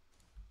 Anyway.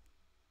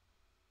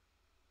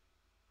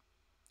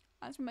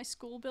 That's from my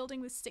school building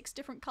with 6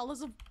 different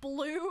colors of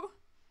blue.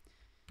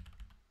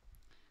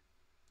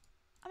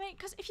 I mean,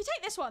 because if you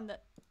take this one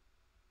that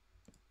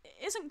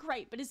isn't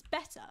great, but is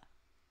better...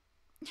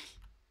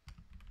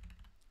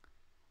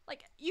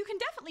 Like, you can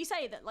definitely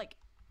say that, like,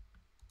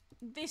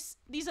 these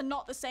are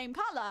not the same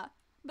color,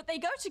 but they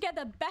go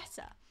together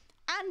better.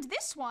 And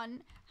this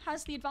one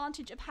has the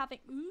advantage of having,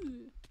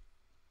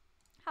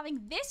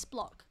 having this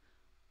block,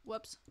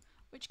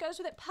 which goes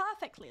with it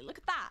perfectly. Look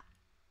at that.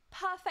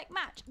 Perfect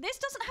match. This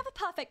doesn't have a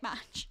perfect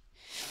match.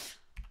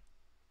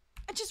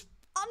 It's just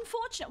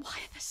unfortunate. Why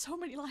are there so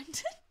many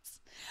lanterns?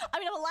 I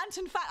mean, I'm a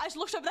lantern fan. I just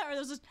looked over there and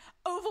there was this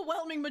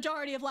overwhelming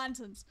majority of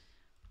lanterns.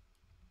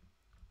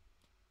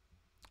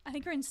 I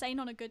think you're insane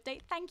on a good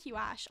date. Thank you,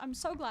 Ash. I'm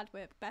so glad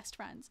we're best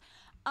friends.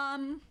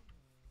 Honestly,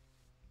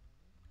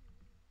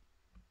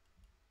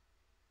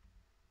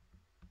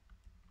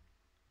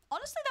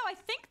 though, I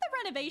think the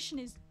renovation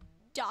is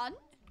done.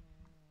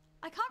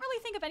 I can't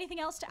really think of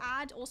anything else to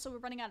add. Also, we're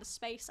running out of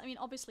space. I mean,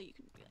 obviously, you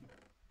can...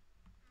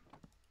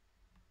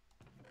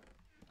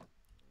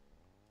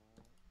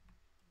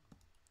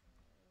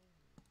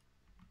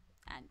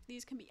 And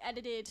these can be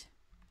edited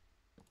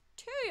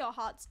to your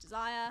heart's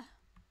desire.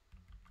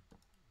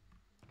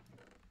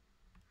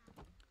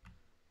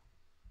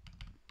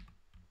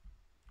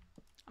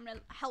 I'm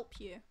gonna help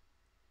you.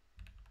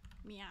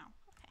 Meow.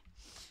 Okay.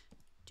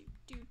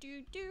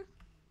 Do.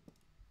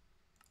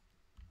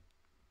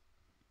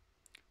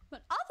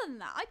 But other than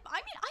that, I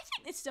mean, I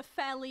think this is a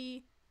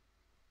fairly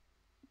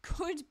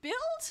good build.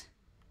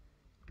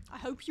 I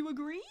hope you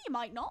agree. You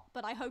might not,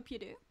 but I hope you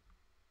do.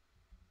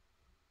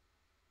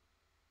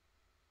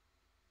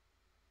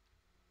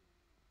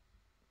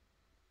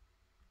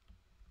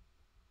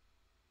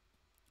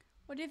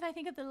 What did I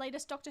think of the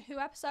latest Doctor Who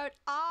episode?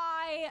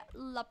 I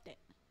loved it.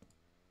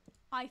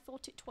 I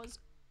thought it was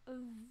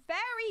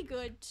very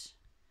good.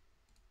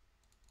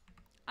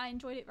 I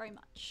enjoyed it very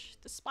much.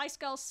 The Spice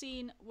Girls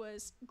scene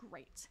was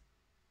great.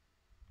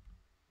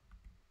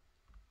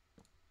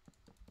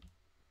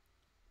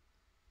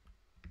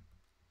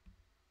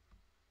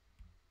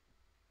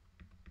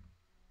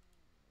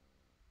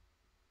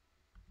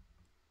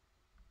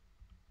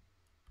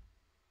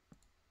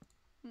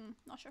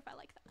 Not sure if I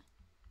like that.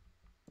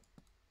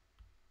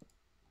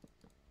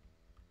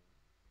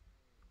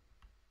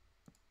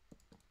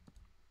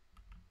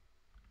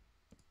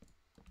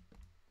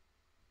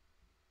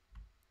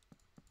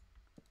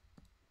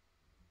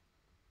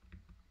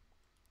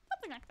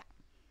 Something like that.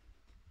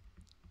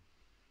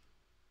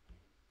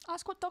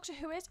 Ask what Doctor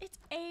Who is. It's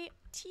a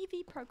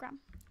TV program,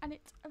 and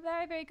it's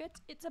very, very good.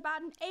 It's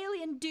about an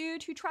alien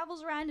dude who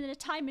travels around in a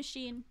time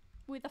machine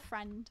with a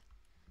friend.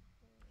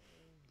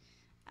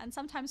 And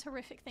sometimes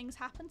horrific things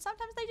happen.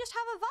 Sometimes they just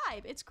have a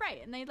vibe. It's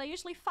great. And they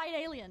usually fight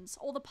aliens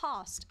or the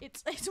past.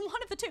 It's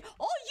one of the two.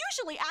 Or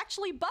usually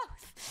actually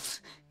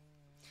both.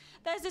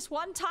 There's this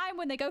one time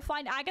when they go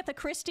find Agatha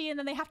Christie and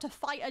then they have to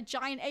fight a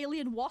giant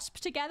alien wasp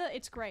together.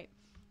 It's great.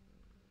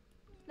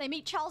 They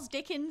meet Charles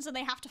Dickens and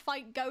they have to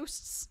fight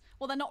ghosts.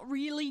 Well, they're not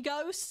really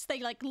ghosts.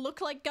 They like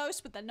look like ghosts,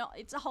 but they're not.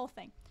 It's a whole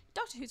thing.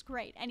 Doctor Who's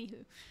great.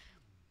 Anywho.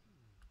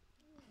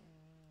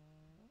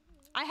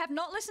 I have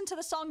not listened to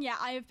the song yet.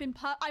 I've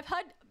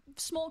heard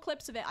small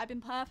clips of it. I've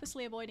been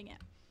purposely avoiding it.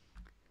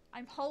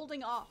 I'm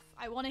holding off.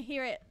 I want to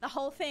hear it, the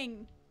whole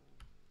thing,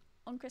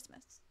 on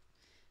Christmas.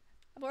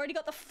 I've already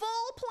got the full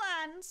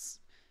plans.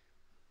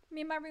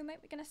 Me and my roommate,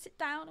 we're going to sit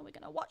down and we're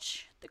going to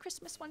watch the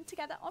Christmas one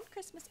together on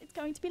Christmas. It's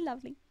going to be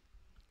lovely.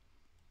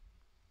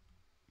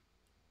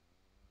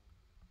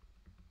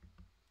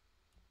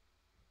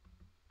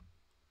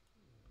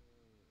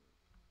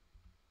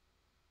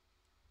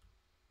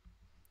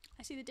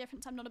 I see the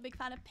difference. I'm not a big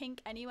fan of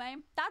pink anyway.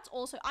 That's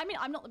also, I mean,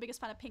 I'm not the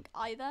biggest fan of pink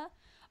either,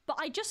 but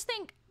I just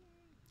think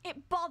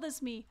it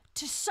bothers me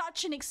to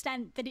such an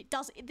extent that it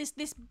does,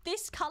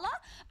 this color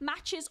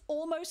matches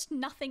almost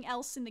nothing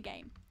else in the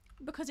game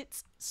because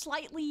it's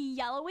slightly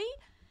yellowy.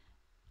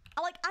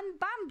 Like, and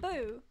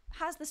bamboo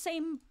has the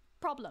same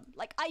problem.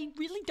 Like, I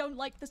really don't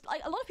like this.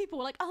 A lot of people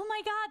were like, oh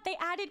my God, they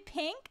added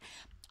pink.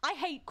 I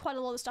hate quite a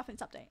lot of stuff in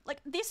this update.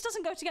 Like, this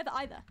doesn't go together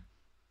either.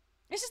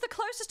 This is the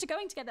closest to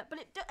going together, but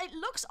it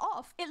looks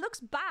off. It looks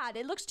bad.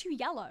 It looks too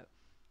yellow.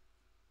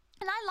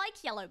 And I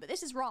like yellow, but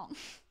this is wrong.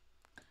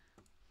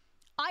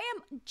 I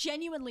am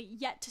genuinely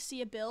yet to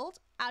see a build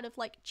out of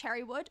like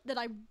cherry wood that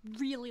I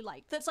really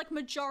like. That's like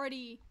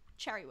majority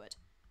cherry wood.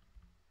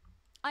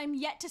 I'm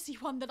yet to see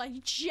one that I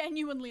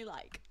genuinely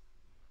like.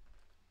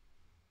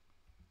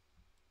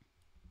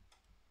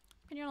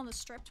 Opinion on the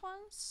stripped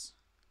ones?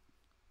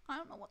 I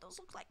don't know what those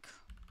look like.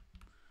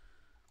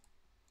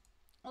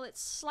 Well,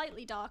 it's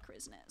slightly darker,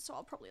 isn't it? So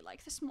I'll probably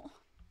like this more.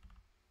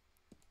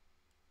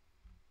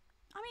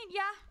 I mean,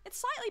 yeah, it's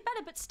slightly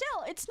better, but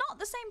still, it's not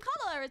the same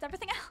color as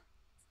everything else.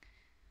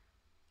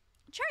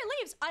 Cherry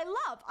leaves, I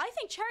love. I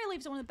think cherry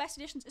leaves are one of the best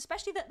additions,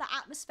 especially the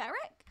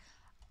atmospheric.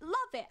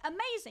 Love it.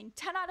 Amazing.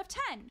 10 out of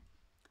 10.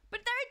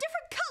 But they're a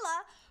different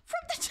color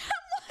from the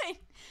tan one.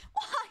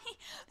 Why?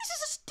 This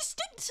is a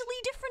distinctly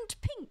different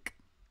pink.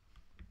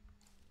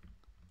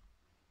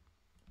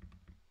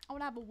 I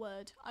want to have a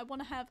word. I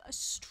want to have a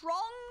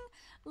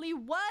strongly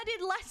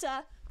worded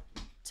letter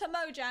to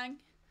Mojang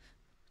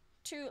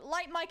to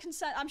light my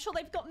concern. I'm sure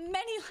they've got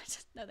many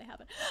letters. No, they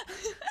haven't.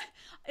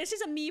 This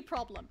is a me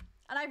problem.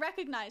 And I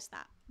recognize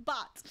that.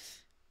 But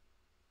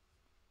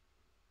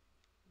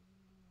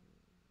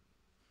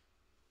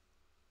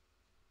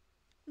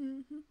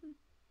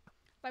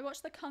I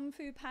watched the Kung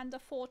Fu Panda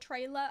 4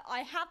 trailer. I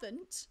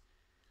haven't.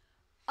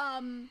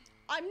 I'm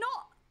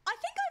not. I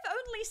think I've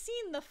only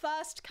seen the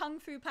first Kung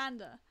Fu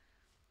Panda.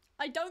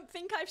 I don't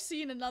think I've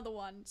seen another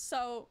one,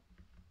 so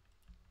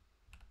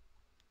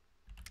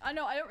I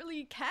know I don't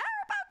really care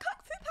about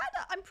Kung Fu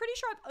Panda. I'm pretty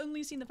sure I've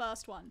only seen the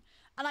first one,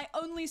 and I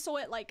only saw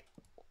it like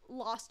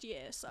last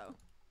year, so.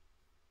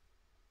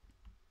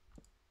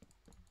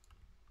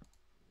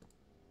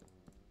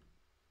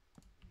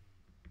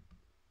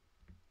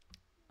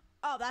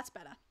 Oh, that's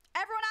better.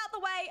 Everyone out the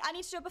way. I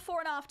need to do a before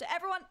and after.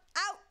 Everyone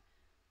out.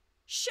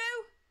 Shoo.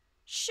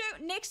 Shoo.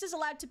 Nyx is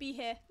allowed to be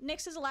here.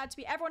 Nyx is allowed to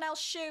be. Everyone else,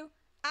 shoo.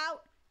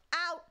 Out.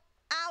 Out.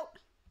 Out.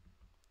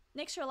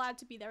 Nyx, you're allowed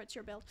to be there. It's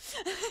your build.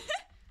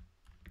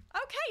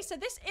 Okay, so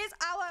this is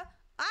our...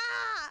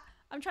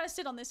 I'm trying to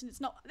sit on this and it's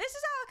not... This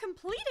is our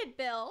completed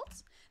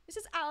build. This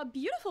is our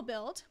beautiful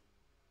build.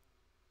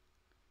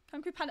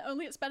 Kung Fu Panda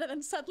only, it's better,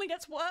 then suddenly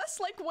gets worse.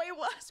 Like, way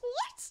worse.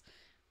 What?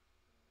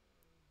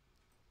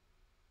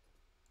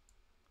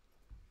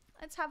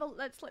 Let's have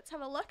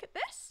a look at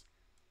this.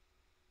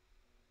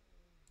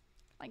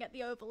 I get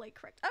the overlay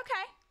correct.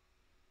 Okay.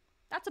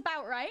 That's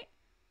about right.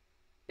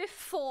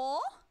 Before,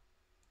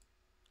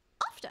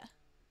 after.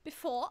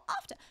 Before,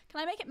 after. Can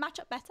I make it match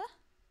up better?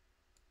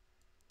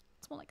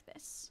 It's more like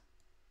this.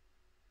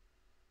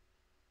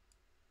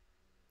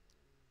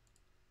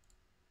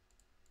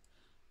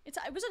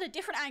 It was at a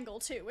different angle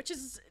too, which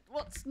is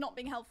what's not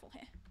being helpful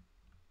here.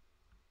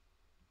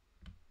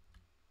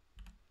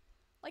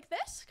 Like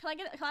this? Can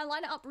I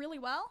line it up really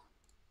well?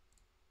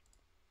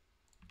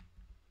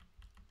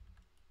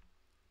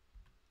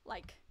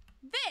 Like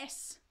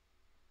this.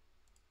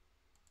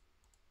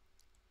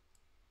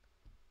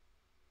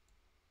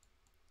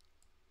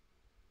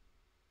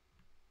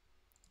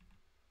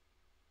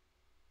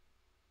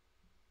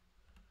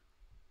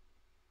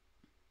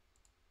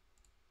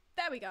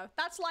 There we go.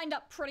 That's lined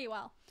up pretty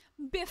well.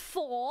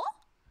 Before,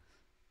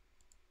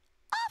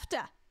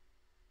 after.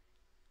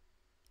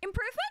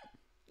 Improvement?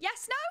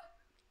 Yes, no?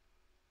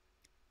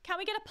 Can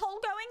we get a poll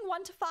going?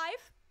 1 to 5?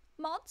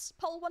 Mods?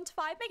 Poll 1 to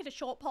 5? Make it a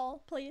short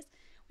poll, please.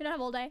 We don't have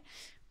all day.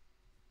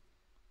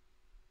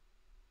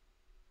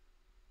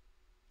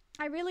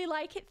 I really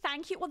like it.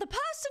 Thank you. Well, the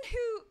person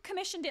who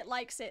commissioned it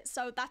likes it,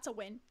 so that's a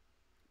win.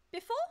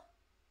 Before?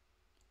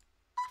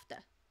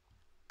 After.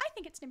 I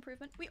think it's an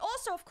improvement. We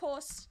also, of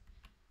course,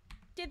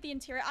 did the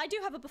interior. I do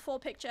have a before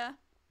picture.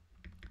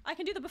 I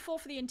can do the before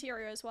for the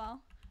interior as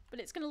well, but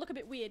it's going to look a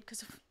bit weird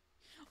because of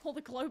all the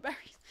glow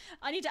berries.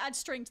 I need to add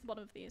string to the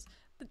bottom of these.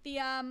 But the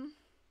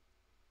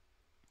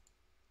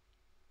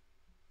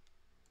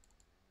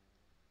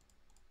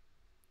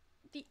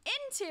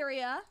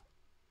interior,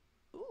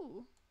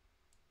 ooh.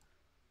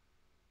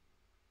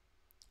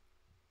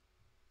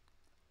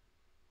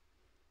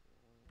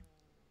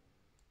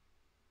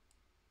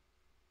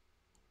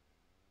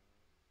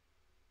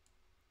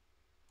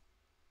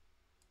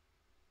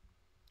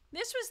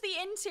 This was the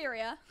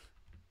interior.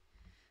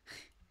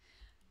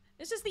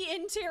 This is the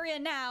interior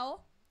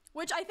now,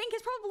 which I think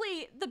is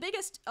probably the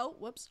biggest... Oh,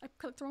 whoops, I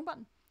clicked the wrong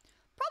button.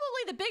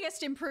 Probably the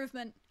biggest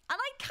improvement. And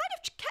I kind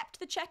of kept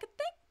the checkered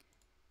thing.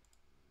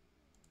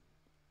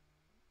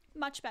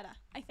 Much better,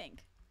 I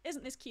think.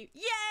 Isn't this cute?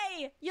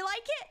 Yay! You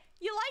like it?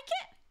 You like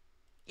it?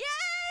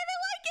 Yay! They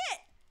like it!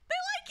 They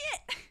like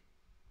it!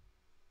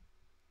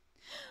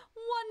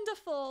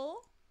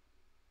 Wonderful.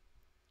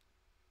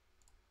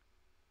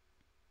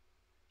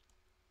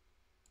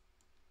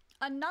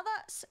 Another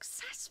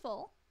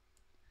successful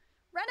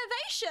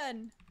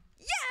renovation.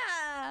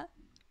 Yeah!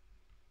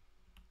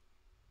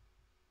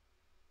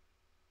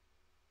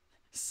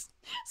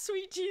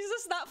 Sweet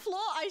Jesus, that floor,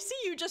 I see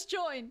you just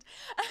joined.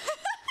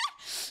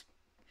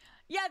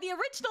 Yeah, the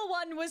original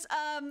one was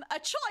a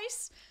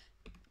choice.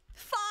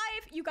 5.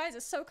 You guys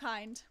are so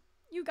kind.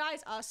 You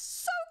guys are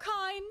so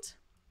kind.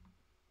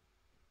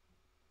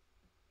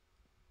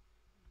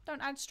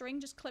 Don't add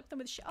string, just clip them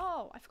with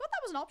oh, I forgot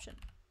that was an option.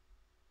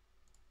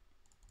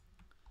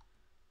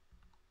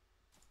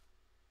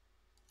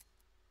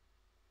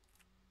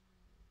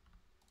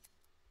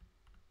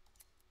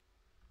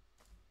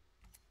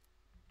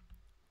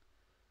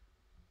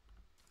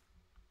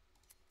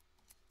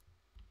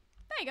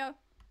 There you go.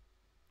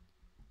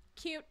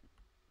 Cute.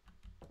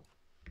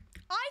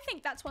 I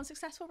think that's one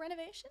successful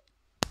renovation.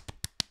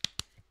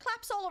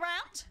 Claps all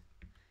around.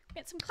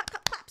 Get some clap,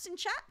 clap, claps in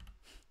chat.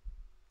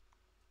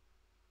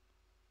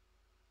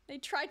 They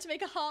tried to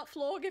make a heart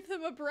floor, give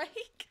them a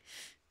break.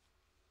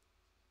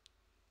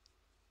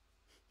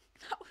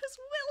 That was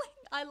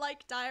willing. I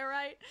like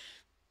diorite.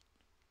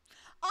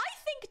 I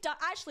think,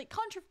 actually,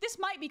 this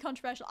might be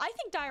controversial. I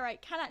think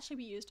diorite can actually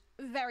be used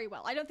very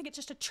well. I don't think it's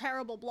just a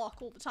terrible block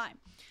all the time.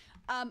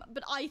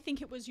 But I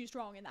think it was used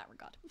wrong in that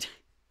regard.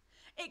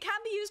 It can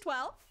be used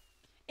well.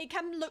 It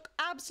can look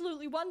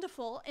absolutely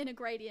wonderful in a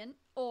gradient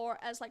or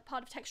as like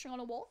part of texturing on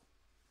a wall.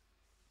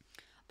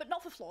 But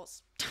not for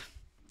floors.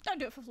 Don't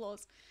do it for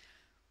floors.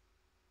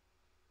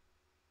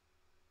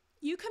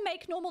 You can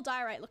make normal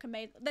diorite look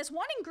amazing. There's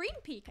one in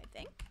Green Peak, I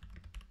think.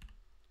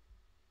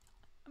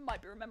 I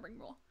might be remembering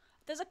more.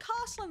 There's a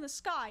castle in the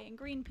sky in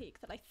Green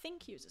Peak that I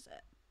think uses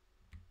it.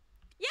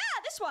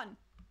 Yeah, this one.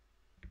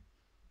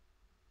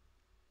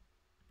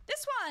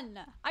 This one.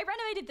 I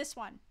renovated this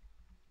one.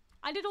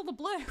 I did all the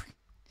blue.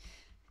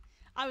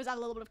 I was adding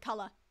a little bit of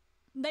color.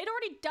 They'd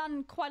already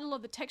done quite a lot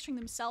of the texturing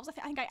themselves. I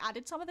think I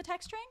added some of the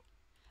texturing.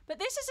 But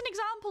this is an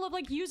example of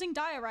like using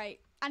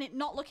diorite and it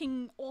not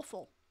looking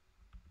awful.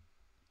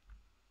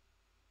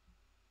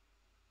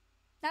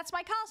 That's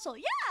my castle.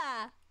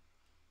 Yeah!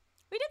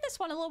 We did this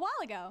one a little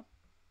while ago.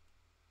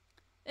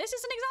 This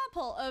is an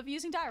example of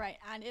using diorite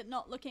and it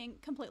not looking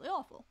completely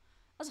awful.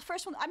 That was the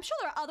first one. I'm sure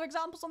there are other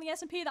examples on the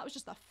S&P. That was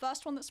just the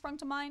first one that sprung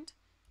to mind.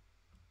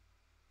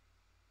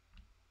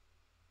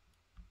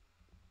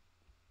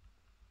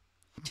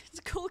 It's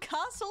a cool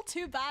castle.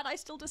 Too bad I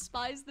still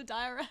despise the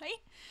diorite.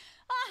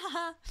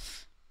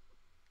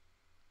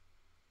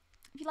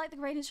 If you like the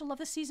gradients, you'll love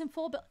the season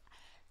 4, but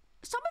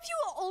some of you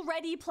are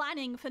already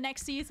planning for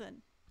next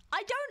season.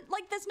 I don't,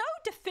 like, there's no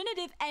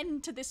definitive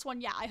end to this one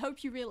yet. I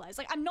hope you realize.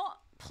 Like, I'm not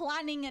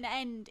planning an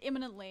end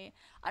imminently.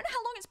 I don't know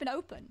how long it's been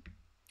open.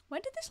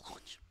 When did this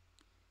launch?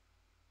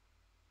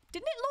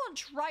 Didn't it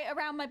launch right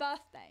around my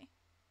birthday?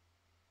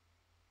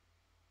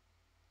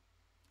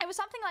 It was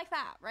something like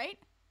that, right?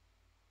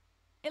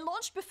 It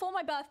launched before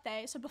my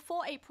birthday, so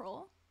before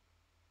April.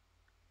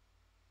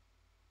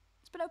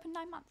 It's been open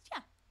 9 months,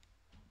 yeah.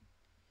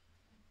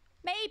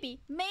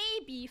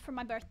 Maybe for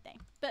my birthday.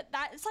 But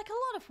it's like a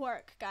lot of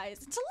work, guys.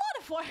 It's a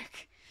lot of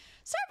work.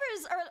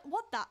 Servers are,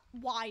 what the,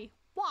 why?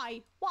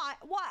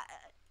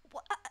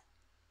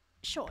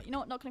 Sure, you know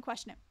what, not gonna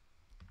question it.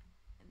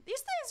 These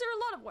things are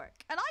a lot of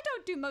work, and I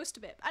don't do most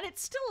of it, and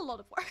it's still a lot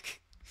of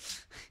work.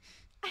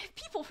 I have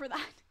people for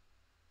that.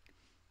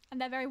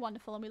 And they're very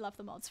wonderful, and we love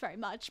the mods very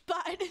much,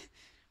 but I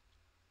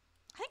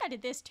think I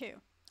did this too.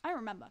 I don't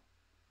remember.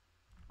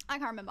 I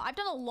can't remember. I've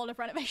done a lot of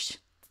renovations.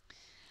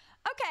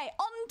 Okay,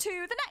 on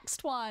to the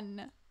next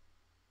one.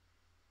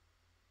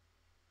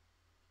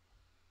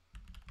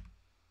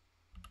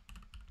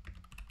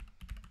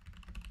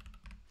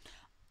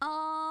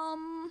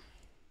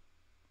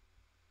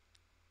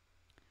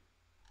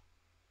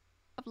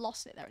 I've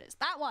lost it. There it is.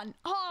 That one.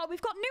 Oh,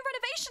 we've got new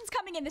renovations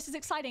coming in. This is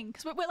exciting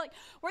because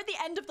we're at the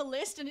end of the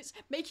list and it's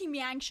making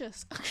me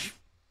anxious.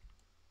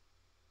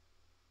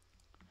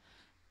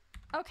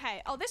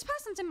 Okay. Oh, this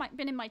person's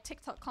been in my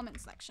TikTok comment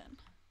section.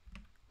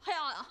 You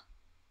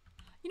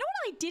know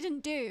what I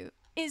didn't do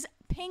is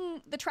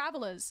ping the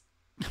travelers.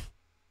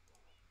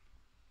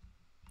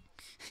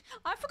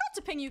 I forgot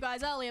to ping you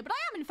guys earlier, but I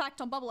am in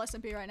fact on Bubble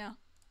SMP right now.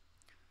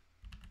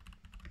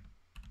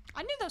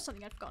 I knew there was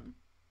something I'd forgotten.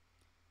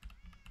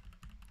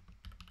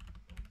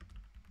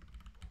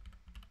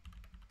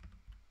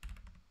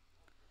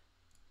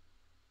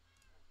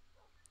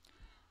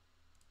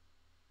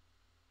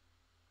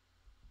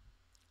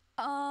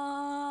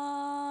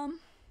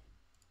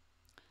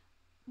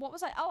 What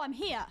was I? Oh, I'm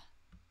here.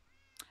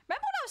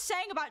 Remember what I was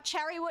saying about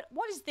Cherry?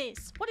 What is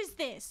this? What is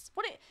this?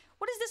 What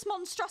is this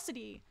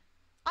monstrosity?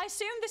 I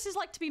assume this is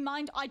like to be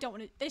mined. I don't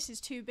want to. This is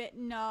too big.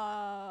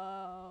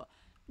 No.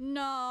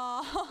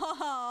 No.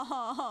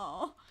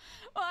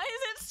 Why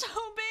is it so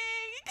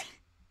big?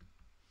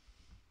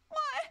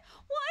 Why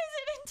is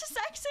it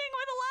intersecting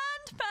with a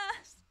land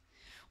mass?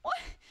 What?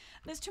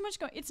 There's too much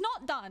going. It's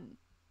not done.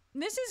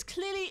 This is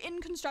clearly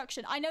in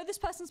construction. I know this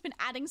person's been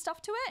adding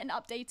stuff to it and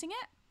updating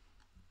it.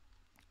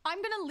 I'm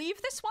gonna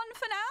leave this one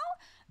for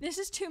now. This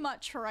is too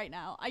much for right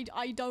now.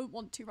 I don't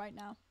want to right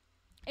now.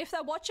 If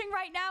they're watching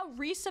right now,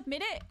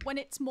 resubmit it when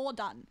it's more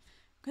done.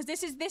 Because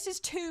this is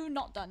too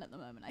not done at the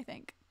moment, I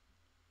think.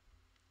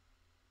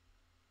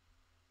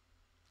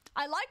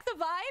 I like the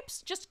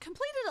vibes, just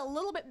completed a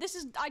little bit. This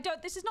is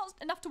not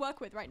enough to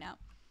work with right now.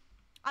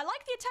 I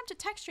like the attempt at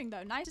texturing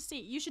though, nice to see.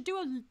 You should do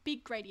a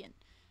big gradient,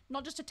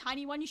 not just a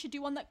tiny one. You should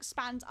do one that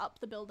spans up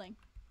the building.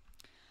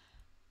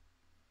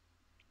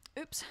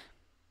 Oops.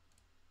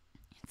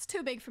 It's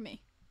too big for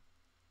me.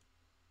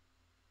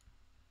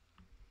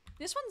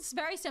 This one's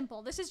very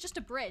simple. This is just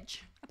a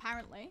bridge,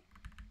 apparently.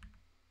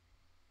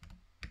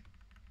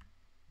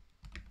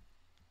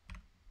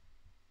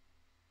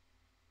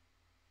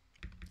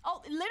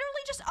 Oh,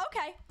 literally just,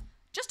 okay.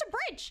 Just a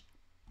bridge.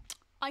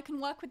 I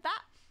can work with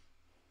that.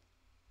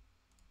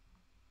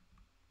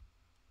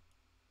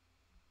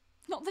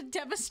 Not the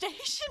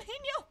devastation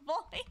in your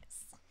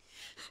voice.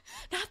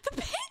 Not the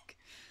pig.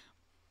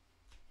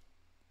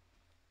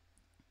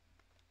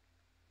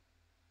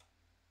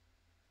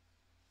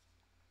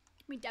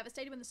 Be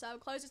devastated when the server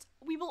closes.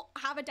 We will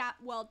have a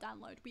world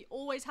download. We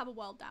always have a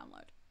world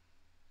download.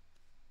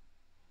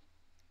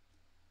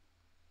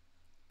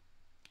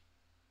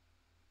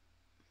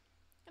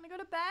 Gonna go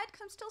to bed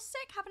because I'm still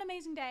sick. Have an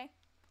amazing day.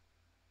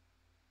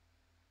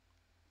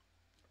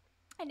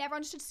 I never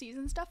understood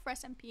season stuff for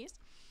SMPs.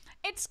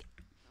 I'd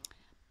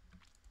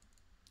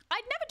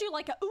never do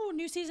like a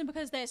new season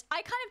because this. I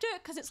kind of do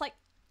it because it's like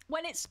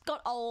when it's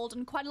got old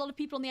and quite a lot of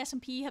people in the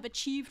SMP have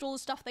achieved all the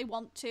stuff they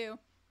want to.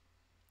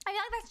 I feel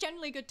like that's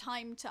generally a good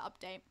time to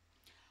update.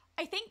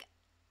 I think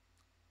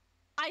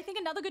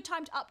another good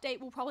time to update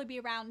will probably be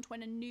around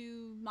when a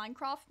new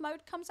Minecraft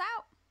mode comes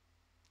out.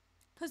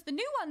 Because the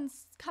new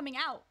one's coming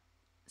out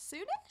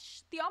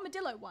soonish? The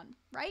armadillo one,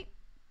 right?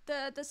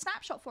 The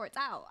snapshot for it's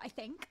out, I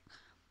think.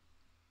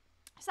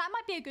 So that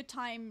might be a good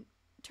time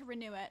to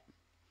renew it.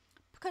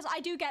 Because I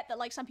do get that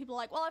like some people are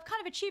like, well, I've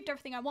kind of achieved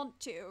everything I want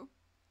to,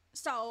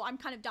 so I'm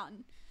kind of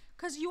done.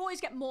 Because you always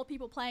get more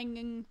people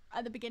playing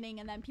at the beginning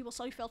and then people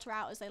slowly filter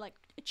out as they like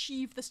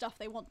achieve the stuff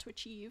they want to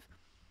achieve.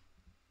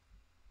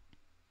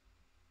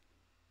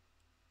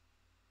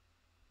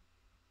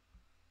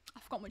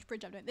 I've forgotten which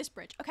bridge I'm doing. This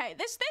bridge. Okay,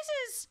 this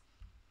is...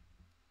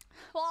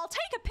 Well, I'll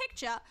take a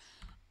picture.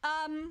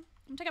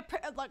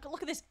 Like,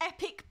 look at this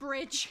epic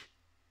bridge.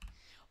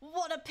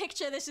 What a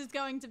picture this is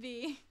going to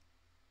be.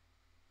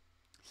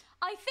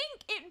 I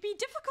think it'd be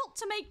difficult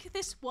to make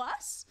this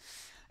worse.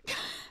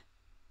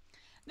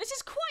 This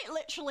is quite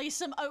literally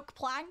some oak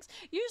planks.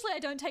 Usually I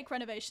don't take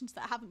renovations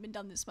that haven't been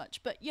done this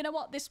much, but you know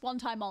what? This one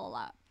time I'll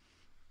allow it.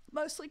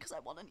 Mostly because I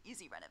want an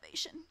easy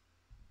renovation.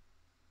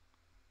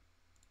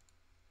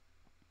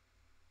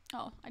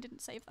 Oh, I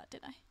didn't save that,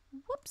 did I?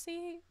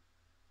 Whoopsie.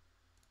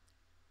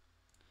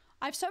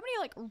 I have so many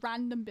like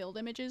random build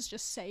images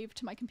just saved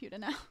to my computer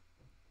now.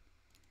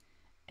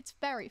 It's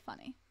very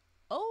funny.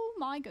 Oh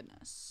my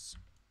goodness.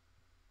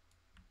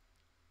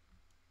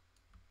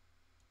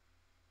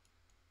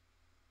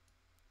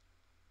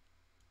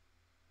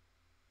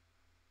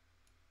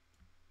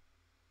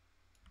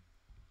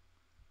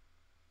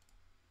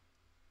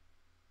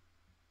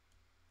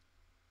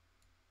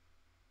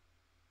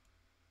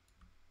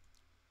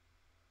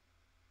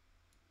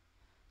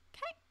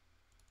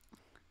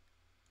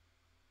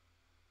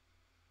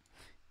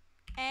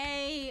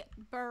 A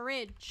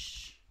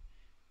bridge.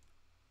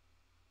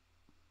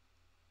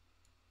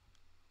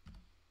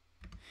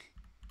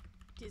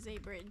 It is a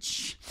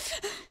bridge.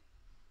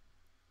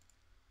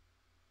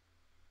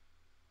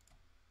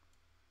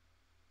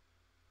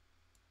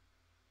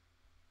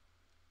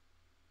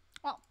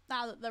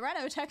 now that the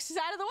Reno text is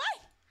out of the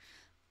way.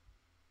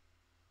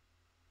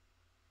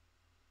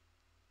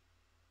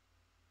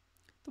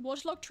 The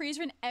waterlogged trees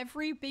are in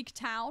every big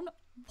town.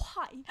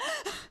 Why?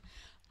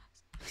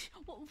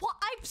 What?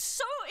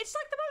 It's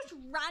like the most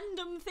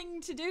random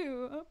thing to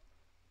do.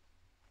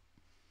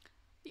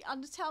 The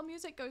Undertale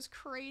music goes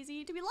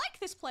crazy. Do we like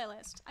this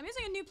playlist? I'm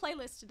using a new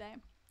playlist today,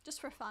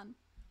 just for fun.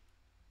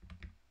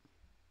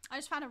 I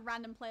just found a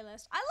random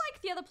playlist. I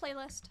like the other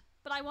playlist,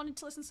 but I wanted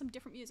to listen to some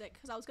different music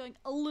because I was going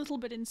a little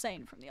bit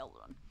insane from the old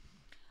one.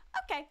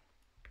 Okay.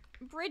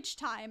 Bridge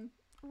time.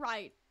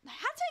 Right. I had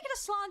to make it a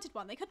slanted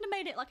one. They couldn't have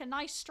made it like a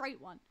nice straight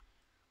one.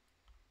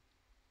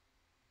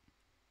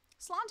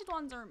 Slanted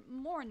ones are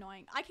more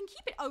annoying. I can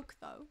keep it oak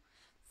though.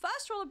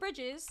 First rule of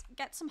bridges,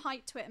 get some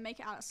height to it and make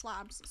it out of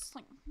slabs. It's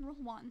like rule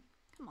 1.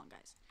 Come on,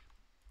 guys.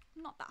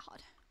 Not that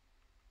hard.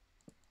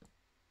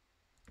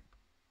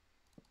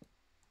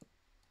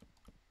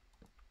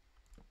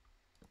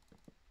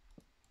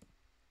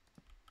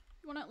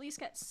 You want to at least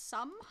get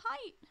some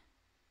height?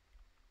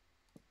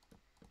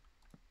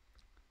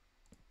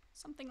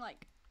 Something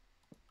like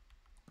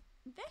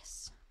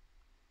this.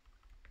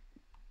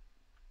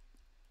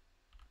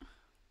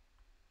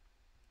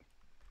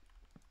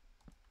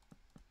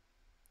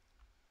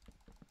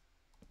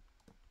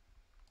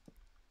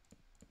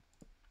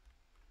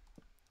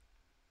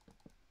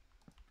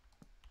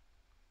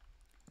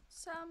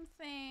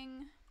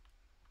 Something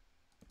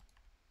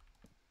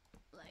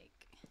like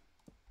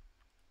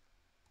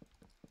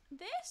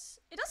this.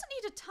 It doesn't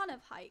need a ton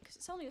of height because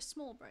it's only a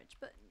small bridge,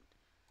 but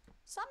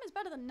some is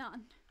better than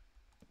none.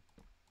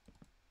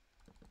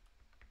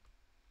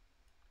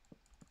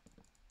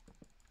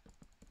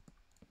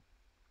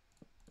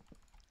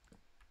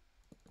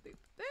 Boop,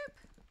 boop.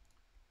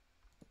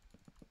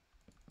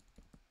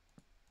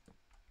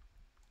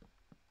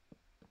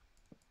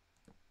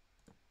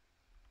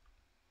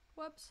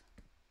 Whoops.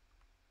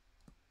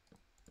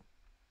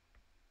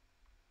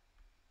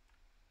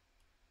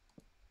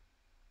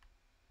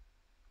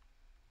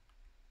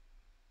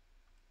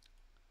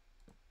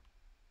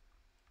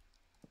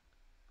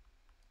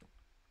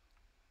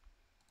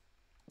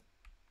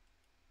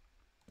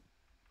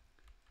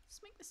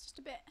 Let's make this just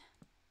a bit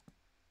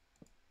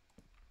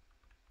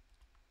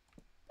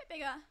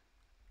bigger.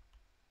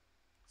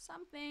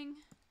 Something.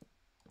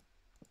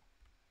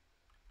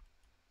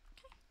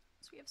 Okay,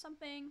 so we have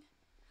something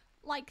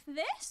like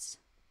this.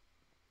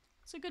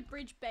 It's a good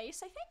bridge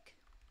base, I think.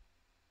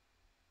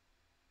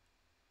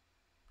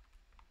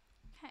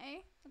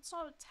 Okay, that's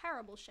not a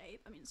terrible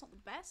shape. I mean, it's not the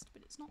best,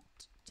 but it's not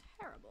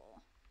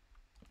terrible.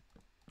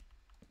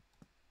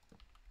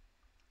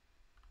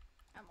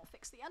 And we'll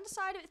fix the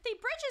underside of it. The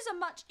bridges are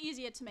much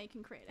easier to make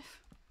in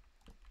creative.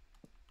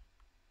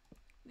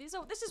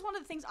 This is one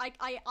of the things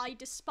I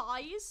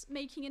despise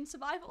making in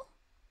survival.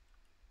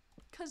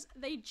 Because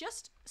they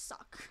just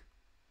suck.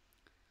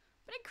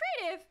 But in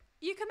creative,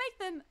 you can make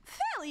them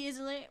fairly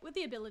easily with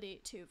the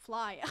ability to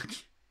fly.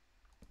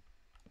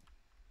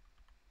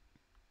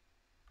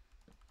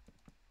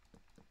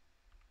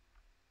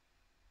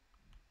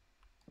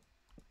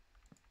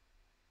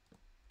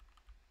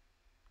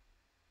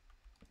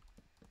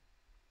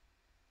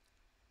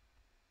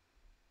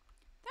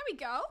 There we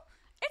go.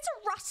 It's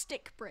a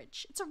rustic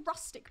bridge. It's a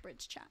rustic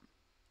bridge, chat.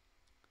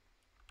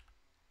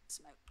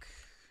 Smoke.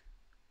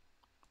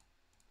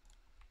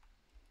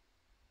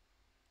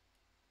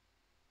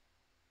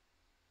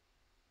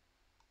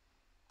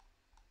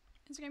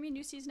 Is there gonna be a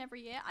new season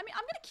every year? I mean,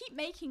 I'm gonna keep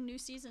making new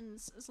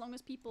seasons as long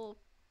as people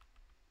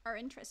are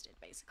interested,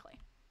 basically.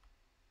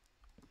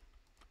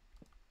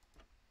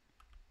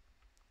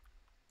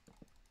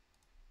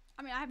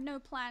 I mean, I have no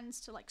plans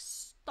to, like,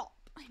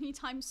 stop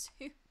anytime soon.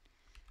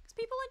 Because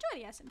people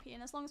enjoy the SMP,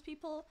 and as long as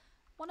people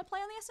want to play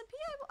on the SMP,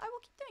 I will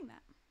keep doing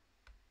that.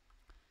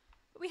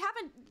 But we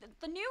haven't...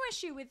 The new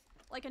issue with,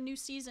 like, a new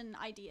season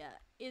idea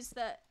is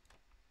that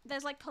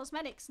there's, like,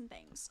 cosmetics and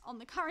things on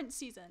the current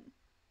season.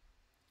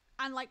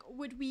 And, like,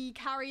 would we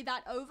carry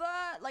that over?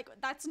 Like,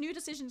 that's new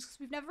decisions, because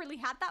we've never really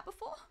had that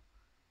before.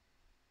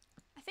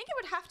 I think it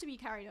would have to be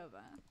carried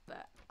over,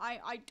 but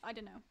I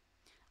don't know.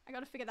 I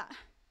gotta figure that...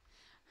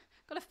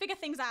 Gotta figure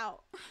things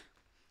out.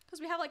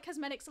 Because we have, like,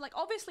 cosmetics, so, like,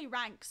 obviously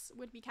ranks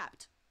would be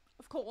kept,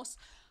 of course.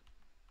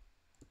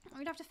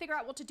 We'd have to figure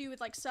out what to do with,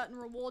 like, certain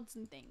rewards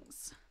and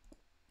things.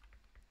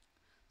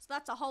 So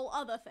that's a whole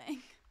other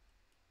thing.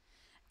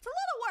 It's a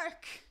lot of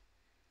work.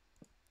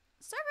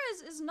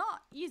 Server is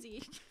not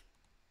easy.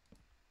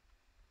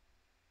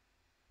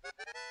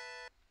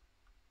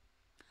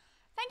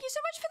 Thank you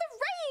so much for the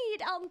raid,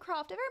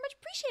 Elmcroft. I very much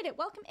appreciate it.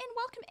 Welcome in,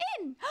 welcome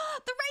in.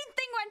 The raid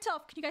thing went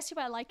off. Can you guys see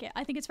why I like it?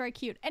 I think it's very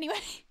cute. Anyway.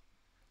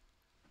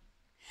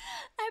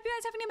 I hope you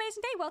guys have an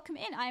amazing day. Welcome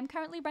in. I am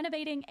currently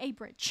renovating a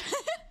bridge.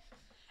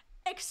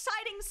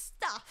 Exciting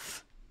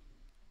stuff.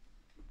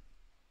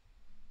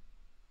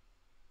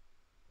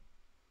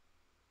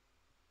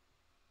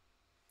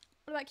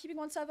 What about keeping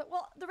one server?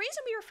 Well, the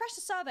reason we refresh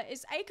the server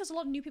is A, because a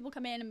lot of new people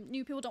come in and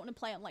new people don't want to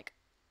play on, like,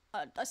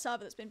 a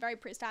server that's been very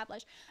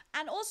pre-established,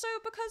 and also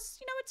because,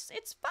 you know,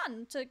 it's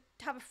fun to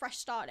have a fresh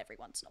start every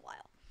once in a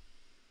while.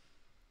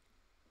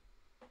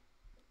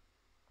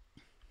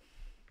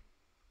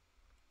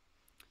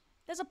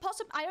 There's a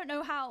I don't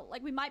know how,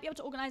 like, we might be able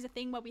to organize a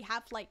thing where we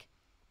have, like,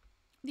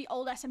 the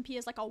old SMP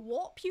as, like, a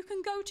warp you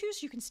can go to, so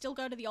you can still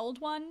go to the old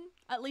one,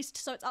 at least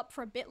so it's up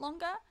for a bit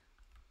longer.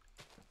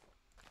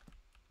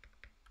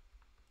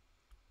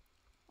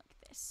 Like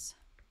this.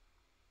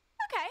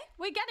 Okay,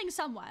 we're getting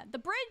somewhere. The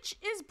bridge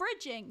is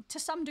bridging to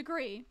some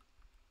degree.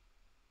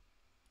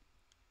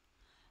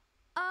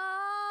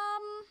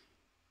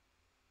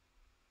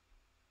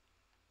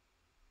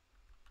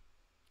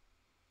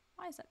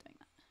 Why is that doing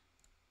that?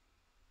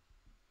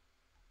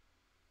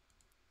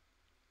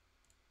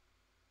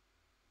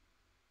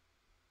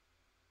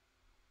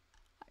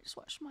 I just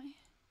watched my...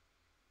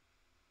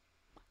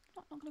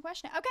 Not gonna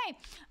question it. Okay,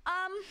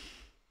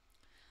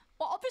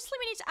 well, obviously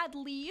we need to add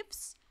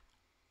leaves.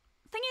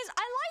 Thing is,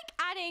 I like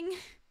adding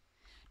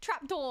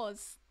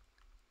trapdoors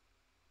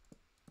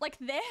like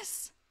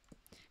this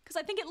because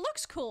I think it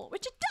looks cool,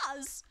 which it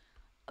does.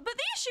 But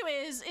the issue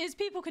is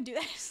people can do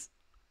this.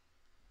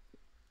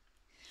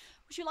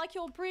 Would you like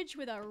your bridge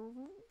with a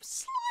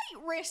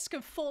slight risk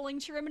of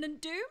falling to your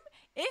imminent doom?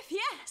 If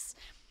yes.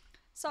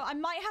 So I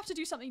might have to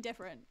do something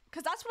different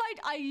because that's what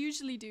I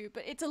usually do,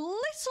 but it's a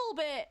little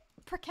bit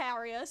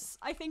precarious,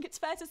 I think it's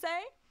fair to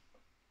say.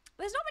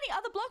 There's not many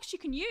other blocks you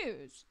can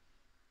use.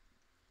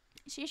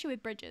 It's the issue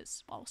with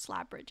bridges. Well,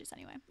 slab bridges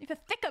anyway. If a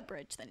thicker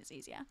bridge, then it's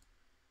easier.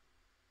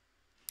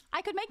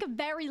 I could make a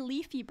very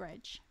leafy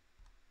bridge.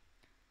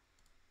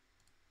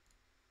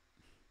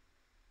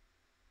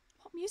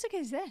 What music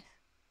is this?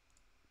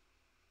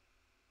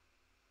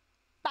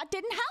 That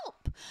didn't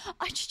help.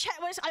 I just checked.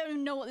 I don't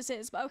even know what this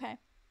is, but okay.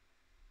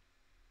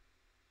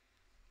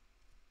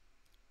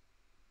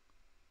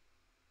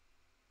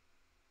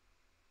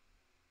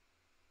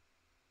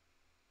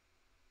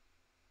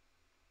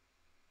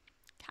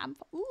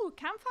 Ooh,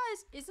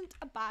 campfires isn't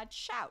a bad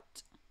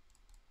shout.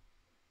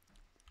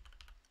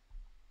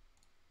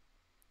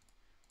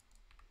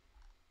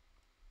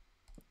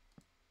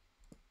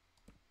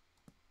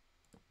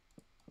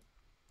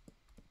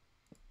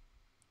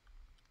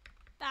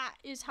 That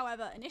is,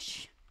 however, an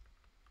issue.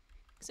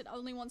 Because it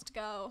only wants to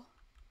go...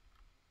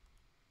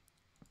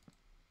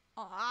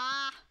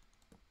 Ah!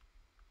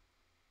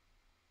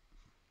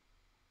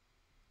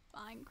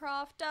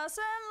 Minecraft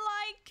doesn't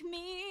like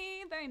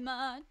me very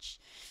much.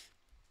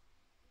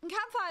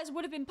 Campfires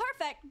would have been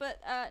perfect, but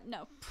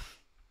no.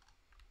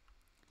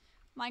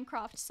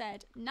 Minecraft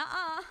said,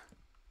 nah.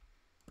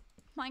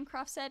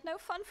 Minecraft said, no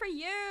fun for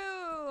you.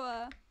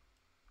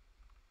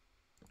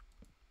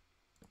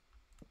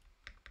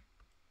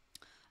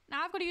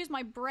 Now I've got to use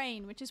my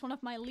brain, which is one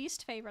of my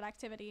least favorite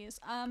activities.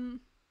 I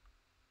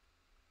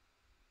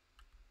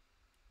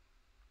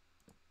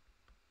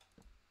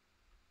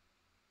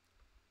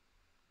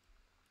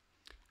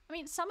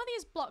mean, some of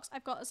these blocks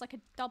I've got as like a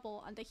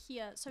double under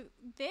here. So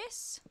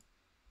this.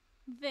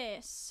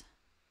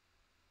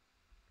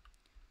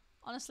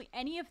 Honestly,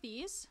 any of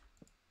these.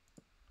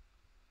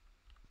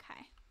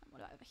 Okay,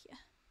 what about over here?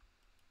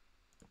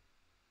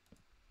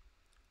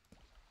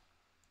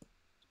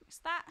 Mix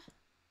that.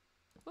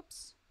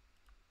 Whoops.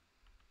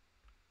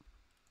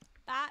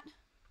 That.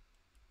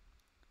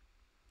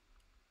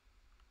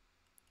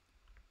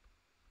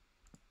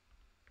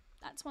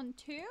 That's one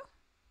too.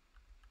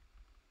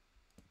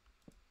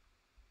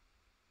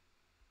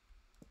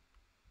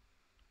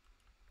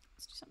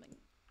 Let's do something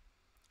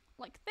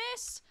like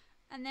this,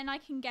 and then I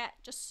can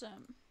get just a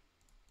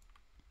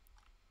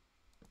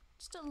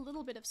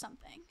little bit of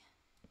something.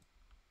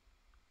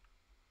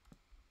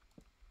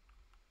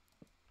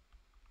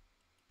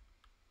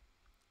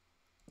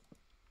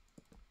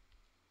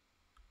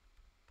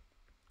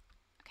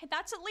 Okay,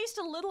 that's at least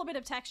a little bit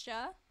of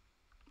texture.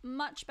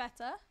 Much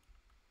better.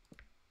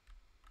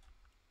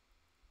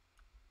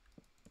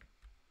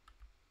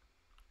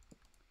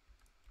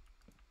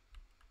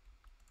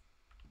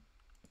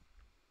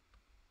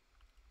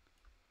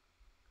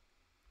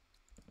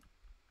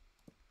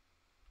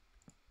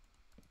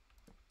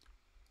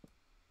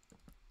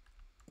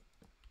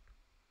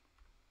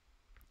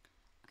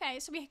 Okay,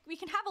 so we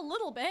can have a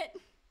little bit.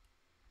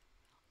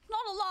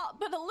 Not a lot,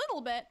 but a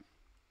little bit.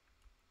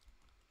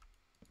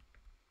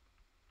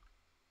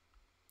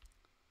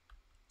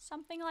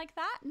 Something like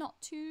that,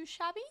 not too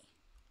shabby.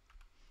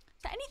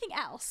 Is there anything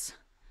else?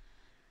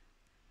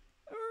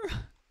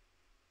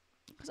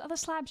 Because other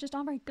slabs just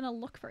aren't gonna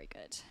look very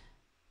good.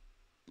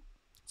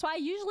 So I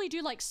usually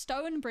do like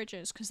stone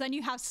bridges, because then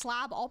you have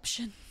slab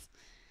options.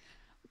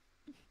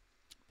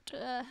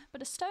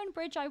 But a stone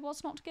bridge I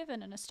was not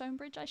given, and a stone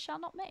bridge I shall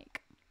not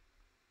make.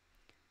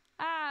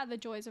 Ah, the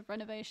joys of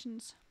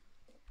renovations.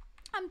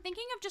 I'm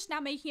thinking of just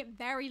now making it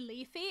very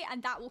leafy,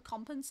 and that will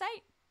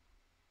compensate.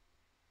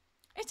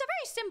 It's a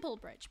very simple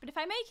bridge, but if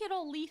I make it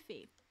all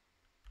leafy...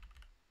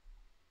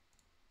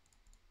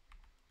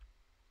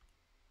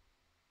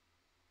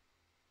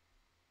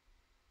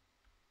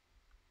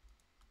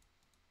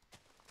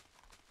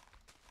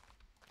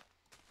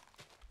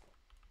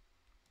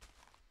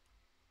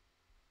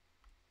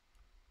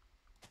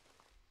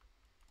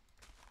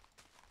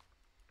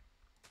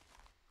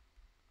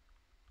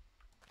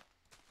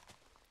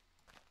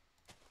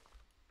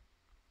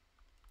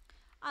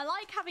 I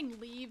like having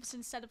leaves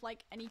instead of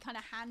like any kind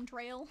of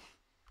handrail.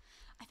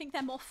 I think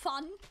they're more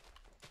fun.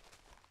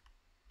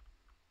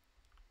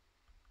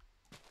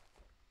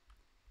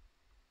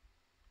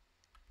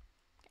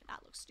 Okay, that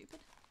looks stupid.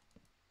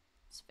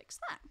 Let's fix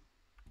that.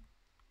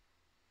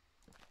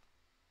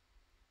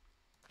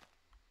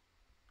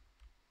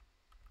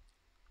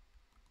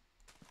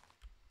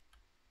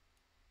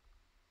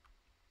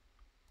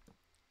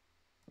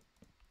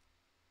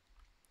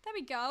 There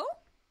we go.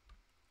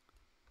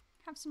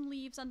 Have some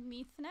leaves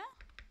underneath now.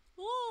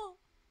 Oh,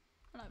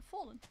 and I've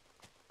fallen.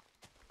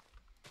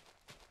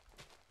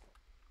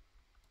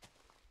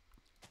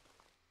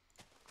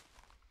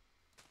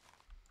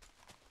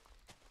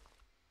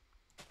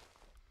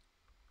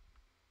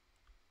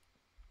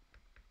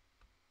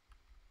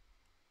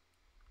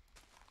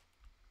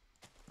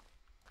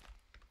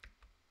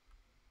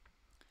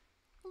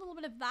 A little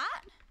bit of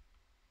that.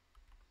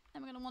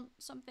 Then we're gonna want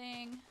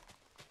something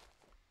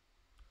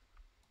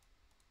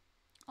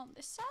on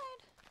this side.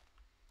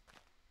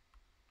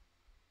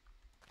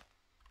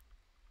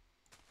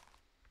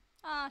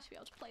 Ah, I should be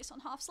able to place on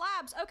half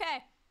slabs.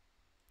 Okay.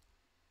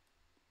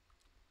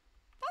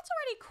 That's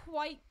already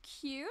quite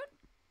cute.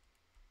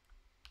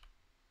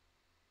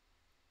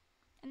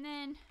 And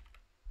then,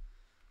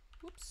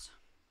 whoops.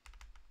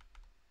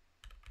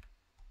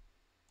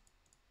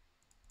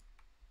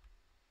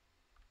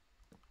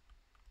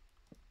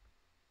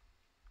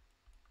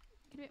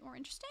 Get a bit more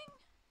interesting.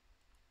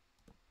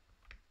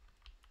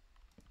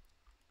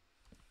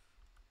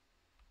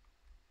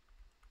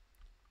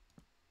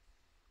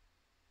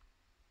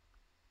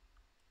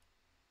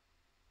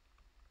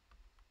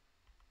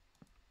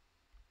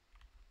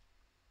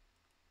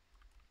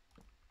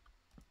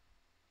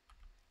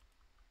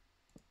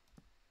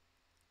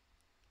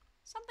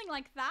 Something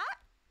like that.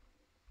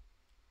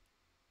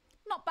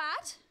 Not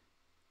bad.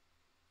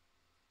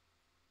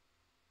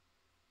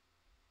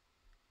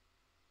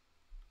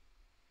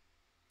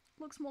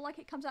 Looks more like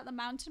it comes out the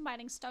mountain by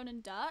adding stone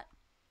and dirt.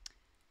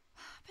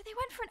 But they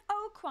went for an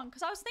oak one,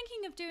 because I was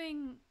thinking of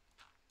doing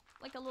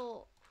like a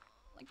little,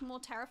 like more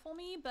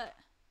terraformy, but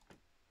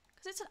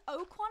because it's an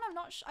oak one, I'm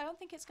not I don't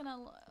think it's gonna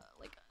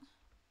like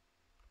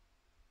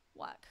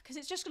work, because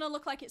it's just gonna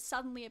look like it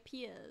suddenly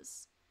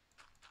appears.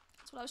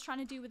 That's what I was trying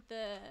to do with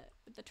the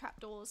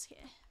trapdoors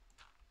here.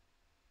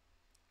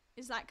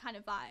 Is that kind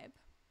of vibe.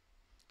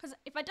 Because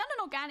if I'd done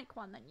an organic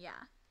one, then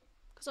yeah.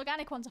 Because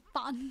organic ones are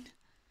fun.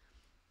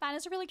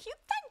 Banners are really cute.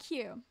 Thank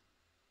you.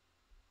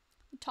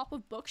 The top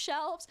of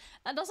bookshelves.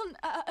 That doesn't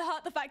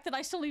hurt the fact that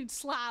I still need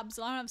slabs,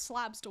 and I don't have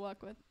slabs to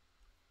work with.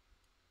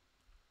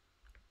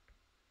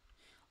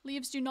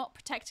 Leaves do not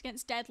protect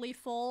against deadly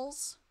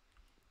falls.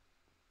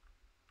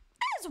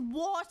 There's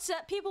water.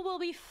 People will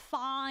be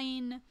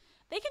fine.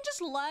 They can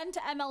just learn to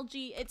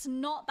MLG. It's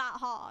not that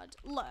hard.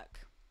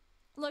 Look.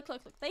 Look,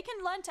 look, look. They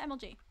can learn to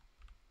MLG.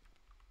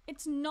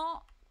 It's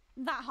not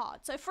that hard.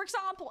 So, for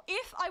example,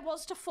 if I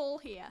was to fall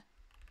here,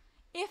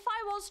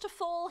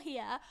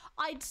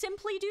 I'd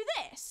simply do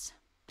this.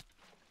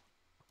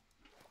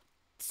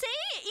 See?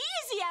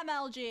 Easy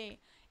MLG.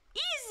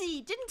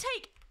 Easy. Didn't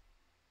take...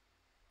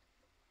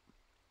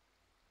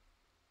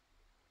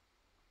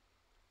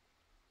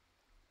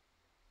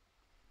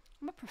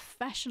 I'm a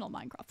professional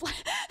Minecraft player.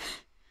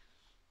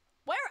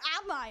 Where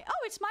am I?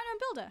 Oh, it's Miner and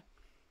Builder.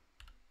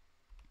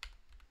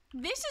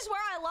 This is where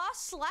I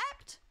last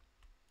slept?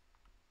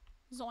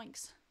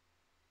 Zoinks.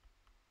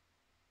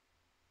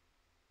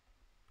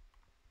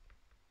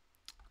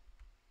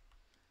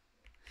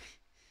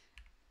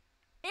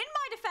 In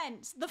my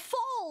defense, the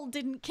fall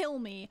didn't kill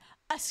me.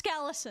 A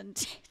skeleton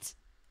did.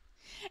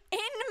 In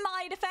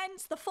my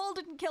defense, the fall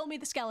didn't kill me.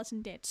 The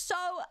skeleton did. So,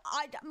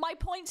 my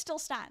point still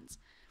stands.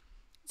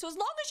 So as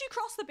long as you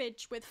cross the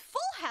bridge with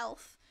full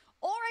health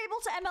or able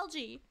to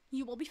MLG,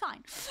 you will be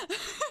fine.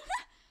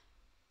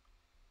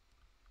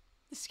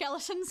 The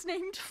skeleton's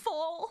named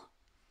Fall.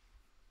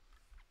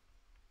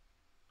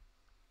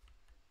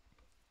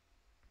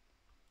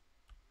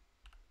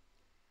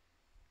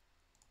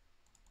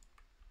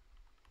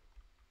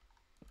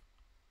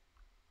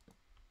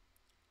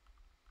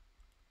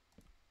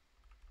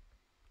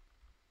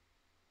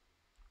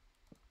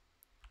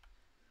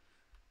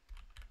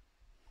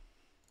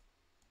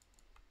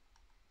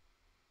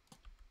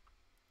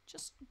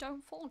 Just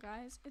don't fall,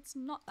 guys. It's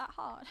not that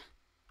hard.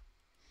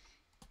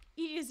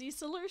 Easy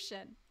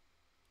solution.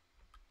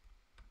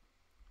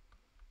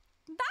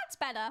 That's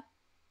better.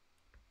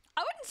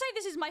 I wouldn't say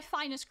this is my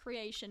finest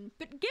creation,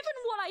 but given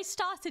what I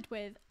started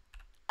with,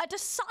 a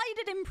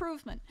decided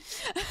improvement.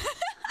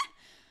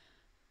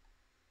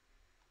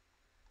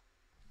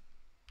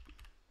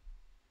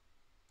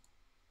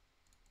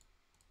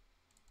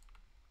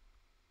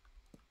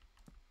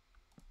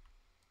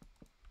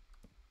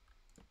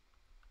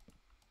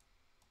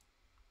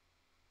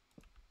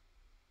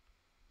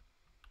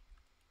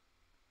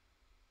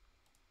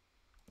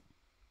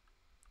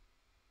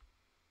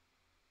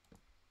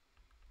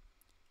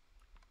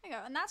 There you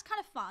go, and that's kind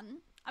of fun.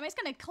 I mean, it's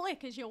going to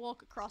click as you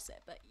walk across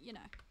it, but, you know,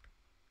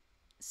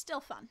 still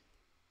fun.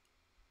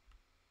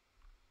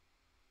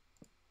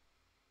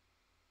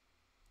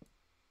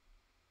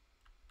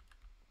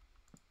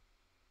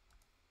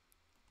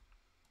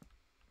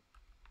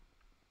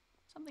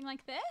 Something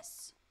like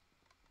this.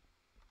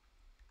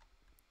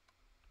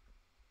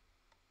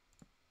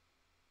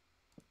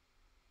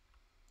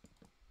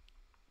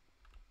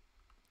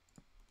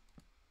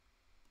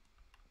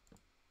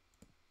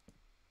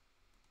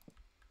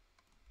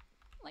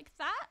 Like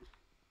that.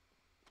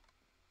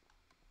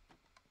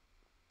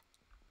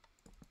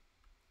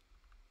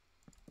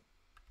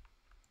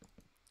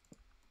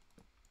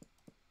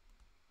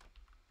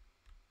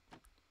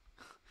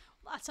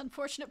 That's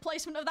unfortunate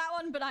placement of that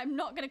one, but I'm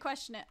not going to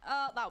question it.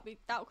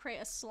 That'll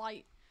create a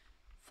slight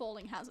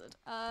falling hazard.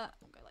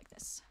 We'll go like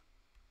this.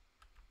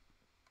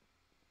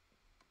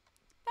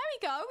 There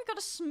we go. We got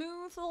a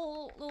smooth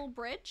little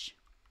bridge.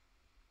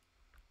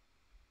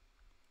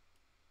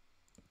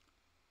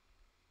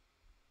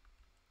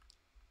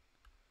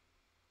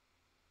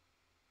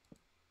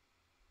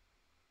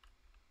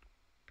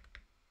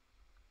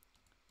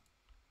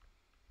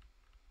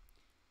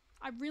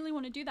 I really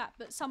want to do that,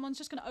 but someone's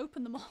just going to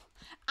open them all.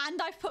 And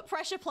I've put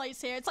pressure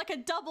plates here. It's like a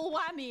double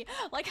whammy.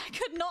 Like, I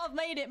could not have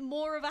made it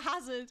more of a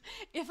hazard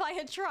if I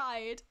had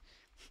tried.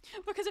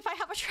 Because if I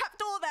have a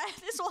trapdoor there,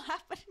 this will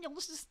happen and you'll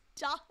just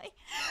die.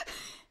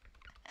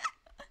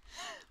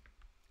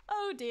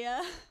 Oh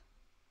dear.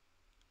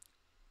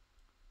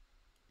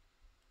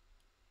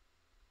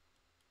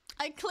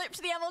 I clipped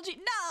the MLG.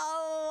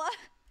 No!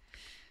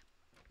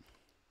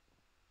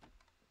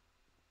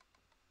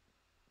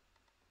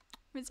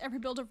 Means every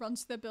builder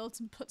runs their builds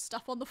and puts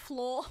stuff on the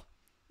floor.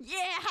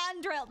 Yeah,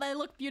 handrail. They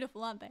look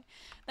beautiful, aren't they?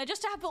 They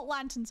just have put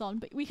lanterns on,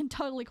 but we can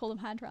totally call them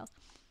handrails.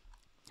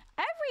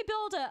 Every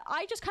builder,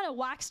 I just kind of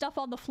whack stuff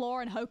on the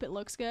floor and hope it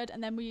looks good,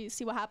 and then we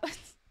see what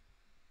happens.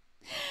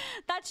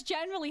 That's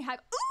generally how...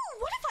 Ooh,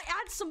 what if I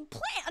add some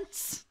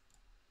plants?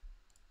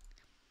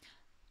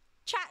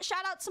 Chat,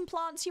 shout out some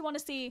plants you want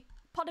to see.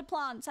 Potted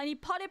plants. I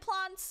need potted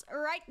plants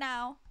right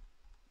now.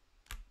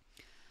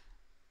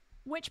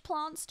 Which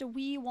plants do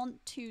we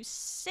want to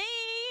see?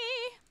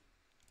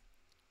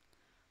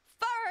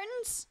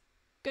 Ferns!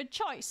 Good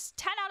choice.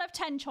 10 out of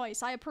 10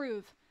 choice. I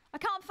approve. I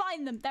can't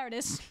find them. There it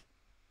is.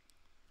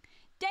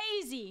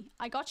 Daisy.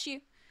 I got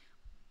you.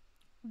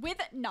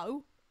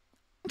 No.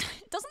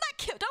 Doesn't that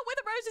kill? Don't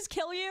wither roses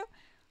kill you?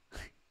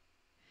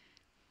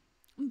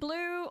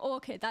 Blue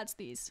orchid. That's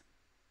these.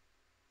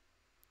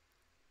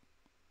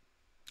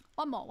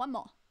 One more.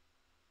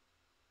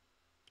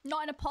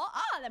 Not in a pot?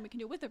 Ah, then we can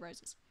do wither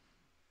roses.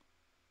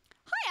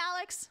 Hi,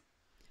 Alex.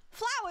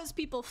 Flowers,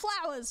 people.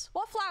 Flowers.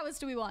 What flowers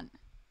do we want?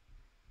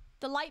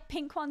 The light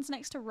pink ones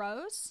next to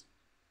rose.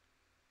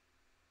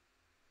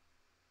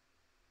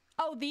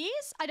 Oh,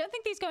 these? I don't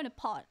think these go in a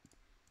pot.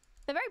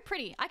 They're very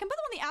pretty. I can put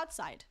them on the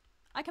outside.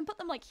 I can put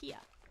them like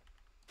here.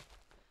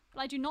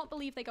 But I do not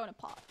believe they go in a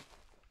pot.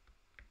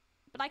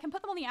 But I can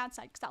put them on the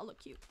outside because that'll look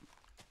cute.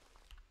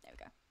 There we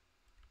go.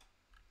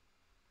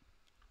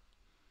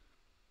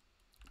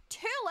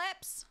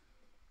 Tulips.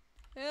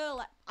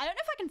 Tulip. I don't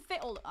know if I can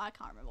fit all... I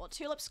can't remember what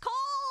tulip's called.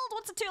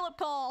 What's a tulip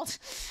called?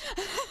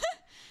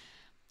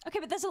 Okay,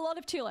 but there's a lot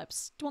of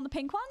tulips. Do you want the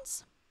pink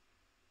ones?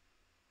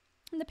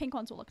 And the pink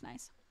ones will look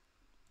nice.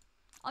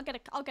 I'll get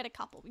a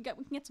couple. We can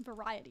get some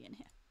variety in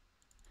here.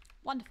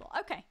 Wonderful.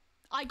 Okay.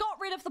 I got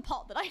rid of the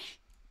pot that I...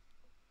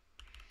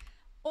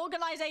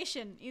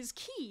 Organization is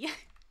key.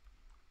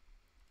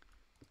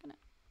 I'm gonna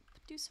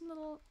do some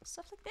little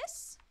stuff like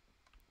this.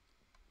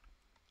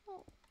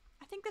 Oh,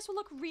 I think this will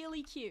look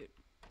really cute.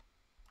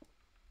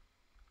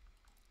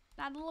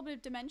 Add a little bit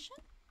of dimension.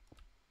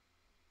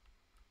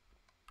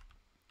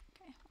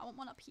 Okay, I want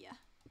one up here.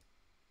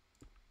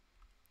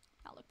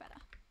 That'll look better.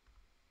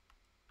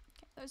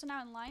 Okay, those are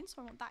now in line,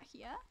 so I want that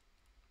here.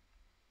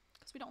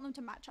 Because we don't want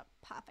them to match up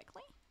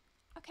perfectly.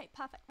 Okay,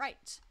 perfect.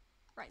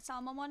 Right,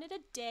 someone wanted a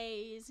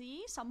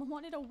daisy. Someone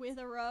wanted a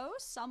wither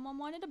rose. Someone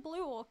wanted a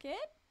blue orchid.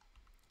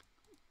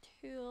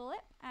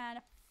 Tulip and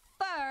a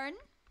fern.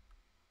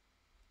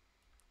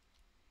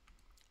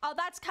 Oh,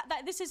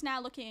 this is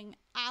now looking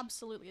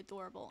absolutely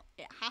adorable.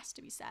 It has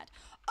to be said.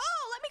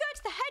 Oh, let me go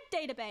into the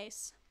head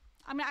database.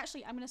 I'm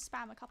gonna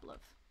spam a couple of,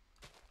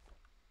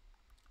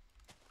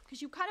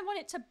 because you kind of want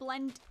it to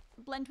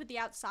blend with the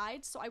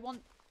outside. So I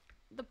want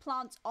the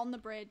plants on the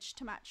bridge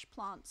to match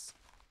plants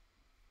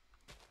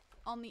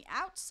on the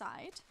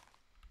outside.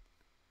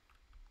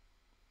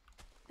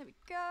 There we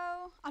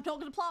go. I'm not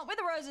gonna plant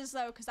wither roses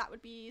though, because that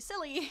would be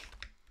silly.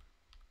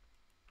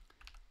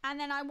 And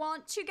then I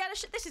want to get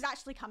this is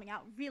actually coming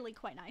out really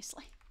quite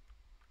nicely.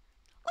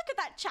 Look at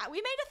that, chat. We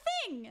made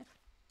a thing.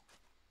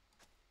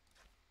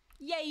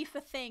 Yay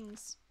for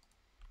things.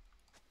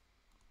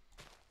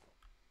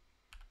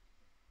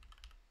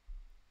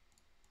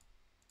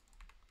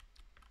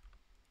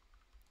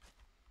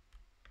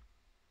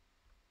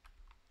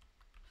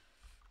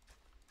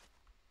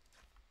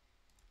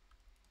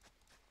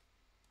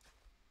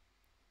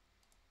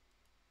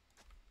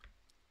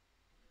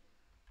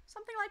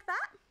 Something like that.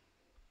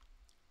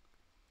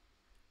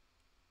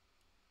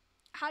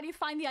 How do you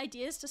find the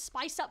ideas to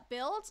spice up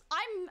builds?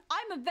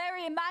 I'm a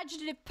very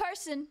imaginative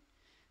person.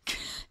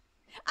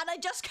 And I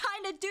just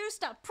kind of do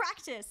stuff.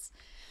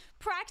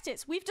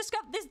 Practice. We've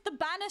discovered the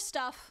banner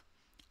stuff.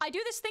 I do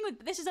this thing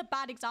with, this is a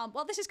bad example.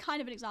 Well, this is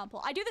kind of an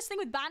example. I do this thing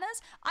with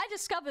banners. I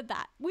discovered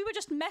that. We were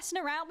just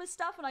messing around with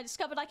stuff and I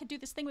discovered I could do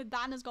this thing with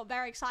banners, got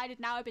very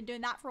excited. Now I've been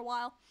doing that for a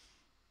while.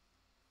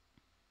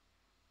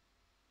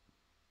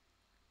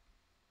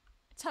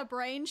 It's her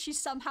brain. She's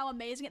somehow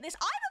amazing at this.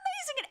 I'm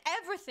amazing at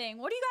everything.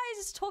 What are you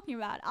guys talking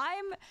about?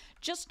 I'm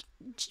just,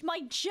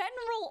 my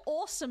general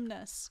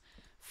awesomeness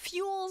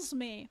fuels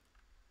me.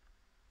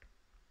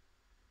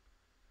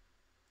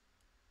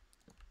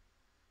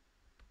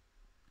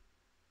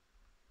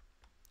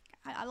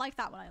 I like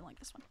that one. I like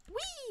this one.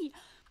 Whee!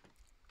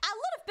 A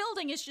lot of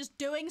building is just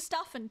doing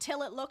stuff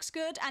until it looks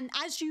good. And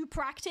as you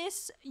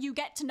practice, you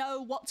get to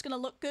know what's going to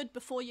look good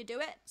before you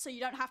do it. So you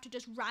don't have to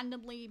just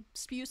randomly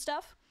spew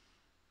stuff.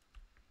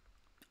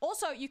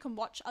 Also, you can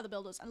watch other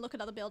builders and look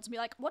at other builds and be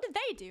like, what did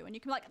they do? And you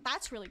can be like,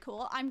 that's really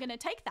cool. I'm going to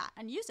take that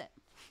and use it.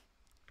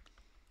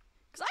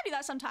 Because I do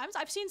that sometimes.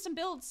 I've seen some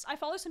builds. I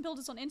follow some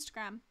builders on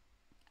Instagram.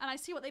 And I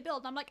see what they build.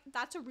 And I'm like,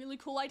 that's a really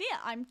cool idea.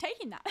 I'm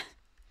taking that.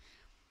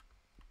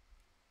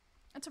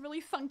 That's a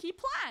really funky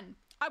plan.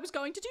 I was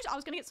going to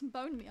get some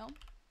bone meal.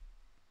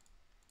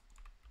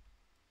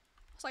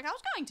 It's like I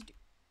was going to do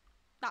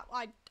that.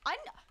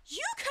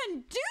 You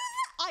can do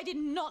that. I did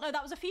not know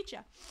that was a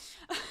feature.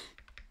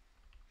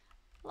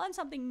 Learn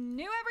something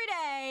new every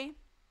day.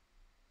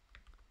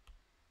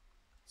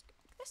 Let's go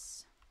like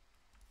this.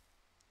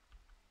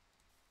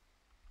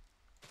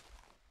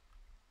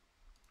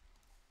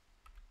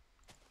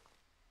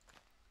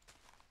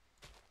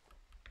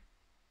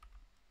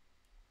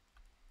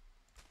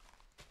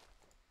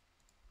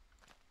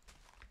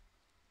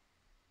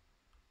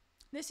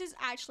 This is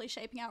actually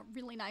shaping out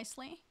really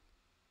nicely.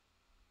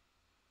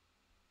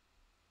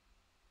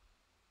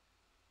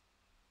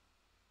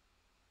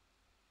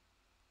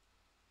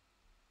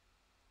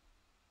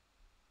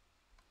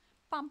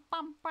 Bum,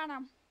 bum,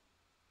 bum.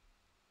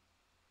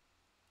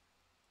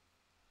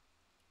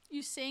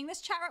 You seeing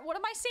this, chat? What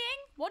am I seeing?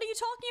 What are you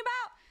talking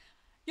about?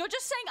 You're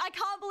just saying, I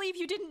can't believe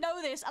you didn't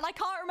know this, and I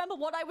can't remember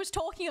what I was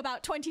talking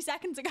about 20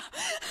 seconds ago.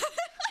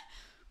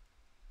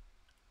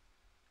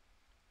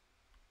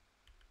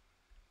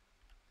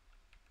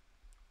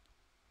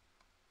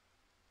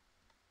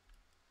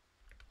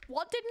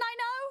 What didn't I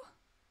know?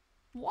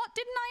 What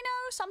didn't I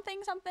know?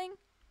 Something, something.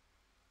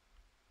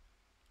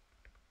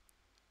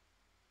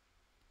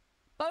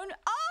 Bone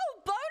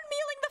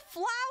mealing the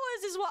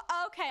flowers is what,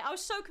 okay, I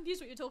was so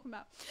confused what you're talking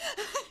about.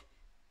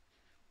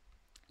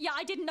 Yeah,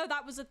 I didn't know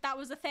that was a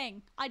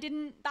thing. I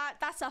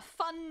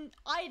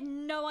had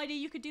no idea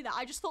you could do that.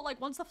 I just thought like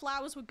once the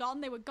flowers were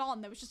gone, they were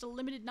gone. There was just a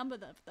limited number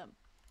of them.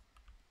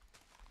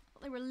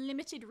 They were a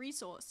limited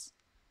resource.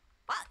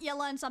 But you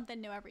learn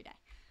something new every day.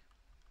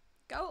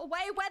 Go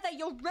away, weather,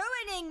 you're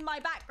ruining my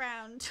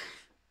background.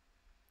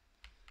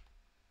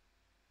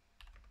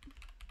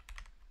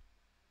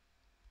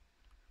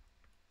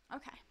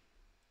 Okay.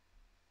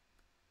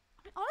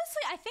 I mean,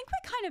 honestly, I think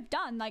we're kind of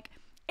done. Like,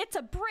 it's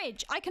a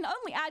bridge. I can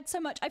only add so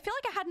much. I feel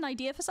like I had an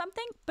idea for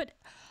something, but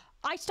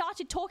I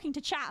started talking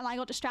to chat and I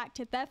got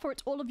distracted. Therefore,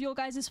 it's all of your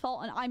guys'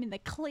 fault and I'm in the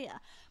clear.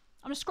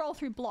 I'm gonna scroll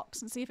through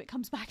blocks and see if it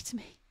comes back to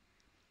me.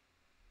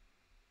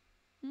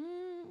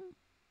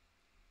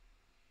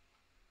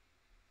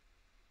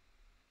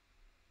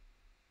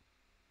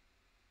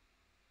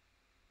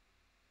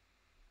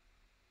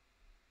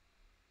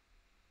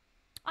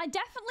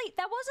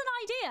 There was an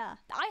idea.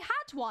 I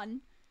had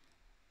one.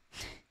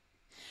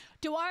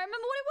 Do I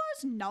remember what it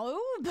was? No,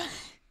 but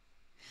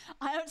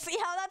I don't see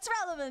how that's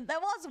relevant. There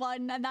was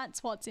one, and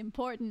that's what's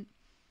important.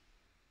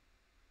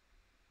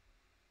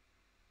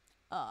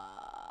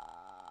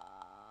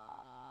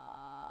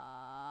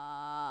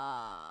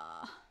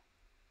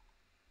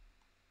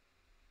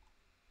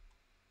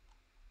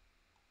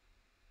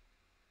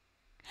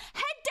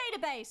 Head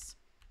database.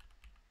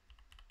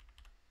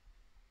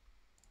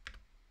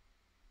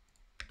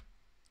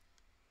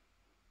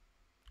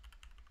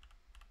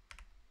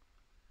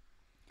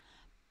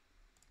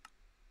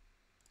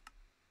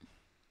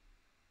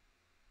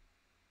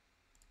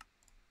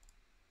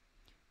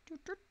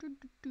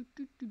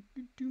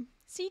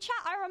 See, chat,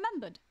 I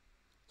remembered.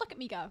 Look at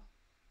me go.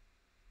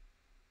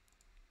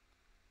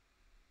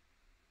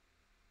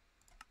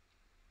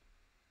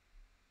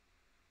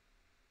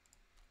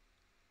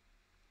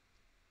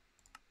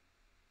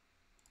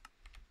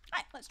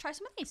 Alright, let's try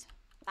some of these.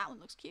 That one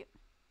looks cute.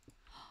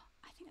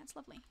 I think that's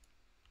lovely.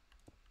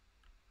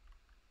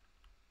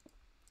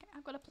 Okay,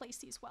 I've got to place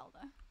these well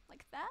though.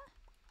 Like there.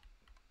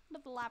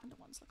 What do the lavender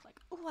ones look like?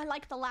 Oh, I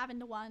like the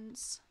lavender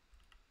ones.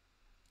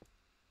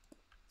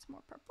 It's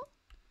more purple.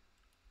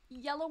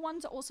 Yellow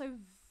ones are also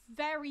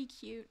very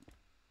cute.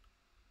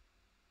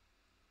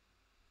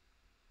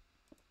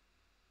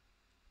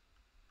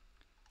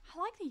 I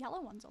like the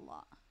yellow ones a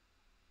lot.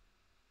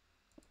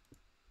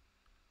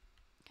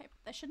 Okay,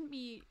 there shouldn't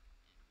be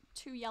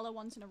 2 yellow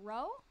ones in a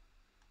row.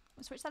 I'm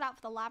gonna switch that out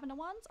for the lavender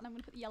ones, and I'm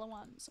gonna put the yellow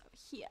ones over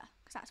here,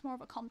 because that's more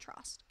of a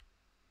contrast.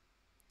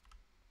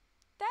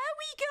 There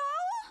we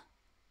go!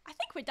 I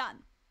think we're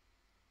done.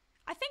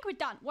 I think we're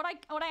done. What I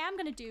am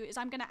gonna do is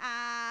I'm gonna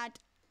add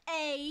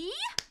a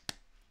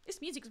This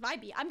music's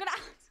vibey. I'm gonna...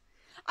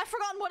 I've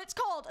forgotten what it's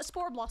called. A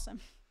spore blossom.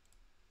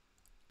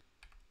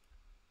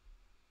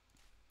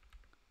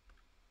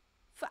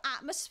 For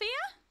atmosphere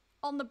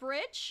on the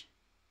bridge.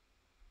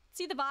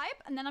 See the vibe?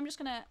 And then I'm just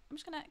gonna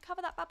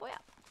cover that bad boy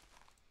up.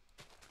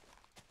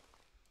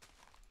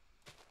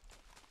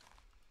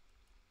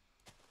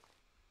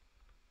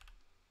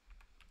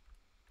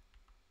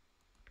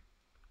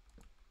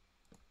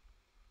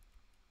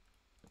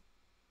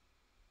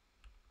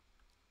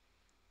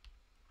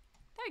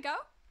 There we go.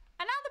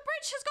 And now the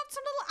bridge has got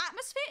some little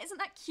atmosphere. Isn't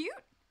that cute?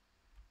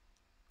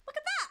 Look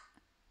at that.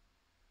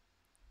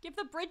 Give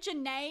the bridge a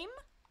name.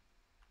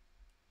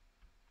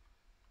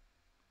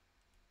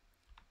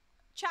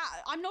 Chat,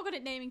 I'm not good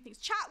at naming things.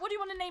 Chat, what do you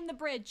want to name the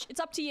bridge? It's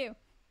up to you.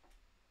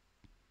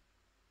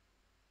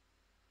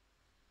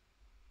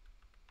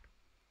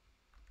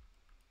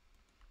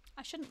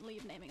 I shouldn't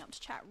leave naming up to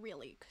chat,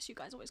 really, because you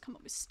guys always come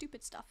up with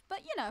stupid stuff.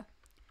 But, you know,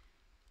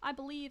 I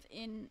believe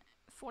in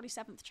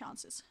 47th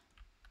chances.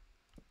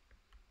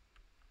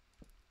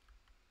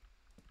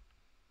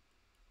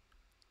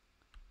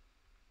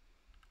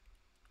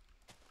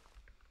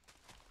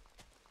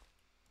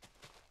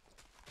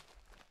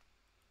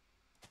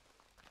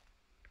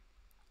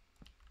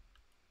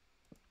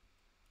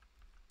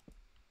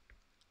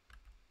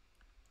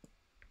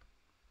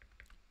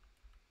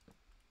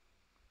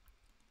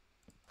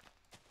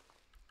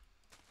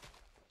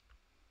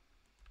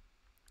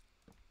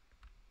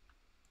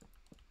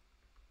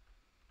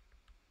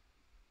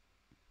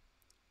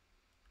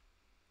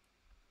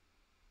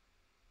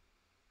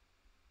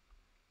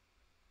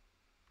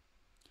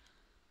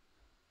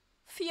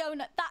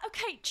 Fiona, that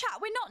okay, chat,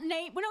 we're not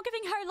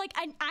giving her like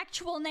an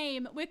actual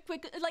name. We're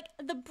like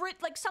the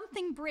like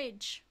something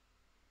bridge.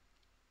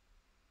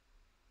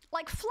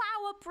 Like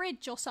Flower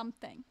Bridge or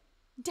something.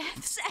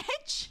 Death's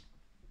Edge?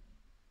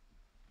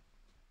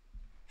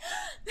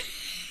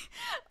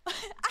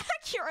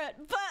 Accurate,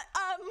 but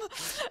I'm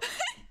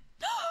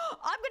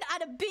gonna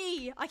add a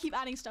B. I keep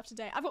adding stuff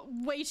today. I've got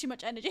way too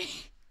much energy.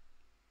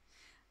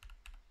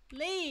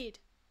 Lead.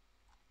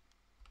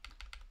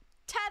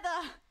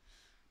 Tether.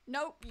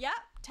 Nope. Yep.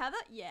 Tether.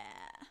 Yeah.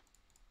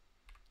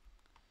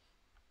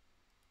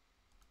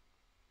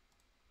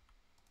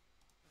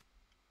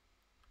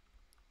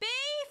 Bee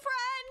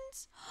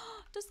friend.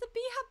 Does the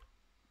bee have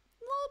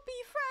little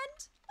bee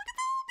friend? Look at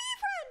the little bee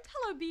friend.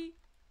 Hello, bee.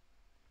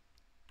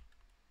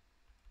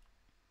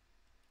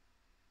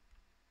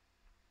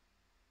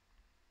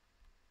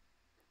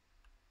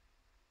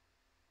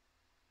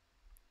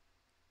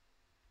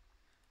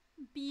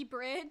 Bee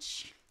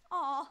bridge.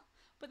 Aw.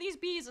 But these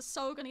bees are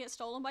so gonna get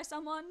stolen by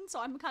someone,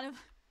 so I'm kind of...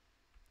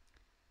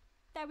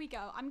 There we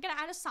go. I'm gonna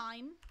add a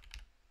sign.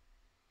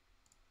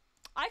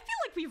 I feel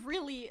like we've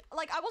really...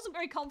 Like, I wasn't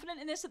very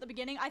confident in this at the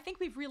beginning. I think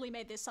we've really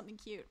made this something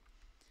cute.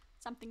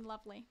 Something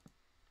lovely.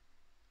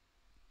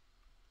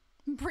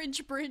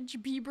 Bridge,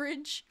 bee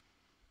bridge.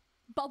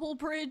 Bubble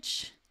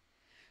bridge.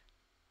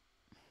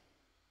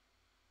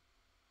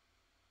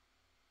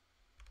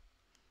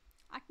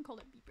 I can call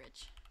it bee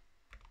bridge.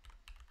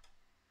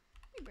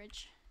 Bee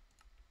bridge.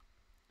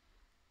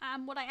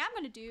 What I am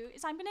going to do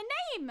is I'm going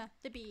to name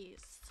the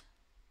bees.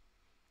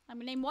 I'm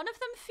going to name one of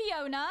them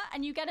Fiona,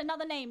 and you get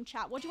another name,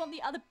 chat. What do you want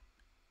the other...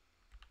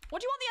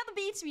 What do you want the other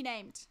bee to be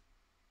named?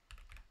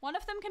 One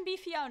of them can be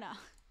Fiona.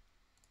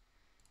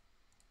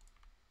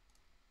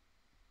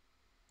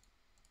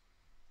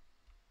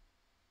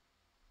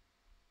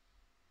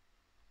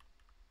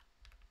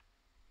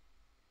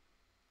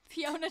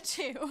 Fiona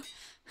 2.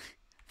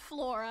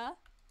 Flora.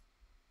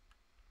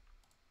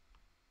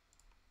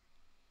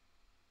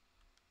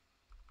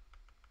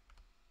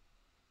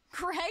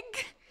 Greg?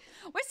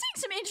 We're seeing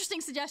some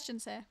interesting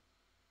suggestions here.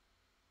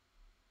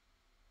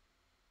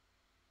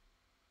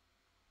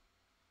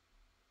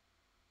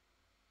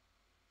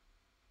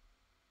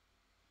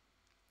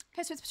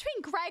 Okay, so it's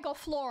between Greg or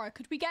Flora.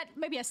 Could we get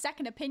maybe a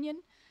second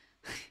opinion?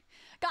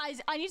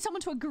 Guys, I need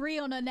someone to agree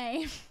on a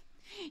name.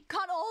 You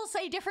can't all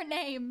say different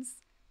names.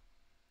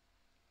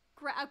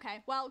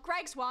 Okay, well,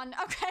 Greg's one.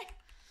 Okay.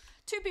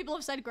 2 people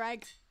have said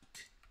Greg.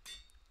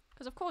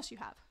 Because of course you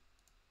have.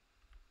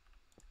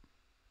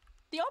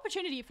 The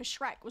opportunity for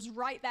Shrek was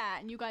right there,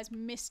 and you guys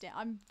missed it.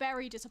 I'm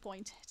very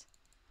disappointed.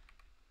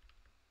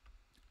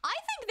 I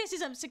think this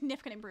is a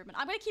significant improvement.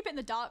 I'm going to keep it in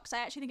the dark, because I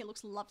actually think it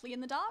looks lovely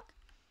in the dark.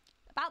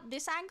 About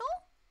this angle?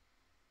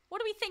 What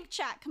do we think,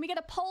 chat? Can we get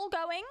a poll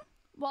going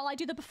while I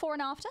do the before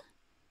and after?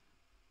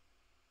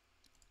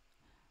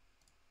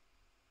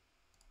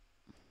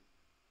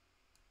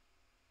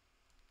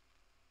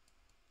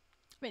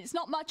 I mean, it's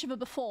not much of a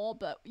before,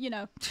 but, you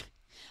know.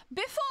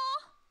 Before,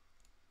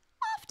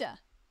 after.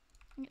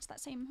 I think it's that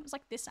same, it was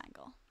like this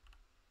angle.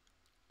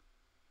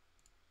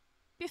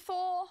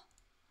 Before,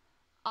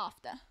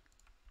 after.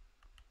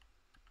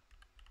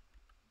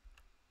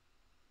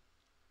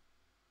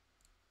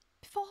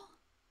 Before,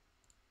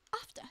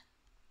 after.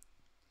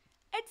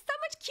 It's so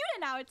much cuter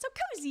now, it's so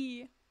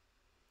cozy.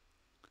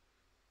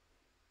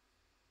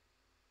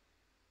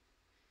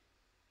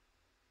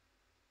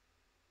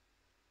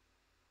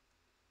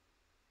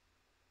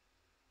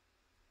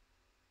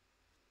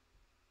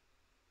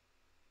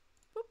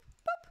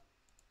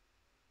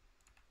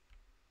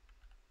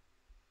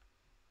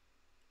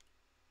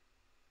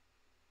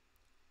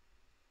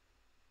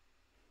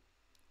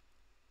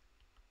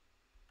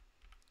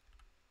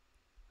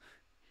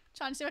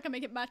 Trying to see if I can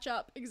make it match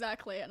up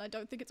exactly, and I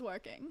don't think it's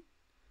working.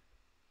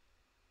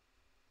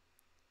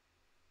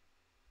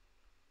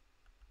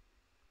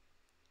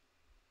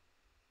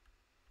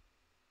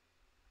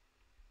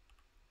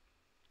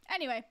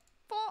 Anyway,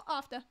 before,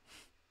 after.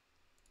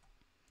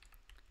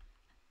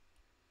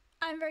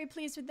 I'm very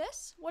pleased with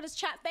this. What does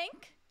chat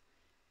think?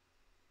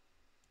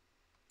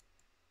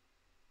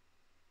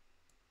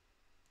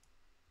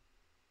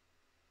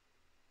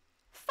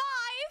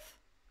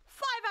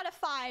 Five out of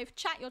 5.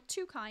 Chat, you're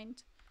too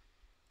kind.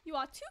 You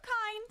are too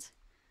kind.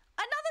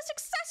 Another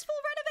successful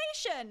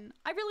renovation.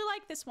 I really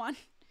like this one.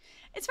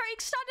 It's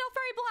started off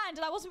very bland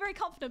and I wasn't very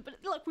confident, but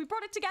look, we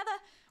brought it together,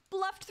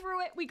 bluffed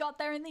through it, we got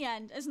there in the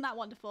end. Isn't that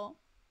wonderful?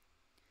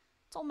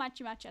 It's all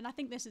matchy-matchy, and I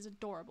think this is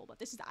adorable, but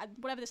this is,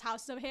 whatever this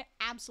house is over here,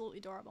 absolutely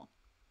adorable.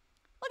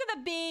 Look at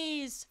the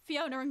bees,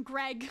 Fiona and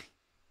Greg.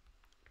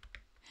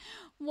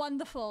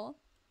 Wonderful.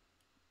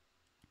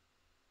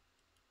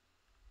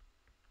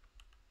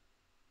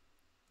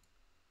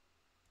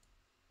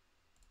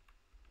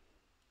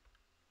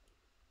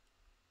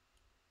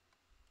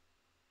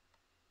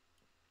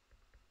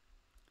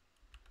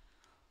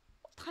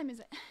 What time is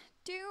it?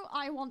 Do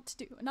I want to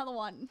do another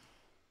one?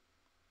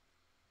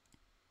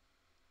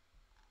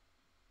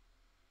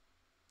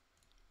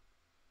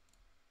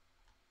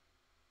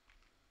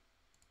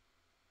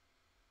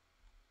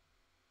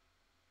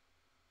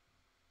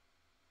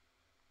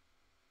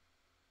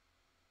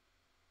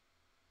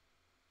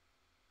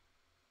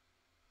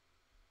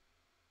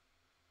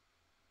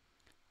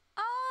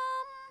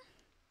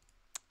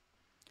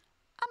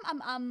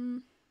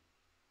 Um.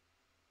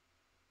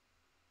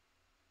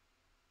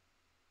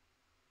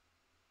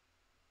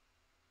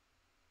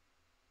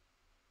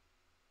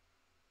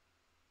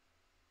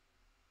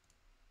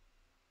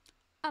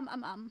 I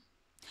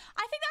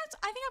think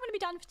I'm gonna be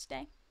done for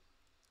today.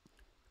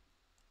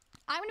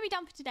 I'm gonna be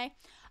done for today.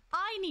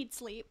 I need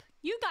sleep.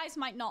 You guys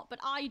might not, but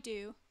I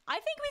do. I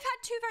think we've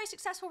had 2 very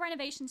successful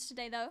renovations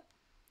today, though.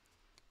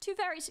 2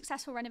 very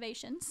successful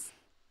renovations.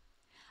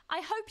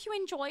 I hope you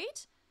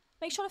enjoyed.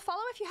 Make sure to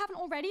follow if you haven't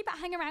already, but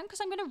hang around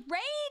because I'm gonna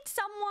raid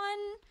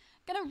someone.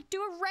 Gonna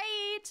do a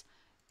raid.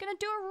 Gonna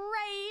do a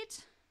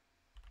raid.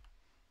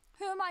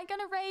 Who am I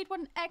gonna raid?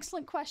 What an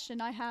excellent question.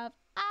 I have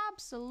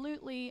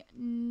absolutely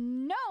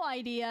no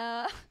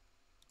idea.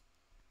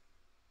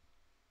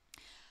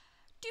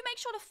 Do make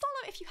sure to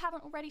follow if you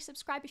haven't already.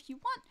 Subscribe if you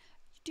want.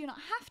 You do not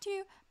have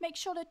to. Make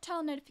sure to turn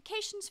on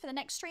notifications for the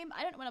next stream.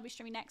 I don't know when I'll be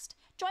streaming next.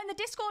 Join the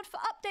Discord for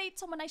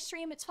updates on when I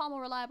stream. It's far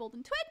more reliable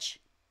than Twitch.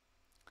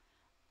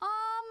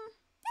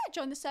 Yeah,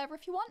 join the server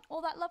if you want.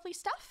 All that lovely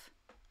stuff.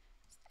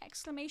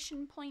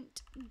 Exclamation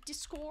point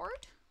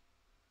Discord.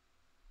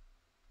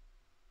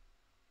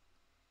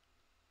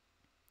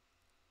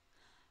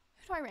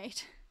 Who do I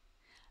rate?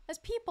 There's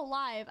people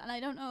live and I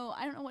don't know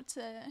what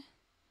to.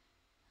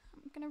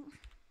 I'm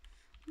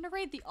gonna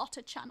raid the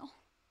Otter channel.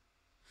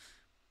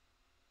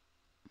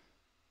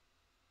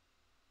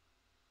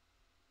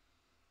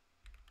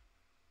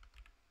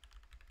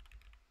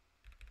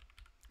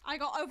 I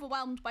got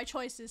overwhelmed by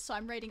choices, so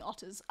I'm raiding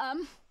otters.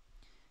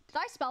 Did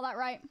I spell that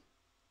right?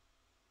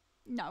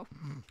 No.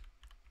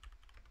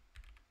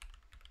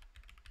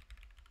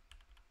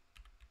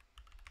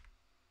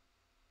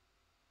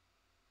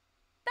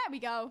 There we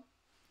go.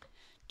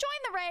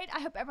 Join the raid. I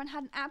hope everyone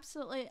had an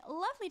absolutely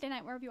lovely day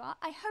night wherever you are.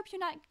 I hope you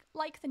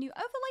like the new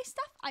overlay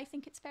stuff. I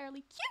think it's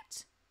fairly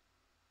cute.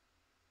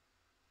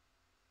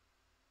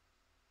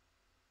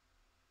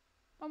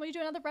 When we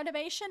do another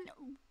renovation,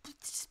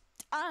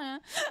 I don't know.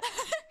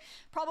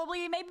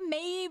 Probably,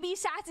 maybe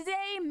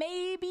Saturday,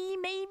 maybe.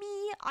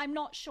 I'm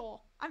not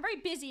sure. I'm very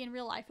busy in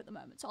real life at the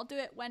moment, so I'll do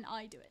it when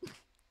I do it.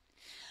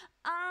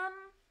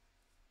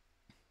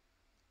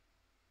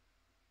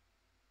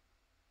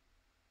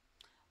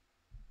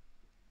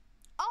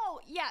 Oh,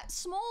 yeah,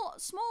 small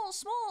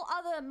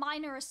other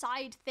minor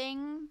aside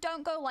thing.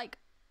 Don't go, like,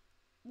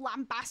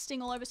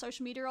 lambasting all over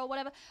social media or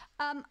whatever.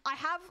 I'm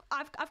kind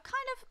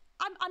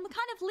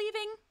of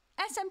leaving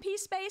SMP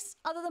space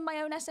other than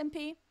my own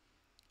SMP.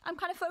 I'm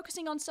kind of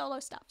focusing on solo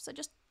stuff, so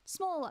just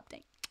small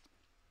update.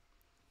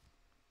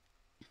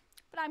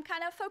 But I'm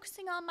kind of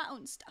focusing on my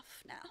own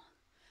stuff now.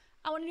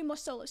 I want to do more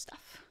solo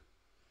stuff.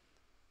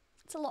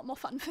 It's a lot more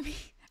fun for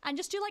me. And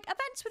just do like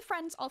events with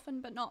friends often,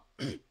 but not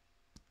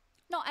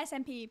not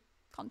SMP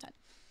content.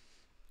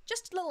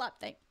 Just a little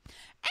update.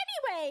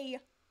 Anyway,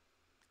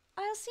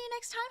 I'll see you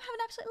next time. Have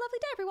an absolutely lovely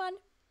day, everyone.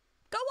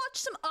 Go watch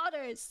some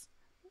otters.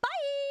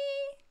 Bye!